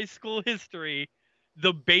Sunnydale High School history,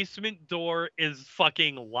 the basement door is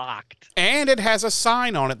fucking locked. And it has a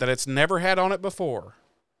sign on it that it's never had on it before.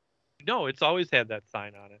 No, it's always had that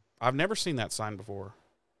sign on it. I've never seen that sign before.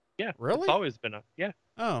 Yeah. Really? It's always been yeah.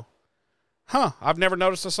 Oh. Huh. I've never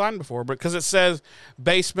noticed a sign before, but because it says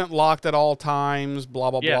basement locked at all times, blah,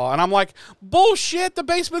 blah, blah. And I'm like, bullshit, the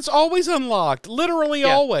basement's always unlocked. Literally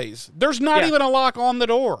always. There's not even a lock on the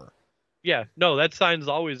door. Yeah. No, that sign's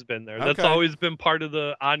always been there. Okay. That's always been part of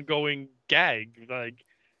the ongoing gag. Like,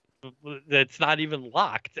 that's not even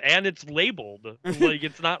locked. And it's labeled. Like,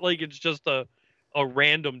 it's not like it's just a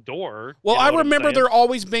random door. Well, I remember there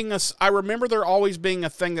always being a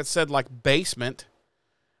thing that said like basement.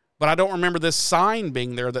 But I don't remember this sign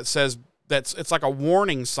being there that says it's like a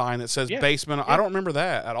warning sign that says basement. Yeah. I don't remember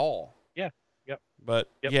that at all. Yeah. Yep.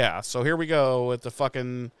 But so here we go at the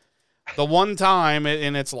one time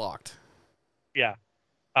and it's locked. Yeah.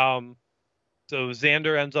 So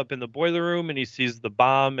Xander ends up in the boiler room and he sees the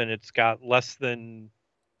bomb and it's got less than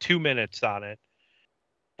 2 minutes on it.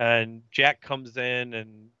 And Jack comes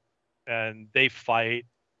in and they fight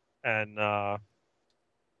and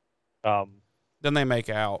then they make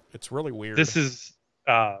out. It's really weird. This is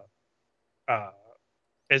kind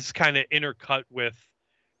of intercut with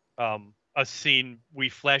a scene. We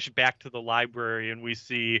flash back to the library and we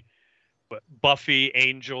see Buffy,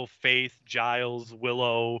 Angel, Faith, Giles,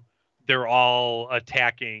 Willow. They're all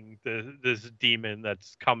attacking this demon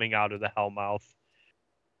that's coming out of the Hellmouth.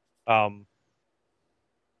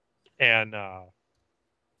 And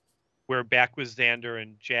we're back with Xander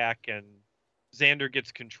and Jack, and Xander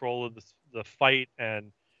gets control of the fight,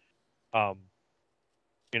 and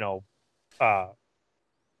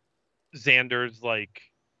Xander's like,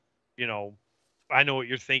 I know what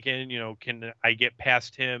you're thinking, can I get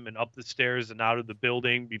past him and up the stairs and out of the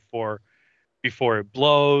building before it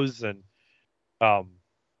blows? And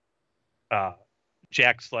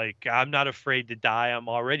Jack's like, I'm not afraid to die, I'm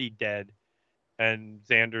already dead. And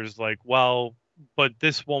Xander's like, well, but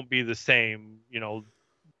this won't be the same,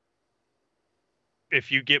 if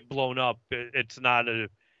you get blown up, it's not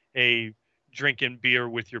a drinking beer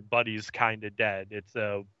with your buddies kind of dead. It's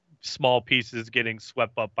a small pieces getting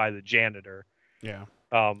swept up by the janitor. Yeah.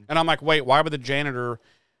 And I'm like, wait, why would the janitor?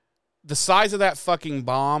 The size of that fucking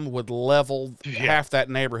bomb would level half that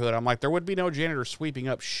neighborhood. I'm like, there would be no janitor sweeping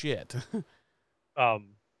up shit.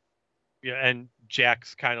 And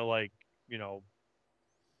Jack's kind of like,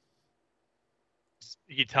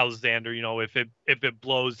 he tells Xander, if it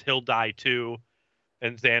blows, he'll die too.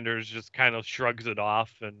 And Xander's just kind of shrugs it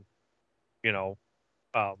off, and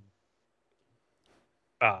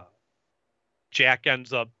Jack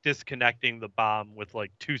ends up disconnecting the bomb with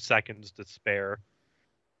like 2 seconds to spare.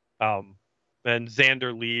 Then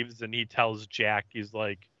Xander leaves, and he tells Jack, he's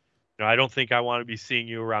like, I don't think I want to be seeing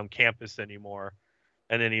you around campus anymore.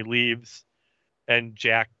 And then he leaves, and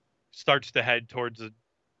Jack starts to head towards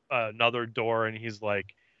another door, and he's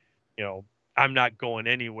like, I'm not going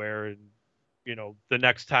anywhere. And the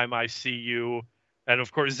next time I see you, and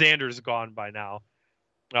of course Xander's gone by now.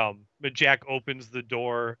 But Jack opens the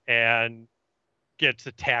door and gets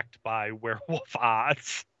attacked by werewolf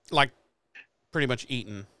Oz. Like, pretty much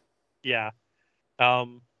eaten. Yeah.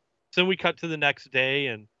 So we cut to the next day,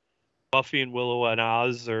 and Buffy and Willow and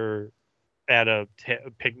Oz are at a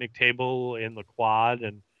picnic table in the quad,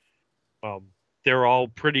 and they're all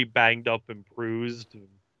pretty banged up and bruised. And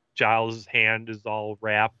Giles' hand is all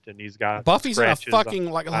wrapped, and he's got Buffy's in a fucking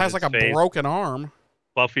has like a face. Broken arm.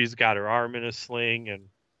 Buffy's got her arm in a sling, and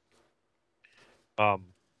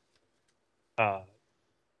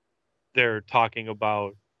they're talking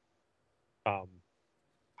about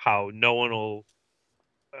how no one will.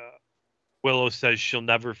 Willow says she'll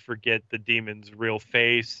never forget the demon's real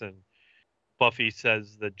face, and Buffy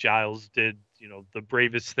says that Giles did, the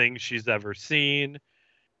bravest thing she's ever seen,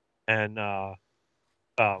 and I'm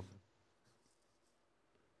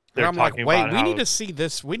like, wait, we need to see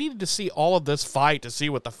this. We needed to see all of this fight to see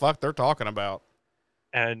what the fuck they're talking about.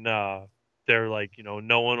 And they're like,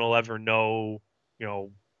 no one will ever know,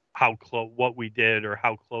 how close what we did or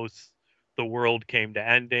how close the world came to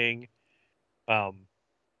ending.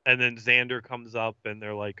 And then Xander comes up, and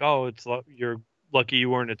they're like, oh, it's lucky you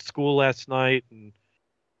weren't at school last night. And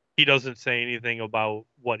he doesn't say anything about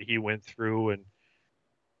what he went through. And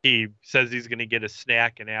he says he's going to get a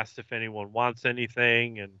snack and asks if anyone wants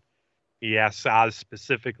anything. And he asks Oz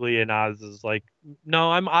specifically, and Oz is like,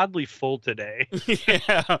 "No, I'm oddly full today."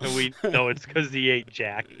 Yeah. And we know it's because he ate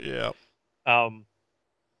Jack. Yeah. And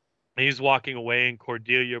he's walking away, and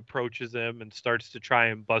Cordelia approaches him and starts to try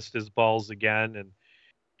and bust his balls again. And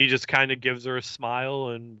he just kind of gives her a smile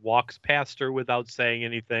and walks past her without saying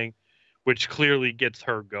anything, which clearly gets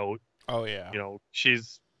her goat. Oh, yeah. You know,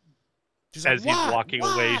 she's like, as he's walking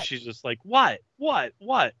away, she's just like, what?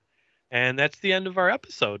 And that's the end of our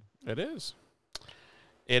episode. It is.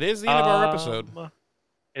 It is the end of our episode.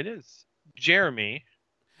 It is. Jeremy.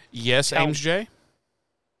 Yes, Ames J.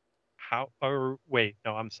 Wait,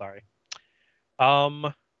 no, I'm sorry.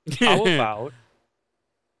 How about?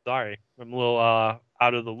 Sorry, I'm a little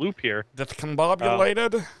out of the loop here.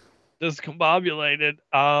 Discombobulated.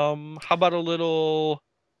 How about a little?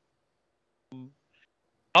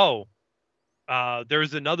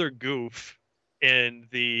 There's another goof in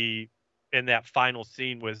that final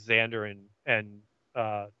scene with Xander and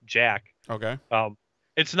Jack. Okay.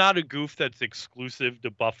 It's not a goof that's exclusive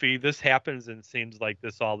to Buffy. This happens in scenes like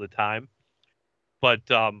this all the time. But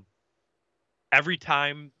every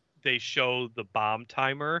time they show the bomb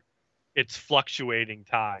timer, it's fluctuating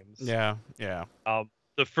times. Yeah, yeah.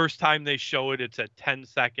 The first time they show it, it's at 10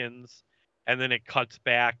 seconds, and then it cuts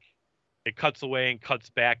back. It cuts away and cuts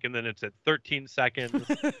back, and then it's at 13 seconds,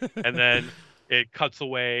 and then it cuts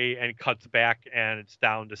away and cuts back, and it's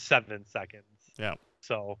down to 7 seconds. Yeah.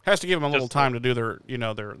 So has to give them a little time to do their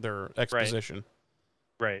exposition.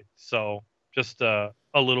 Right. So just a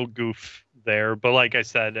little goof there, but like I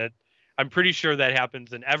said, I'm pretty sure that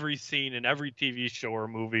happens in every scene in every TV show or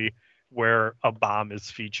movie where a bomb is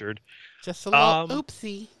featured. Just a little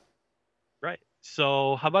oopsie. Right.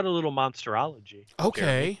 So how about a little monsterology? Okay.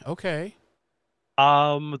 Jeremy? Okay.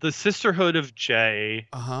 The Sisterhood of J.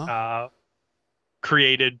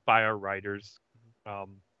 Created by our writers.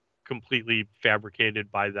 Completely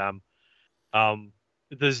fabricated by them.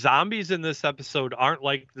 The zombies in this episode aren't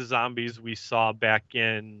like the zombies we saw back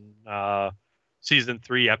in season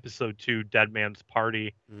 3, episode 2, Dead Man's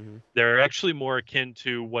Party. Mm-hmm. They're actually more akin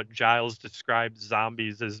to what Giles described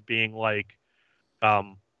zombies as being like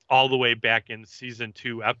all the way back in season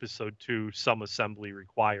 2, episode 2, Some Assembly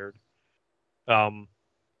Required. Then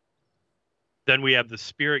we have the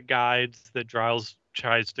spirit guides that Giles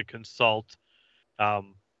tries to consult.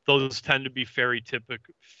 Those tend to be fairly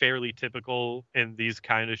typical in these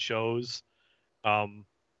kind of shows, and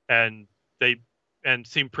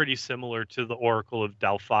seem pretty similar to the Oracle of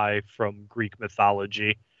Delphi from Greek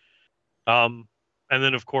mythology. And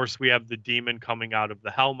then, of course, we have the demon coming out of the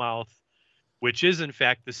Hellmouth, which is, in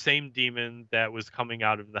fact, the same demon that was coming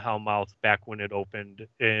out of the Hellmouth back when it opened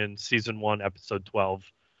in Season 1, Episode 12,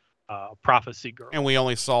 Prophecy Girl. And we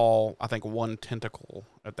only saw, I think, one tentacle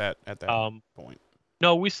at that point.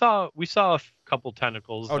 No, we saw a couple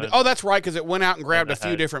tentacles. Oh, that's right, because it went out and grabbed a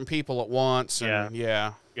few different people at once. And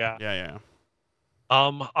yeah.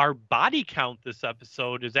 Our body count this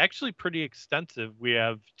episode is actually pretty extensive. We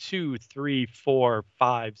have 2, 3, 4,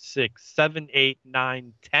 5, 6, 7, 8,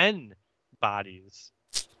 9, 10 bodies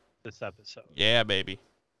this episode. Yeah, baby.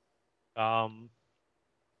 Love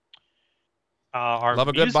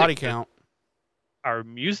a good body count. Our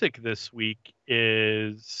music this week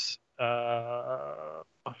is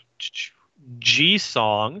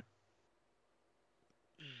G-Song.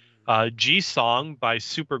 G-Song by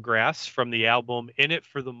Supergrass from the album In It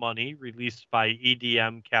for the Money, released by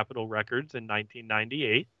EDM Capitol Records in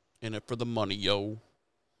 1998. In It for the Money, yo.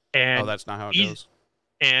 And that's not how it goes.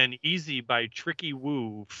 And Easy by Tricky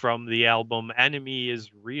Woo from the album Enemy is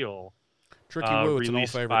Real. Tricky Woo, it's an old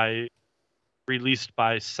favorite. Released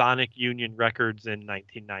by Sonic Union Records in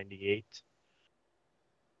 1998.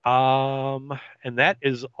 And that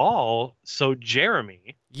is all. So,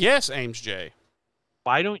 Jeremy. Yes, Ames J.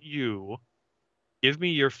 Why don't you give me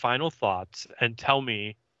your final thoughts and tell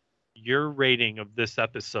me your rating of this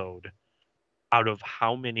episode out of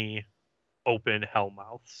how many open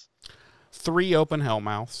hellmouths? 3 open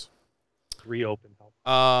hellmouths. 3 open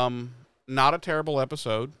hellmouths. Not a terrible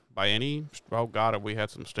episode by any. Oh God, we had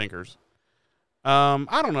some stinkers.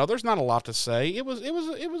 I don't know. There's not a lot to say. It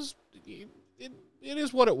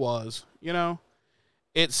is what it was. You know,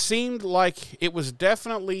 it seemed like it was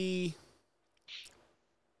definitely.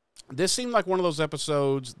 This seemed like one of those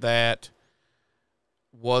episodes that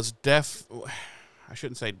was I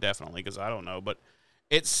shouldn't say definitely because I don't know, but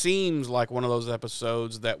it seems like one of those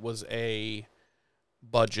episodes that was a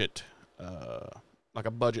budget, like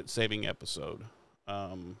a budget saving episode.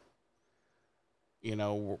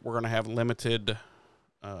 We're going to have limited,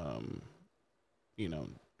 um, you know,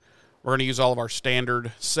 we're going to use all of our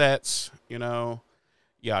standard sets, yada,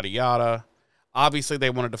 yada. Obviously, they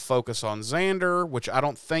wanted to focus on Xander, which I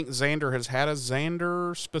don't think Xander has had a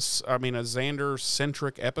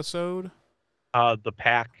Xander-centric episode. The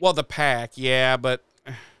pack. Well, the pack, yeah, but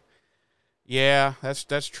yeah,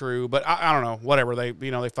 that's true. But I don't know, whatever. They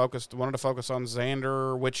wanted to focus on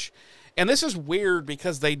Xander, and this is weird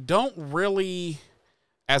because they don't really,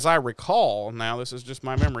 as I recall, now this is just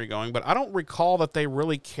my memory going, but I don't recall that they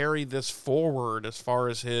really carry this forward as far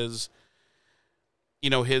as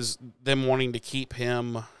them wanting to keep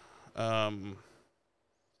him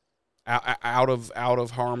out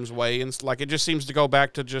of harm's way, and like it just seems to go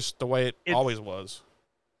back to just the way it always was.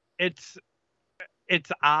 It's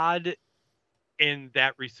odd in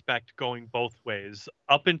that respect, going both ways.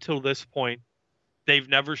 Up until this point, they've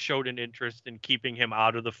never showed an interest in keeping him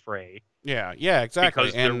out of the fray. Yeah, exactly.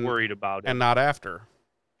 Because they're worried about it. And not after.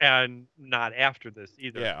 And not after this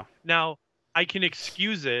either. Yeah. Now, I can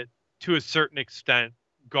excuse it to a certain extent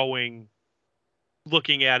looking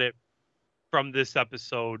at it from this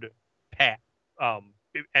episode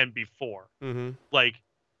and before. Mm-hmm. Like,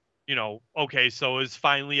 okay, so it's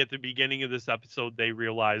finally at the beginning of this episode they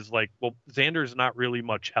realize, like, well, Xander's not really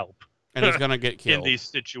much help. And he's going to get killed. In these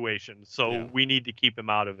situations, so we need to keep him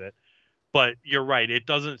out of it. But you're right, it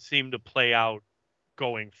doesn't seem to play out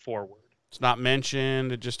going forward. It's not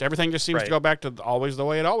mentioned. Everything just seems to go back to always the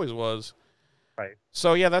way it always was. Right.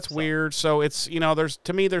 So, yeah, that's weird. So it's,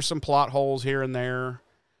 there's some plot holes here and there.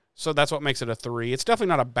 So that's what makes it a 3. It's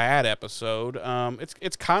definitely not a bad episode.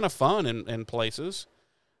 It's kind of fun in places.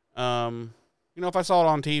 If I saw it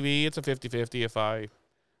on TV, it's a 50-50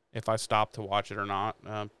 if I stop to watch it or not.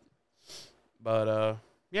 But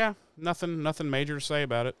nothing major to say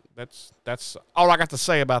about it. That's all I got to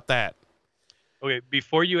say about that. Okay,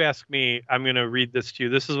 before you ask me, I'm going to read this to you.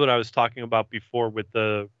 This is what I was talking about before with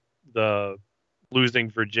the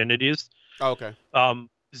losing virginities. Oh, okay.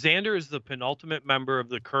 Xander is the penultimate member of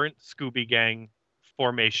the current Scooby Gang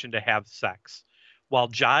formation to have sex. While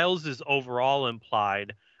Giles is overall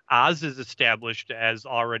implied, Oz is established as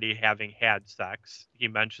already having had sex. He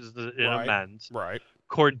mentions it in amends. Right.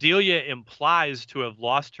 Cordelia implies to have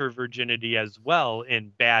lost her virginity as well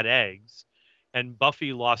in Bad Eggs, and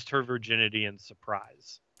Buffy lost her virginity in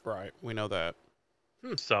Surprise. Right, we know that.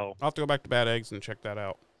 So I'll have to go back to Bad Eggs and check that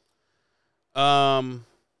out.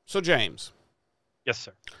 So James. Yes,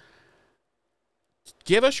 sir.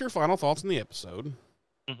 Give us your final thoughts on the episode,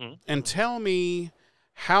 and tell me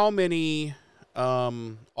how many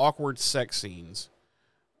awkward sex scenes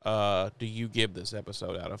do you give this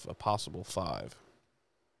episode out of a possible 5?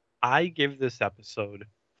 I give this episode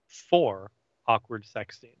 4 awkward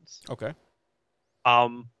sex scenes. Okay.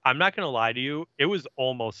 I'm not going to lie to you. It was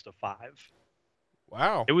almost a 5.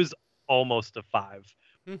 Wow. It was almost a 5.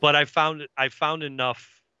 But I found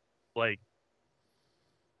enough, like,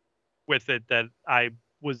 with it that I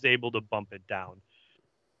was able to bump it down.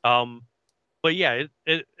 But yeah,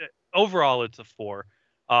 it overall it's a 4.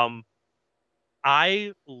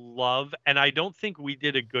 I love, and I don't think we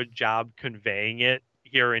did a good job conveying it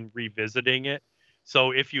here and revisiting it.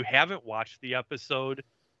 So if you haven't watched the episode,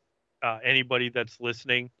 anybody that's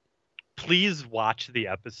listening, please watch the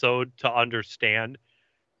episode to understand.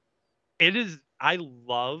 I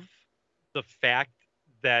love the fact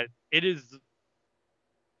that it is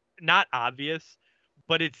not obvious,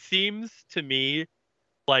 but it seems to me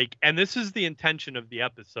like, and this is the intention of the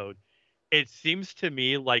episode, it seems to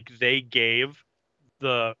me like they gave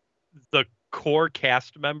the core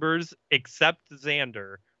cast members, except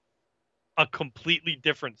Xander, a completely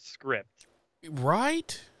different script.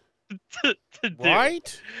 Right? to do.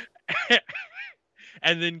 Right?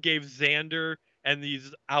 And then gave Xander and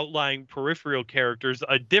these outlying peripheral characters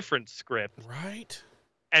a different script. Right?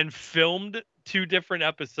 And filmed 2 different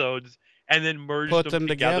episodes and then merged them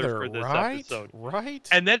together for this episode. Right?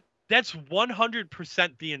 And that's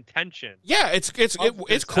 100% the intention. Yeah, it's cool,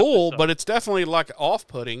 episode. But it's definitely like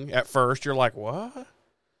off-putting at first. You're like, what?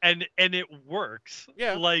 And it works.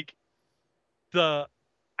 Yeah. Like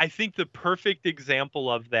I think the perfect example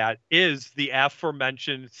of that is the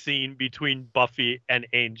aforementioned scene between Buffy and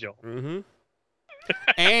Angel. Mm-hmm.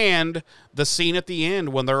 And the scene at the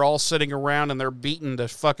end when they're all sitting around and they're beating the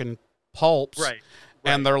fucking pulps. Right.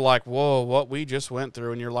 And they're like, whoa, what we just went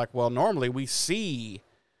through. And you're like, well, normally we see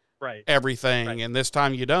everything. And this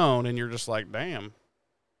time you don't. And you're just like, damn.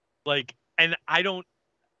 Like, and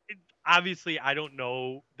obviously I don't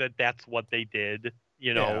know that that's what they did,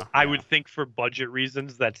 I would think for budget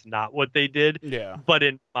reasons that's not what they did. Yeah. But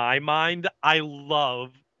in my mind, I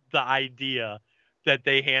love the idea that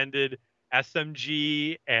they handed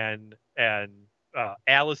SMG and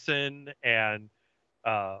Allison and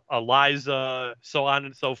Eliza, so on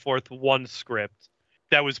and so forth, one script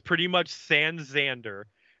that was pretty much sans Xander,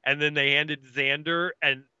 and then they handed Xander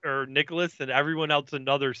or Nicholas and everyone else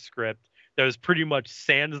another script that was pretty much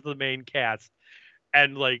sans the main cast,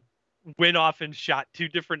 and like went off and shot 2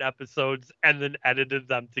 different episodes and then edited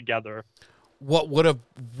them together. What would have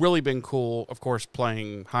really been cool, of course,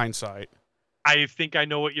 playing hindsight. I think I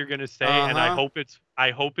know what you're gonna say, and I hope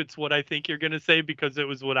it's what I think you're gonna say, because it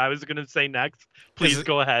was what I was gonna say next. Please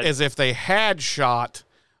go ahead. As if they had shot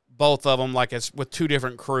both of them like it's with 2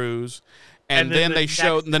 different crews, and then they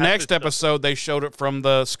showed the next episode they showed it from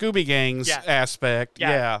the Scooby Gang's aspect.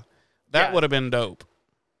 Yeah, that would have been dope.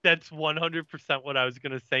 That's 100% what I was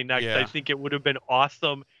gonna say next. Yeah. I think it would have been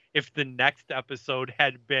awesome if the next episode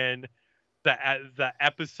had been the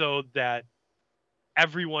episode that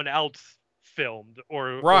everyone else filmed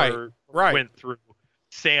or went through.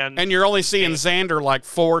 And you're only seeing Xander like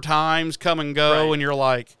 4 times come and go, and you're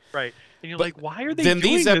like, and you're like, why are they? Then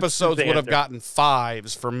doing these this episodes to would have Xander? gotten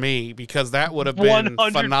 5s for me, because that would have been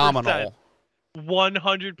 100%. phenomenal.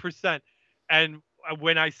 100%. And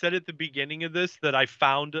when I said at the beginning of this that I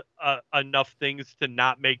found enough things to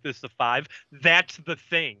not make this a 5, that's the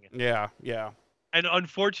thing. Yeah. And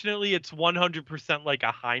unfortunately, it's 100% like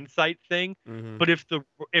a hindsight thing. Mm-hmm. But if the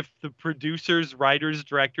producers, writers,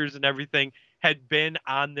 directors, and everything had been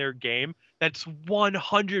on their game, that's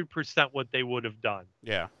 100% what they would have done.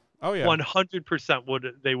 Yeah. Oh yeah.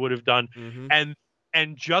 100% they would have done. Mm-hmm.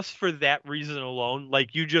 And just for that reason alone,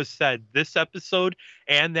 like you just said, this episode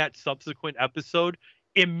and that subsequent episode,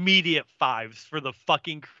 immediate 5s for the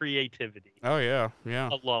fucking creativity. Oh yeah.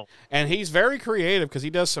 Alone. And he's very creative, because he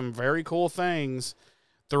does some very cool things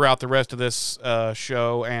throughout the rest of this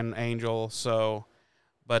show and Angel. So,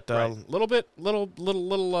 but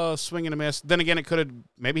little swing and a miss. Then again, it could have,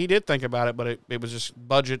 maybe he did think about it, but it was just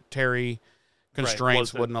budgetary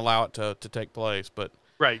constraints wouldn't allow it to take place. But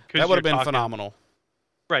that would have been phenomenal.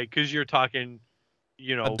 Right, because you're talking,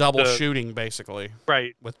 a double shooting basically.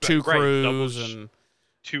 Right, with 2 crews and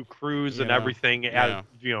 2 crews and everything,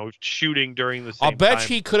 shooting during the same I'll bet time.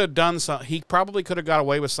 he could have done some. He probably could have got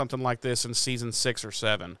away with something like this in season 6 or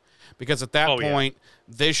 7, because at that point,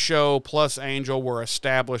 this show plus Angel were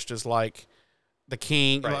established as like the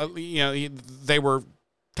king. Right. They were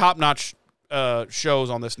top-notch shows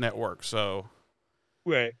on this network. So,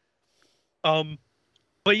 right.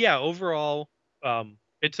 But yeah, overall,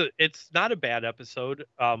 it's not a bad episode.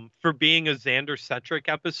 For being a Xander-centric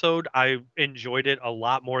episode, I enjoyed it a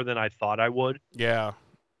lot more than I thought I would. Yeah.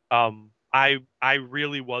 I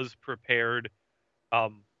really was prepared.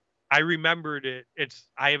 I remembered it.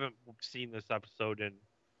 I haven't seen this episode in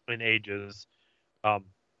ages.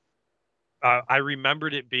 I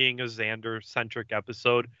remembered it being a Xander-centric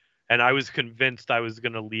episode, and I was convinced I was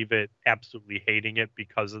going to leave it absolutely hating it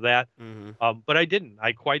because of that. Mm-hmm. But I didn't.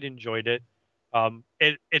 I quite enjoyed it.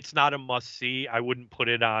 It's not a must-see. I wouldn't put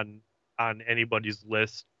it on anybody's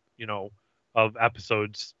list, of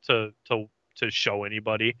episodes to show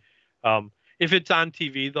anybody. If it's on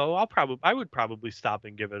TV though, I would probably stop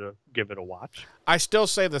and give it a watch. I still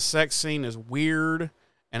say the sex scene is weird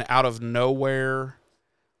and out of nowhere.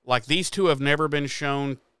 Like, these two have never been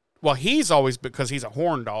shown. Well, he's always, because he's a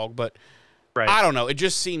horn dog, but I don't know. It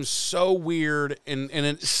just seems so weird, and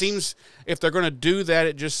it seems, if they're going to do that,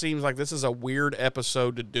 it just seems like this is a weird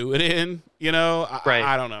episode to do it in.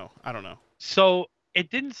 I don't know. So it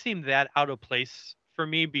didn't seem that out of place for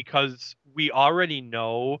me, because we already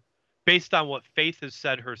know, based on what Faith has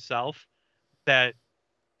said herself, that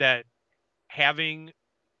having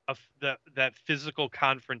that physical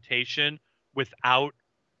confrontation without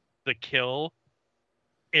the kill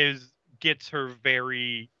gets her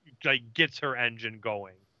engine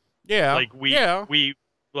going. Yeah. Like we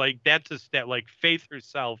that's a stat. Like, Faith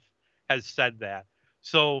herself has said that.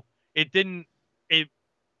 So it didn't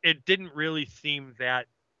really seem that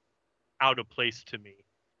out of place to me.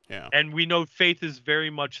 Yeah. And we know Faith is very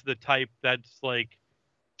much the type that's like,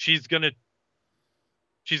 she's gonna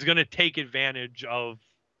take advantage of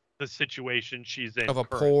the situation she's in. Of a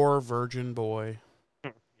poor virgin boy.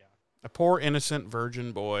 Yeah. A poor innocent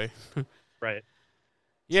virgin boy. Right.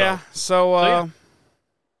 Yeah. So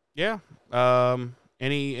yeah.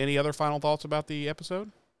 Any other final thoughts about the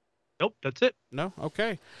episode? Nope, that's it. No?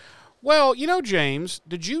 Okay. Well, James,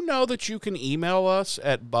 did you know that you can email us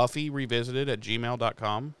at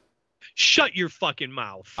buffyrevisited@gmail.com? Shut your fucking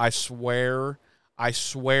mouth. I swear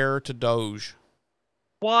to Doge.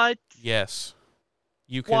 What? Yes.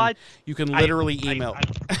 You can What? you can literally email.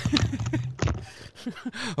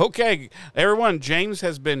 Okay, everyone, James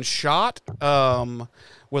has been shot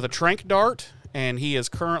with a tranq dart, and he is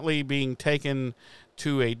currently being taken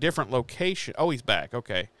to a different location. Oh, he's back.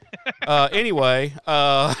 Okay. Anyway,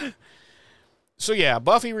 so yeah,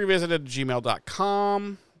 Buffy Revisited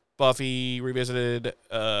gmail.com, Buffy Revisited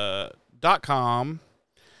 .com,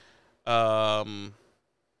 our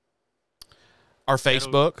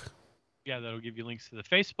Facebook. That'll give you links to the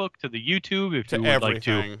Facebook, to the YouTube, if to you would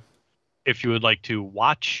everything. like to. If you would like to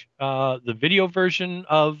watch the video version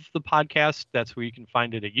of the podcast, that's where you can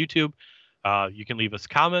find it at YouTube. You can leave us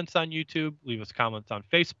comments on YouTube, leave us comments on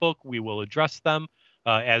Facebook. We will address them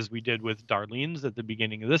as we did with Darlene's at the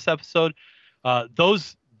beginning of this episode.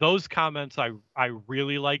 Those comments I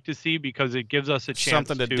really like to see because it gives us a chance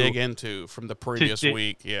something to dig into from the previous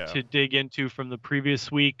week. Yeah. To dig into from the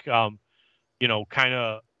previous week. Kind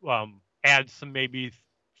of add some maybe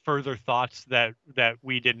further thoughts that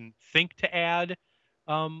we didn't think to add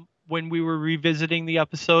when we were revisiting the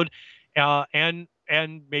episode, and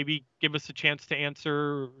maybe give us a chance to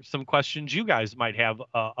answer some questions you guys might have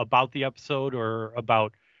about the episode or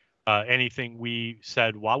about anything we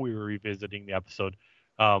said while we were revisiting the episode.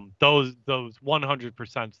 Those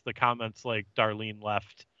 100% the comments like Darlene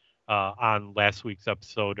left on last week's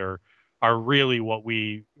episode are really what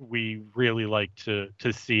we really like to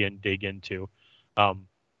see and dig into.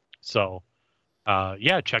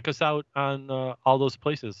 Check us out on all those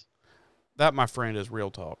places. That, my friend, is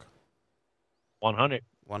real talk. 100.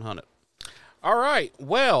 All right.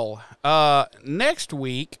 Well, next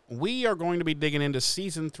week we are going to be digging into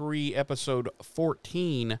season 3, episode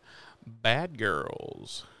 14, Bad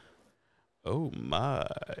Girls. Oh my,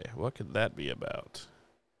 what could that be about?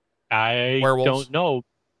 I Werewolves? Don't know,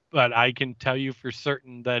 but I can tell you for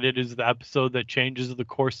certain that it is the episode that changes the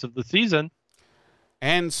course of the season.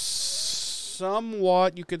 And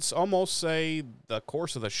somewhat, you could almost say the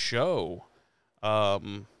course of the show, for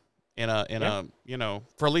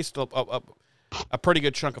at least a pretty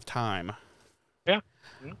good chunk of time. Yeah.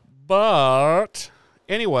 But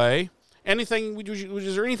anyway, is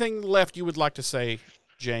there anything left you would like to say,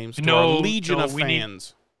 James, to our legion of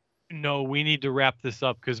fans? We need to wrap this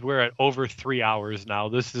up because we're at over 3 hours now.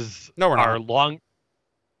 This is we're our not. long.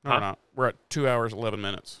 No, we're not. We're at 2 hours 11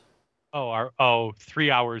 minutes.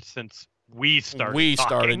 3 hours since we started.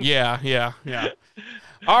 Talking. Yeah.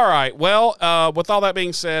 All right. Well, with all that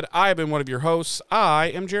being said, I have been one of your hosts. I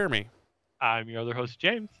am Jeremy. I'm your other host,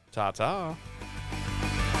 James. Ta-ta.